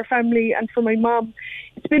and for our family and for my mum,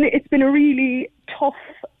 it's been a really tough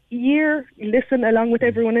year. Listen, along with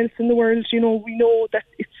everyone else in the world, you know, we know that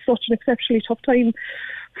it's such an exceptionally tough time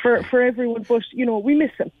for everyone. But you know, we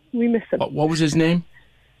miss him. What was his name?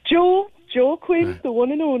 Joe Quinn, the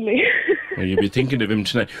one and only. Well, you'll be thinking of him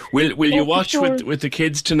tonight. Will you watch with the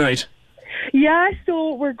kids tonight? Yeah,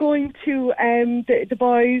 so we're going to, the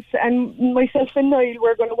boys and myself and Niall,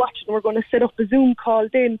 we're going to watch it, and we're going to set up a Zoom call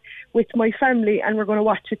then with my family, and we're going to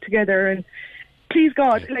watch it together. And please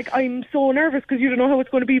God, like, I'm so nervous because you don't know how it's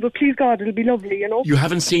going to be, but please God, it'll be lovely, you know. You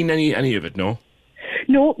haven't seen any of it, no?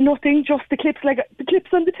 No, nothing, just the clips on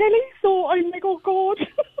the telly, so I'm like, oh God.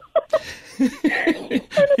 Kind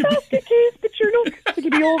of basket case, but sure, look, it'll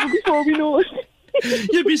be over before we know it.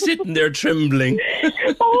 You'll be sitting there trembling.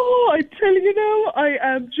 Oh, I'm telling you now,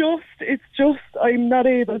 I'm not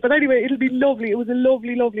able. But anyway, it'll be lovely. It was a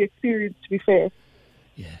lovely, lovely experience, to be fair.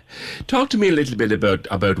 Yeah. Talk to me a little bit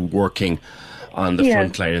about working on the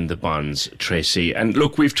front line in the bonds, Tracy. And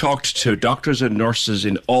look, we've talked to doctors and nurses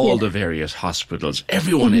in all the various hospitals.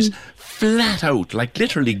 Everyone is flat out, like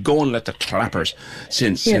literally going like the clappers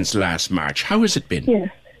since last March. How has it been? Yeah.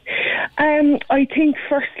 I think,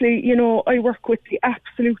 firstly, you know, I work with the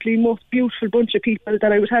absolutely most beautiful bunch of people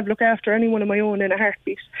that I would have look after anyone of my own in a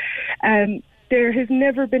heartbeat. There has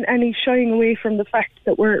never been any shying away from the fact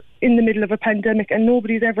that we're in the middle of a pandemic, and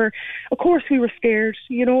nobody's ever... Of course we were scared.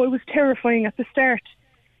 You know, it was terrifying at the start,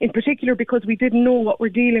 in particular because we didn't know what we're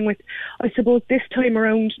dealing with. I suppose this time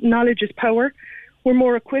around, knowledge is power. We're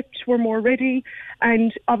more equipped, we're more ready,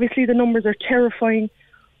 and obviously the numbers are terrifying.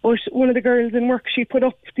 But one of the girls in work, she put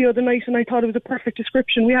up the other night, and I thought it was a perfect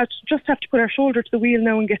description. We have to put our shoulder to the wheel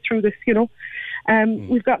now and get through this, you know.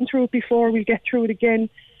 We've gotten through it before, we'll get through it again.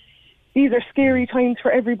 These are scary times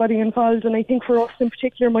for everybody involved, and I think for us in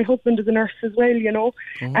particular, my husband is a nurse as well, you know,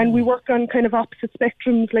 and we work on kind of opposite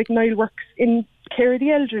spectrums. Like Niall works in care of the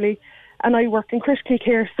elderly, and I work in critical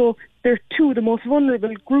care, so they're two of the most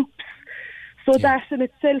vulnerable groups. So that in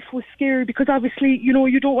itself was scary because obviously, you know,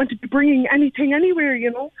 you don't want to be bringing anything anywhere,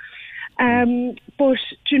 you know. But,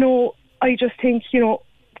 you know, I just think, you know,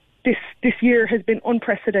 this year has been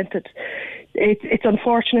unprecedented. It's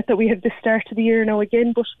unfortunate that we have this start to the year now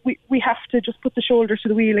again, but we have to just put the shoulder to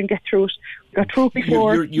the wheel and get through it. We got through it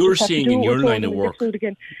before. You're seeing in your line of work.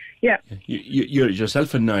 Yeah. You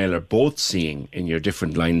yourself and Niall are both seeing in your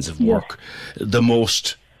different lines of work the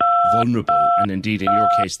most vulnerable, and indeed in your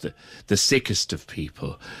case the sickest of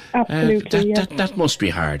people. Absolutely, that must be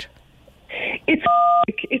hard. It's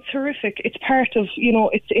horrific. It's part of, you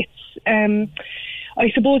know,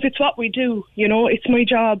 I suppose it's what we do, you know, it's my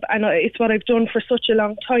job, and it's what I've done for such a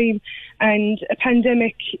long time. And a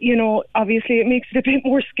pandemic, you know, obviously it makes it a bit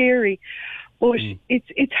more scary, but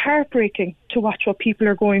it's heartbreaking to watch what people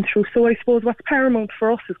are going through. So I suppose what's paramount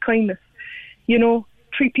for us is kindness, you know.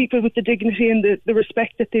 Treat people with the dignity and the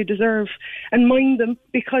respect that they deserve, and mind them,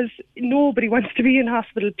 because nobody wants to be in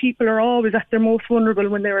hospital. People are always at their most vulnerable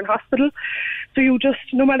when they're in hospital. So you just,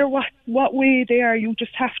 no matter what way they are, you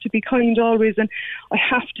just have to be kind always. And I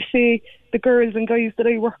have to say, the girls and guys that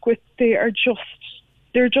I work with, they're just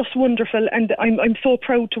wonderful, and I'm so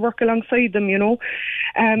proud to work alongside them, you know.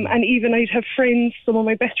 And even I'd have friends, some of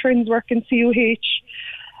my best friends work in COH,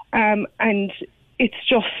 and it's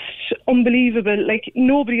just unbelievable. Like,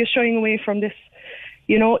 nobody is shying away from this,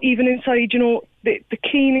 you know. Even inside, you know, the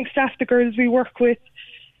cleaning staff, the girls we work with,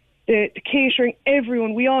 the catering,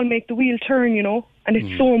 everyone, we all make the wheel turn, you know. And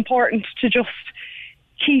it's so important to just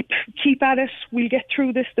keep at it. We'll get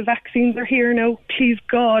through this. The vaccines are here now. Please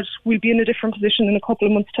God, we'll be in a different position in a couple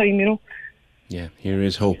of months' time, you know. Yeah, here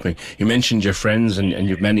is hoping. You mentioned your friends, and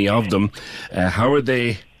you've many of them. How are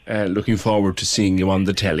they looking forward to seeing you on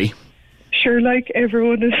the telly? Sure, like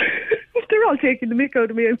everyone is, they're all taking the mick out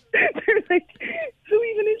of me. They're like, who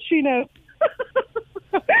even is she now?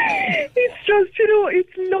 It's just, you know, it's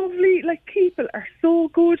lovely. Like, people are so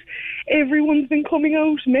good. everyone's been coming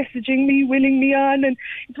out, messaging me, willing me on, and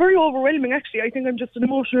it's very overwhelming actually. I think I'm just an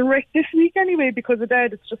emotional wreck this week anyway because of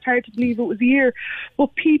that. It's just hard to believe it was a year.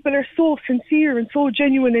 But people are so sincere and so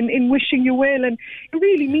genuine in wishing you well, and it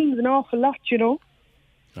really means an awful lot, you know.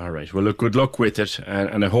 All right. Well, look, good luck with it,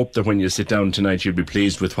 and I hope that when you sit down tonight, you'll be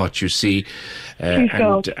pleased with what you see. And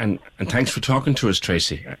thanks for talking to us,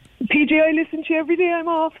 Tracy. PJ, I listen to you every day I'm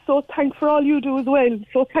off, so thanks for all you do as well.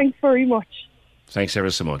 So thanks very much. Thanks ever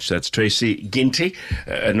so much. That's Tracy Ginty,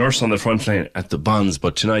 a nurse on the front line at the Bonds,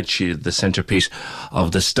 but tonight she's the centrepiece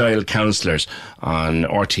of the Style Counsellors on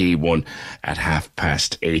RTE1 at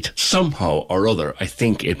 8:30. Somehow or other, I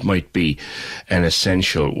think it might be an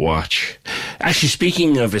essential watch. Actually,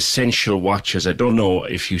 speaking of essential watches, I don't know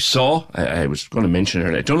if you saw, I was going to mention it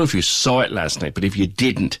earlier, I don't know if you saw it last night, but if you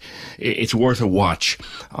didn't, it's worth a watch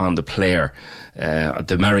on the player,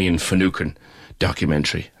 the Marion Finucane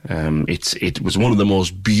documentary. It was one of the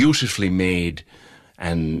most beautifully made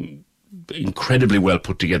and incredibly well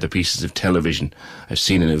put together pieces of television I've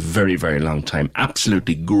seen in a very, very long time.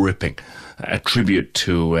 Absolutely gripping. A tribute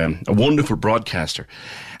to a wonderful broadcaster,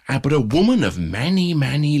 but a woman of many,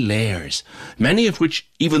 many layers, many of which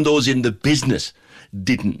even those in the business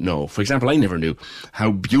didn't know. For example, I never knew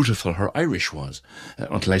how beautiful her Irish was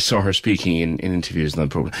until I saw her speaking in interviews on the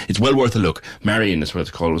programme. It's well worth a look. Marion is what it's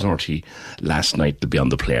called. It was RT last night. To be on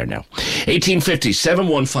the player now. 1850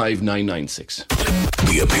 715 996.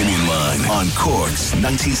 The Opinion Line on Cork's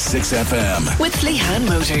 96 FM. With Lehan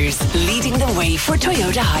Motors, leading the way for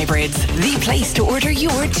Toyota hybrids. The place to order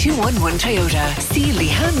your 211 Toyota. See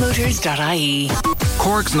lehanmotors.ie.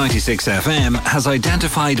 Cork's 96 FM has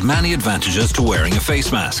identified many advantages to wearing a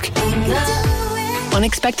face mask.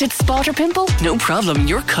 Unexpected spot or pimple? No problem,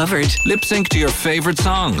 you're covered. Lip sync to your favourite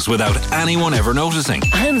songs without anyone ever noticing.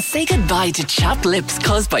 And say goodbye to chapped lips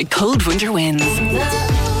caused by cold winter winds.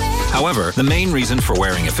 However, the main reason for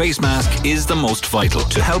wearing a face mask is the most vital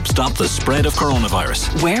to help stop the spread of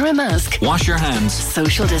coronavirus. Wear a mask. Wash your hands.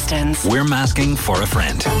 Social distance. We're masking for a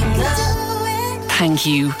friend. Thank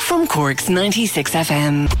you from Cork's 96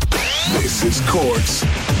 FM. This is Cork's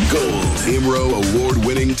Gold IMRO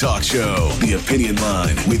award-winning talk show. The Opinion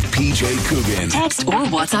Line with PJ Coogan. Text or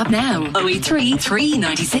WhatsApp now. 083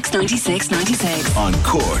 396 96 96. On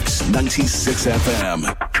Cork's 96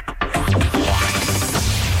 FM.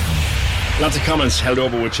 Lots of comments held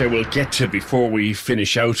over, which I will get to before we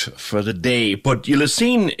finish out for the day. But you'll have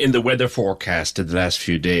seen in the weather forecast in the last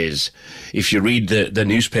few days, if you read the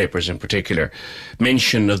newspapers in particular,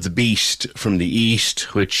 mention of the beast from the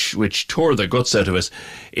east, which tore the guts out of us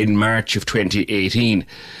in March of 2018.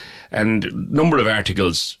 And a number of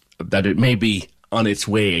articles that it may be on its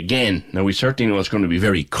way again. Now, we certainly know it's going to be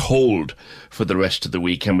very cold for the rest of the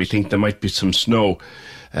week, and we think there might be some snow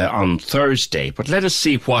on Thursday. But let us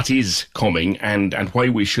see what is coming and why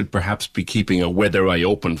we should perhaps be keeping a weather eye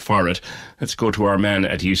open for it. Let's go to our man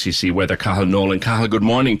at UCC Weather, Cathal Nolan. Cathal, good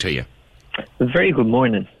morning to you. Very good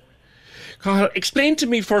morning. Cathal, explain to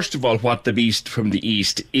me first of all what the beast from the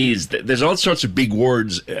east is. There's all sorts of big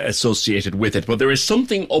words associated with it, but there is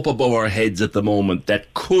something up above our heads at the moment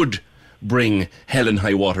that could bring hell and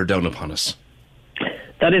high water down upon us.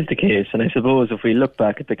 That is the case, and I suppose if we look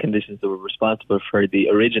back at the conditions that were responsible for the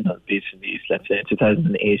original beast from the east, let's say in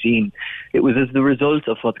 2018, it was as the result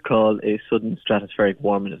of what's called a sudden stratospheric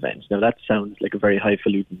warming event. Now that sounds like a very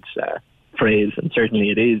highfalutin phrase, and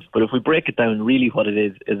certainly it is, but if we break it down, really what it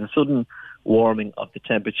is a sudden warming of the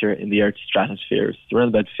temperature in the Earth's stratosphere. It's around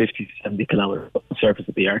about 50 to 70 kilometres above the surface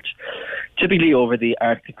of the Earth, typically over the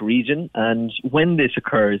Arctic region. And when this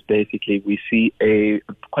occurs, basically, we see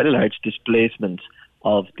quite a large displacement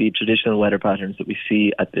of the traditional weather patterns that we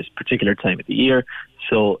see at this particular time of the year.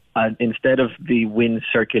 So instead of the wind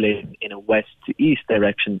circulating in a west to east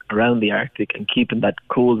direction around the Arctic and keeping that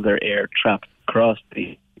colder air trapped across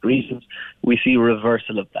the regions, we see a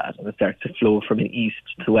reversal of that, and it starts to flow from an east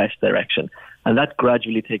to west direction. And that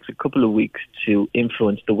gradually takes a couple of weeks to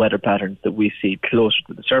influence the weather patterns that we see closer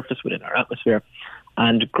to the surface within our atmosphere.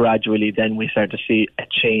 And gradually then we start to see a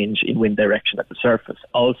change in wind direction at the surface,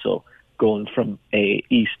 also going from a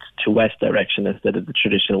east to west direction instead of the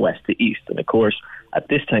traditional west to east. And of course, at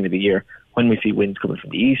this time of the year, when we see winds coming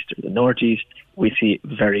from the east or the northeast, we see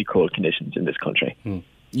very cold conditions in this country.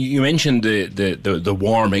 You mentioned the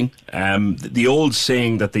warming. The old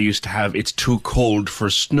saying that they used to have, "It's too cold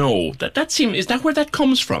for snow." Is that where that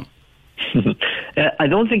comes from? I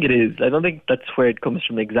don't think it is. I don't think that's where it comes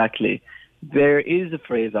from exactly. There is a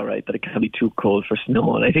phrase, all right, that it can be too cold for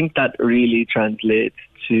snow, and I think that really translates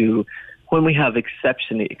to when we have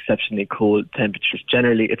exceptionally cold temperatures.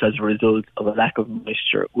 Generally, it's as a result of a lack of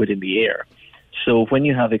moisture within the air. So when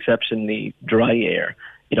you have exceptionally dry air,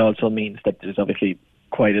 it also means that there's obviously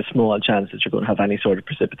quite a small chance that you're going to have any sort of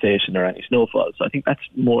precipitation or any snowfall. So I think that's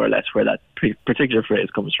more or less where that particular phrase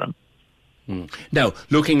comes from. Now,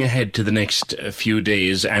 looking ahead to the next few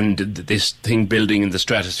days and this thing building in the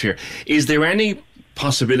stratosphere, is there any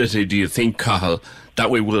possibility, do you think, Cathal, that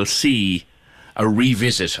we will see a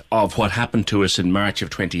revisit of what happened to us in March of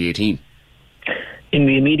 2018? In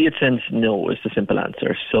the immediate sense, no, is the simple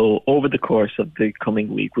answer. So over the course of the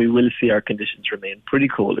coming week, we will see our conditions remain pretty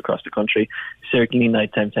cold across the country. Certainly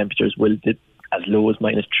nighttime temperatures will dip as low as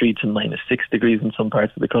 -3 to -6 degrees in some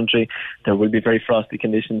parts of the country. There will be very frosty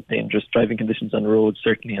conditions, dangerous driving conditions on roads,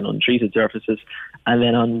 certainly on untreated surfaces. And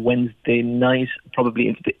then on Wednesday night, probably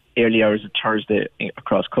into the early hours of Thursday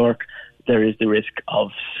across Cork, there is the risk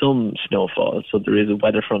of some snowfall. So there is a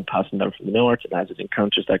weather front passing down from the north, and as it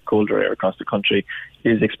encounters that colder air across the country,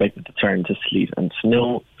 it is expected to turn to sleet and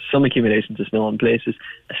snow. Some accumulations of snow in places,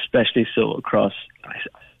 especially so across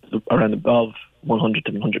around above 100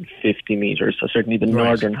 to 150 metres. So certainly the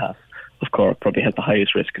northern half of Cork probably has the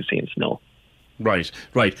highest risk of seeing snow. Right.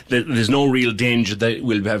 There's no real danger that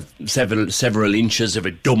we'll have several inches of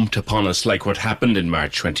it dumped upon us like what happened in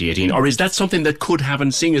March 2018? Or is that something that could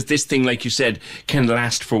happen, seeing as this thing, like you said, can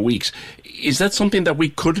last for weeks? Is that something that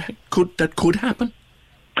could happen?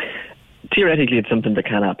 Theoretically, it's something that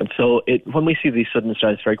can happen. So when we see these sudden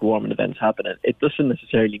stratospheric warming events happen, it doesn't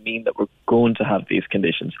necessarily mean that we're going to have these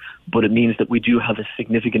conditions, but it means that we do have a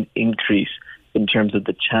significant increase in terms of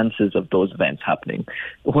the chances of those events happening.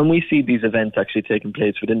 When we see these events actually taking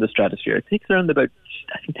place within the stratosphere, it takes around about,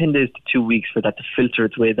 I think, 10 days to 2 weeks for that to filter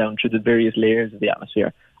its way down through the various layers of the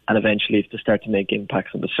atmosphere and eventually to start to make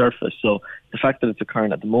impacts on the surface. So the fact that it's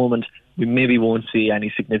occurring at the moment, we maybe won't see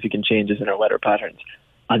any significant changes in our weather patterns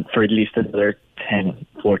and for at least another 10,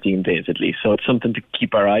 14 days at least. So it's something to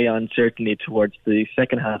keep our eye on, certainly towards the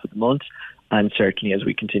second half of the month and certainly as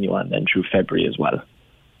we continue on then through February as well.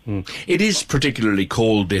 It is particularly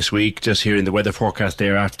cold this week. Just hearing the weather forecast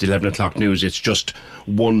there after the 11 o'clock news, it's just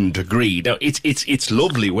 1 degree. Now, it's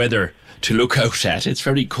lovely weather to look out at. It's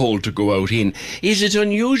very cold to go out in. Is it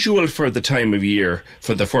unusual for the time of year,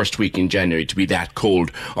 for the first week in January, to be that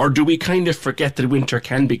cold? Or do we kind of forget that winter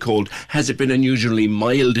can be cold? Has it been unusually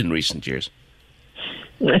mild in recent years?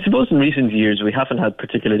 I suppose in recent years we haven't had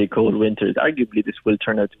particularly cold winters. Arguably this will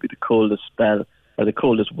turn out to be the coldest spell or the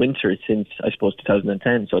coldest winter since, I suppose,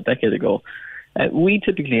 2010, so a decade ago. We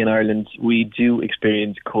typically in Ireland, we do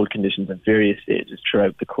experience cold conditions at various stages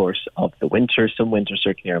throughout the course of the winter. Some winters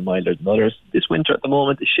certainly are milder than others. This winter at the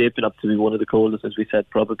moment is shaping up to be one of the coldest, as we said,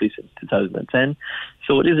 probably since 2010.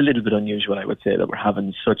 So it is a little bit unusual, I would say, that we're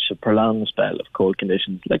having such a prolonged spell of cold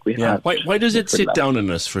conditions like we have. Why does it sit down on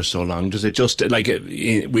us for so long? Does it just, like,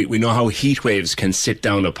 we know how heat waves can sit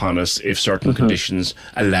down upon us if certain conditions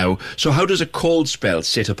allow. So how does a cold spell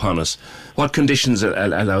sit upon us? What conditions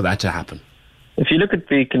allow that to happen? If you look at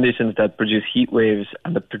the conditions that produce heat waves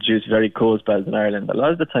and that produce very cold spells in Ireland, a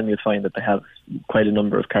lot of the time you'll find that they have quite a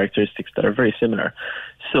number of characteristics that are very similar.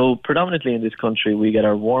 So predominantly in this country, we get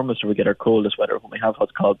our warmest or we get our coldest weather when we have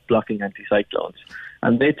what's called blocking anticyclones.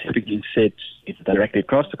 And they typically sit either directly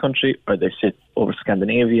across the country or they sit over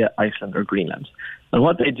Scandinavia, Iceland or Greenland. And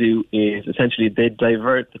what they do is essentially they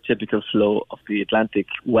divert the typical flow of the Atlantic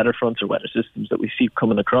weather fronts or weather systems that we see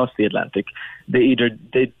coming across the Atlantic. They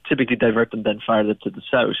typically divert them then farther to the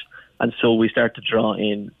south. And so we start to draw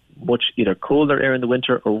in much either colder air in the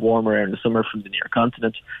winter or warmer air in the summer from the near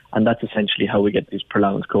continent. And that's essentially how we get these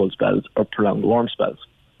prolonged cold spells or prolonged warm spells.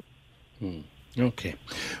 Okay.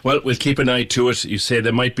 Well, we'll keep an eye to it. You say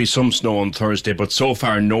there might be some snow on Thursday, but so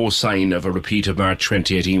far no sign of a repeat of March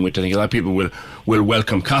 2018, which I think a lot of people will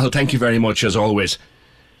welcome. Cathal, thank you very much as always.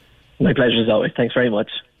 My pleasure as always. Thanks very much.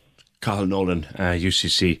 Cathal Nolan,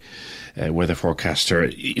 UCC weather forecaster.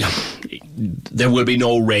 There will be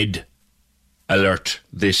no red alert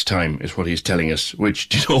this time, is what he's telling us, which,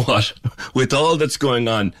 do you know what? With all that's going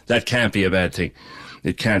on, that can't be a bad thing.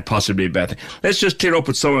 It can't possibly be a bad thing. Let's just clear up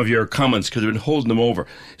with some of your comments because we've been holding them over.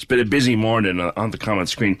 It's been a busy morning on the comment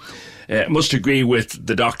screen. Must agree with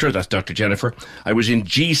the doctor, that's Dr. Jennifer. I was in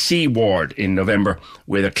GC ward in November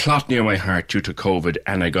with a clot near my heart due to COVID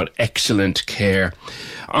and I got excellent care.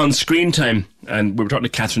 On screen time, and we were talking to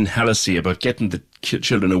Catherine Hallisey about getting the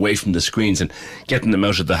children away from the screens and getting them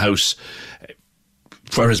out of the house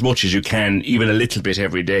for as much as you can, even a little bit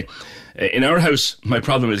every day. In our house, my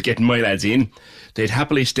problem is getting my lads in they'd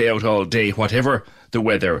happily stay out all day, whatever the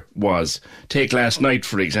weather was. Take last night,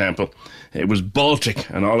 for example. It was Baltic,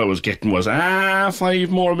 and all I was getting was, 5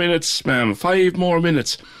 more minutes, ma'am, 5 more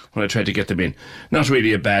minutes, when I tried to get them in. Not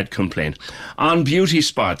really a bad complaint. On beauty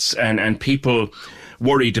spots, and people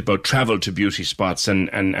worried about travel to beauty spots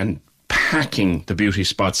and packing the beauty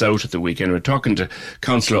spots out at the weekend. We're talking to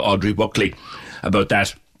Councillor Audrey Buckley about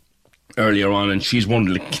that earlier on, and she's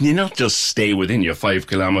wondering, can you not just stay within your 5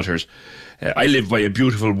 kilometres? I live by a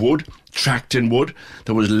beautiful wood, Tracton Wood.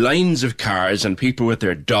 There was lines of cars and people with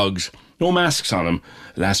their dogs, no masks on them,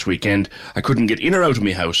 last weekend. I couldn't get in or out of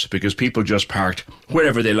my house because people just parked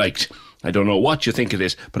wherever they liked. I don't know what you think of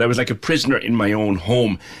this, but I was like a prisoner in my own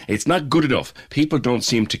home. It's not good enough. People don't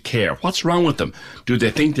seem to care. What's wrong with them? Do they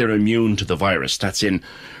think they're immune to the virus? That's in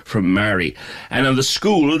from Mary. And on the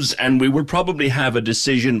schools, and we will probably have a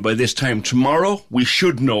decision by this time tomorrow. We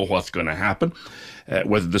should know what's going to happen.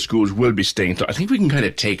 Whether the schools will be staying. I think we can kind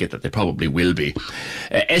of take it that they probably will be.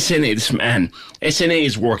 SNA, this man,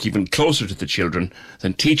 SNAs work even closer to the children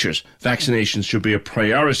than teachers. Vaccinations should be a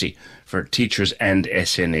priority for teachers and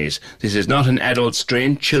SNAs. This is not an adult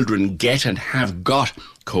strain. Children get and have got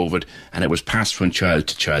COVID, and it was passed from child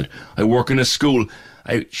to child. I work in a school.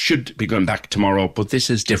 I should be going back tomorrow, but this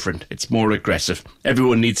is different. It's more aggressive.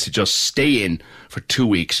 Everyone needs to just stay in for 2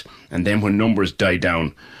 weeks, and then when numbers die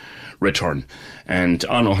down, return. And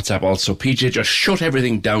on WhatsApp also, PJ, just shut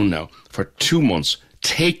everything down now for 2 months.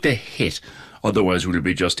 Take the hit. Otherwise, we'll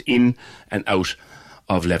be just in and out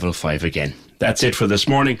of level 5 again. That's it for this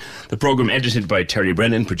morning. The programme edited by Terry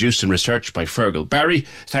Brennan, produced and researched by Fergal Barry.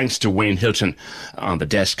 Thanks to Wayne Hilton on the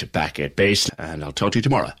desk back at base. And I'll talk to you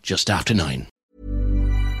tomorrow, just after 9.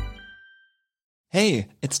 Hey,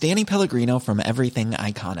 it's Danny Pellegrino from Everything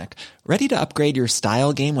Iconic. Ready to upgrade your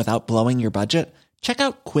style game without blowing your budget? Check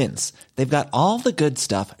out Quince. They've got all the good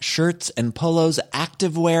stuff, shirts and polos,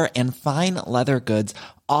 activewear, and fine leather goods,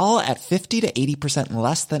 all at 50 to 80%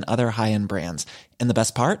 less than other high-end brands. And the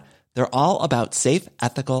best part? They're all about safe,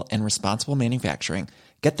 ethical, and responsible manufacturing.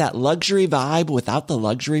 Get that luxury vibe without the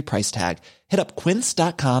luxury price tag. Hit up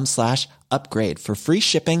quince.com/upgrade for free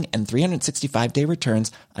shipping and 365-day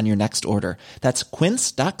returns on your next order. That's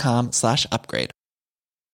quince.com/upgrade.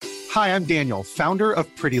 Hi, I'm Daniel, founder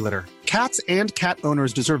of Pretty Litter. Cats and cat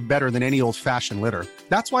owners deserve better than any old-fashioned litter.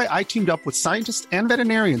 That's why I teamed up with scientists and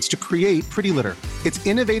veterinarians to create Pretty Litter. Its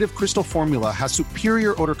innovative crystal formula has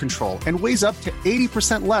superior odor control and weighs up to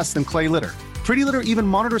 80% less than clay litter. Pretty Litter even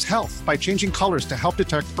monitors health by changing colors to help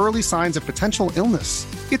detect early signs of potential illness.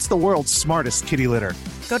 It's the world's smartest kitty litter.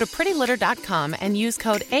 Go to prettylitter.com and use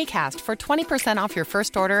code ACAST for 20% off your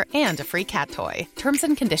first order and a free cat toy. Terms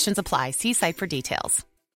and conditions apply. See site for details.